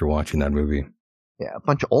theater after watching that movie? Yeah, a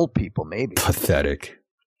bunch of old people, maybe. Pathetic.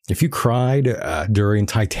 If you cried during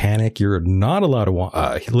Titanic, you're not allowed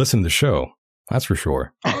to listen to the show. That's for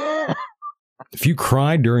sure. If you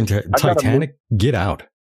cried during Titanic, get out.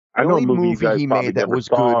 The only movie he made that was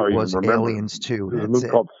good was Aliens 2. There's a movie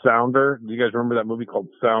called Sounder. Do you guys remember that movie called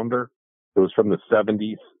Sounder? It was from the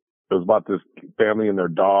 70s. It was about this family and their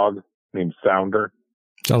dog named Sounder.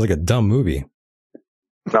 Sounds like a dumb movie.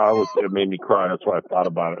 No, it made me cry. That's why I thought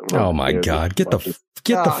about it. Oh my God! Get the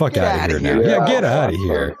fuck out of here now! Yeah, get out of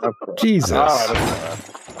here! Jesus! I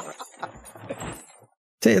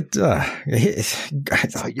can't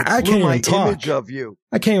even talk. Image of you.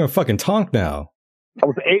 I can't even fucking talk now. I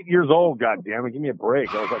was 8 years old. God damn it! Give me a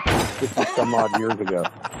break. That was like 50 some odd years ago.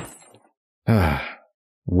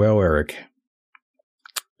 Well, Eric,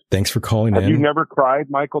 Thanks for calling Have in. you never cried,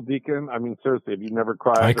 Michael Decon? I mean, seriously, have you never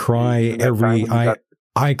cried? I cry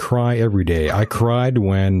I cry every day. I cried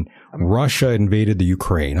when Russia invaded the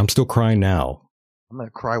Ukraine. I'm still crying now. I'm going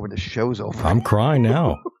to cry when the show's over. I'm crying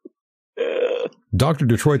now. Dr.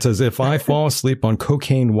 Detroit says, if I fall asleep on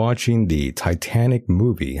cocaine watching the Titanic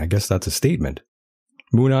movie, I guess that's a statement.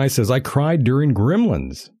 Moon Eye says, I cried during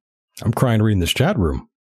Gremlins. I'm crying reading this chat room.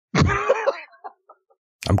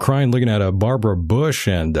 I'm crying looking at a Barbara Bush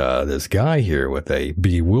and this guy here with a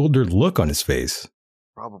bewildered look on his face.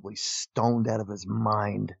 Probably stoned out of his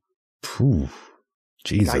mind. Phew.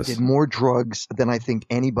 Jesus. The guy did more drugs than I think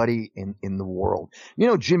anybody in the world. You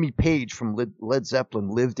know, Jimmy Page from Led Zeppelin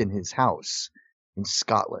lived in his house in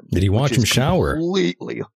Scotland. Did he watch him shower?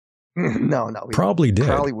 Completely. No. Probably did.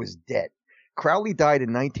 Crowley was dead. Crowley died in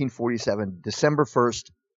 1947, December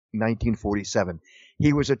 1st, 1947.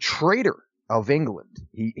 He was a traitor of England.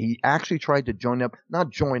 He actually tried to not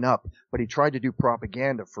join up, but he tried to do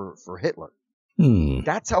propaganda for Hitler.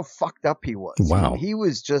 That's how fucked up he was. Wow. He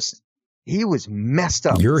was messed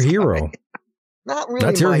up. Your hero. Not really.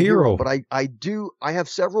 That's your hero. But I have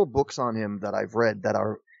several books on him that I've read that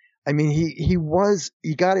are, I mean,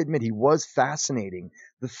 you got to admit, he was fascinating.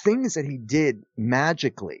 The things that he did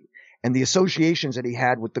magically and the associations that he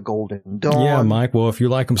had with the Golden Dawn. Yeah, Mike. Well, if you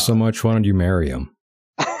like him so much, why don't you marry him?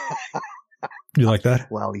 You like that?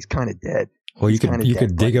 Well, he's kind of dead. Well, you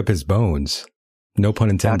could dig up his bones. No pun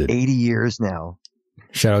intended. About 80 years now.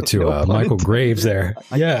 Shout out to Michael Graves there.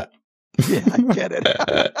 Yeah. Yeah, I get it.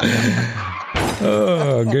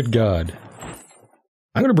 Oh, good God.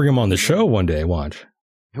 I'm going to bring him on the show one day. Watch.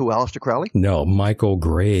 Who, Aleister Crowley? No, Michael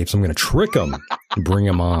Graves. I'm going to trick him and bring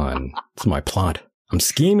him on. It's my plot. I'm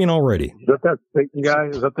scheming already. Is that Satan guy?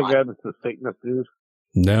 Is that the guy that's the Satanist dude?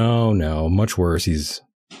 No, much worse. He's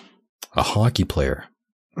a hockey player.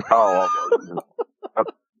 Oh,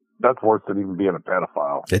 that's worse than even being a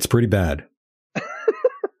pedophile. It's pretty bad.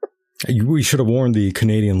 We should have warned the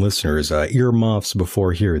Canadian listeners, earmuffs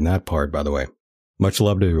before hearing that part, by the way. Much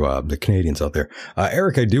love to the Canadians out there.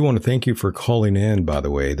 Eric, I do want to thank you for calling in, by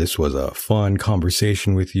the way. This was a fun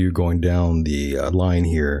conversation with you going down the line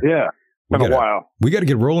here. Yeah, been a while. We got to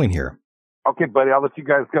get rolling here. Okay, buddy, I'll let you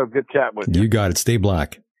guys go. Good chat with you. You got it. Stay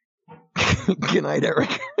black. Good night,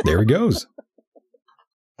 Eric. There he goes.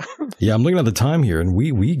 Yeah, I'm looking at the time here, and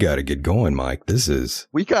we got to get going, Mike. This is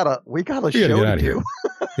we got a show to do.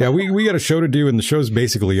 Yeah, we got a show to do, and the show's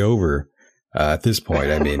basically over at this point.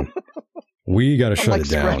 I mean, we got to shut it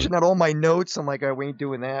down. I'm scratching out all my notes. I'm like, we ain't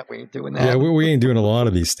doing that. We ain't doing that. Yeah, we ain't doing a lot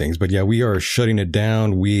of these things, but yeah, we are shutting it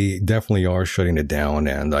down. We definitely are shutting it down,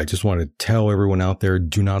 and I just want to tell everyone out there: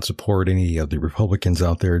 do not support any of the Republicans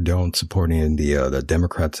out there. Don't support any of the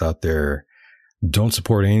Democrats out there. Don't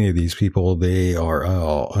support any of these people. They are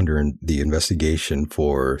all under the investigation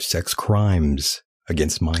for sex crimes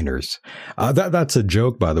against minors. That's a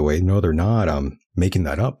joke, by the way. No, they're not. I'm making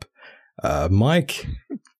that up. Mike,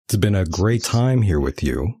 it's been a great time here with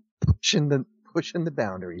you. Pushing the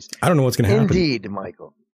boundaries. I don't know what's going to happen. Indeed,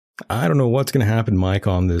 Michael. I don't know what's going to happen, Mike,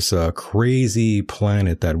 on this crazy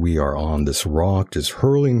planet that we are on, this rock just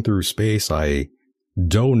hurling through space. I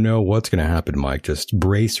don't know what's going to happen, Mike. Just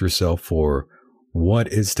brace yourself for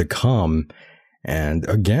what is to come. And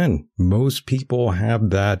again, most people have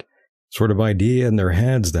that sort of idea in their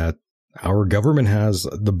heads that our government has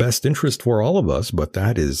the best interest for all of us, but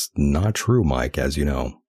that is not true, Mike, as you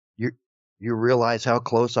know. You realize how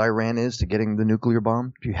close Iran is to getting the nuclear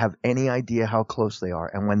bomb? Do you have any idea how close they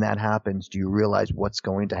are? And when that happens, do you realize what's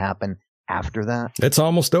going to happen after that? It's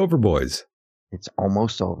almost over, boys. It's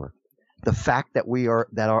almost over. The fact that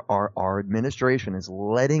our administration is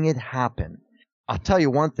letting it happen. I'll tell you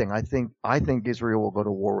one thing. I think Israel will go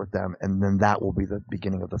to war with them, and then that will be the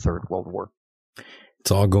beginning of the Third World War. It's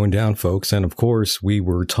all going down, folks. And of course, we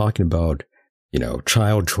were talking about,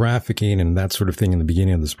 child trafficking and that sort of thing in the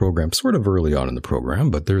beginning of this program, sort of early on in the program.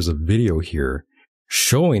 But there's a video here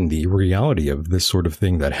showing the reality of this sort of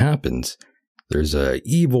thing that happens. There's a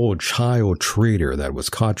evil child trader that was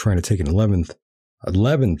caught trying to take an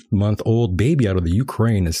 11-month-old baby out of the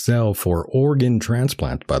Ukraine to sell for organ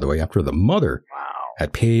transplant, by the way, after the mother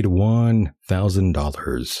had paid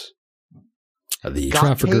 $1,000. The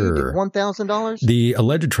trafficker, $1,000? The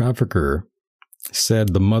alleged trafficker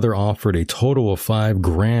said the mother offered a total of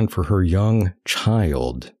 $5,000 for her young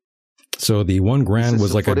child. So the $1,000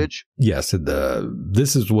 was like footage? Yes.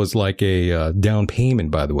 Was like a down payment,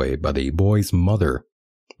 by the way, by the boy's mother.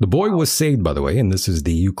 The boy was saved, by the way, and this is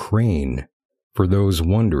the Ukraine. For those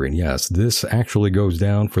wondering, yes, this actually goes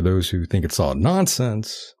down. For those who think it's all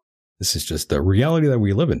nonsense, this is just the reality that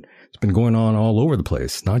we live in. It's been going on all over the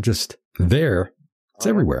place, not just there. It's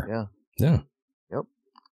everywhere. Yeah. Yeah.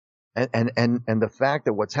 And the fact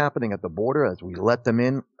that what's happening at the border as we let them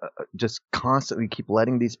in, just constantly keep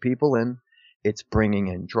letting these people in, it's bringing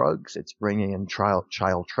in drugs, it's bringing in child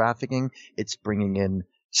trafficking, it's bringing in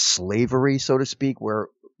slavery, so to speak, where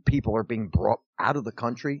people are being brought out of the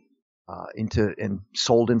country and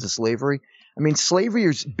sold into slavery. I mean, slavery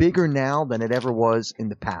is bigger now than it ever was in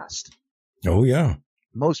the past. Oh yeah.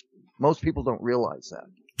 Most people don't realize that.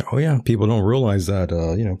 Oh yeah, people don't realize that.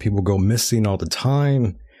 People go missing all the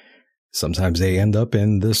time. Sometimes they end up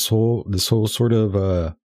in this whole sort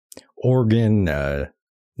of organ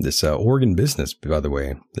business. By the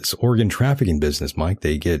way, this organ trafficking business, Myke.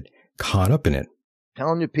 They get caught up in it.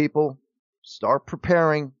 Telling you, people, start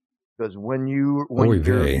preparing, because when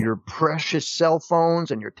your precious cell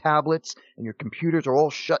phones and your tablets and your computers are all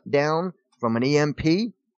shut down from an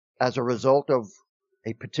EMP as a result of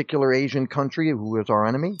a particular Asian country who is our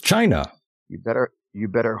enemy, China, you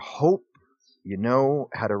better hope you know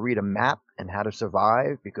how to read a map and how to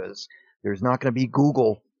survive, because there's not going to be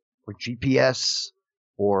Google or GPS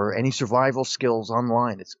or any survival skills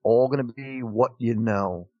online. It's all going to be what you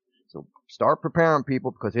know. So start preparing,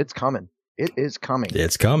 people, because it's coming. It is coming.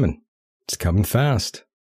 It's coming. It's coming fast.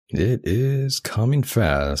 It is coming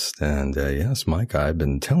fast. And yes, Myke, I've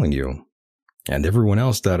been telling you, and everyone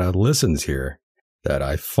else that listens here, that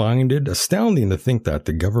I find it astounding to think that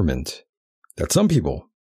that some people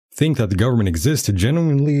think that the government exists to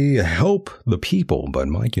genuinely help the people. But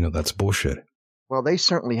Myke, that's bullshit. Well, they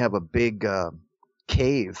certainly have a big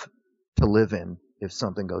cave to live in if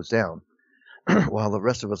something goes down, while the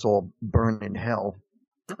rest of us all burn in hell.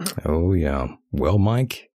 Oh, yeah. Well,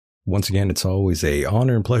 Myke, once again, it's always an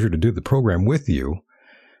honor and pleasure to do the program with you,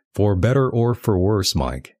 for better or for worse,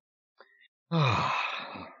 Myke. It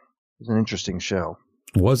was an interesting show.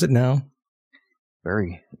 Was it now?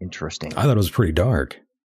 Very interesting. I thought it was pretty dark.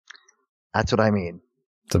 That's what I mean.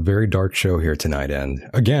 It's a very dark show here tonight. And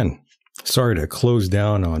again, sorry to close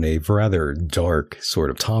down on a rather dark sort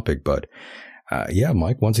of topic, but yeah,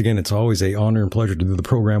 Myke, once again, it's always an honor and pleasure to do the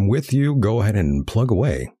program with you. Go ahead and plug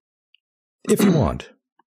away if you want.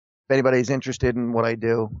 If anybody's interested in what I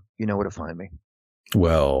do, you know where to find me.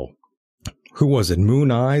 Well, who was it?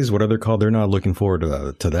 Moon Eyes? What are they called? They're not looking forward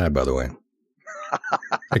to that, by the way.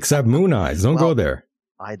 Except Moon Eyes. Don't go there.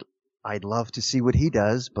 I'd love to see what he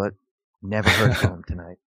does, but never heard from him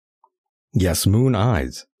tonight. Yes, Moon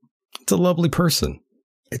Eyes. It's a lovely person.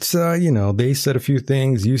 It's, they said a few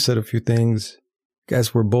things. You said a few things.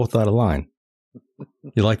 Guess we're both out of line.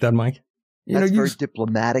 You like that, Myke? That's very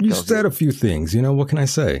diplomatic. You said a few things. What can I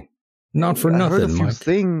say? Not for nothing, Myke. I heard a few Myke.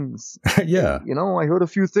 things. Yeah. I heard a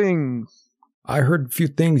few things. I heard a few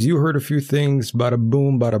things. You heard a few things. Bada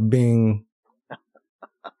boom, bada bing.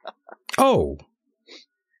 Oh.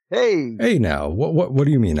 Hey now. What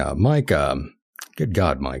do you mean, Myke? Good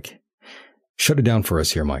God, Myke. Shut it down for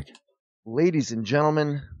us here, Myke. Ladies and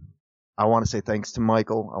gentlemen, I want to say thanks to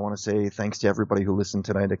Michael. I want to say thanks to everybody who listened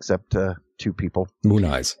tonight, except two people. Moon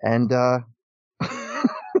Eyes. And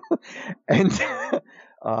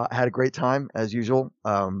had a great time as usual.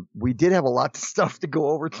 We did have a lot of stuff to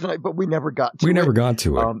go over tonight, but we never got to it. We never got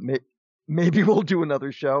to it. Maybe we'll do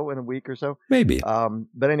another show in a week or so. Maybe.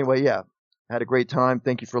 But anyway, yeah, had a great time.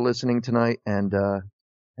 Thank you for listening tonight, and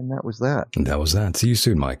that was that. And that was that. See you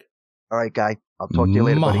soon, Myke. All right, Guy. I'll talk to you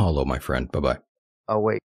later, buddy. Mahalo, my friend. Bye-bye. Oh,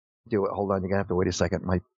 wait. Do it. Hold on. You're going to have to wait a second.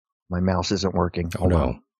 My mouse isn't working. Hold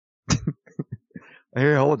on.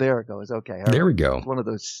 Here, there it goes. Okay. There we go. It's one of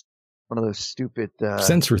those stupid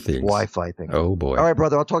sensor things. Wi-Fi things. Oh, boy. All right,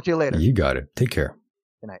 brother. I'll talk to you later. You got it. Take care.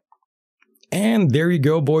 Good night. And there you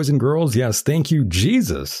go, boys and girls. Yes, thank you,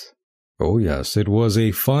 Jesus. Oh, yes. It was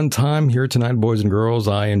a fun time here tonight, boys and girls.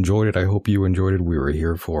 I enjoyed it. I hope you enjoyed it. We were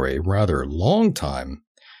here for a rather long time.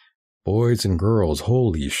 Boys and girls,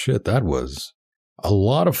 holy shit, that was a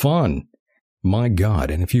lot of fun. My God.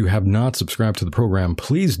 And if you have not subscribed to the program,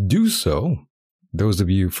 please do so. Those of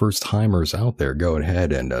you first-timers out there, go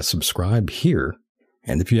ahead and subscribe here.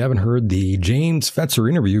 And if you haven't heard the James Fetzer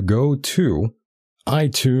interview, go to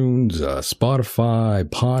iTunes, Spotify,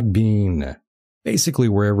 Podbean, basically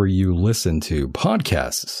wherever you listen to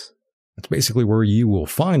podcasts. That's basically where you will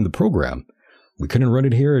find the program. We couldn't run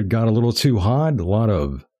it here. It got a little too hot. A lot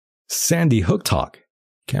of Sandy Hook talk.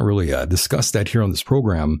 Can't really discuss that here on this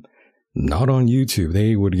program. Not on YouTube.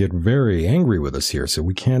 They would get very angry with us here, so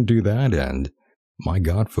we can't do that. And my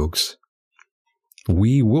God, folks,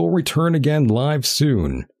 we will return again live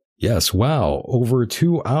soon. Yes, wow, over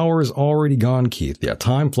 2 hours already gone, Keith. Yeah,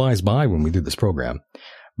 time flies by when we do this program.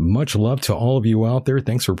 Much love to all of you out there.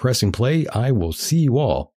 Thanks for pressing play. I will see you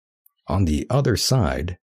all on the other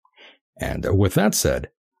side. And with that said,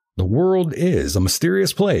 the world is a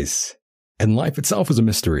mysterious place, and life itself is a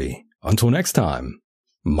mystery. Until next time,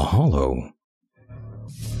 mahalo.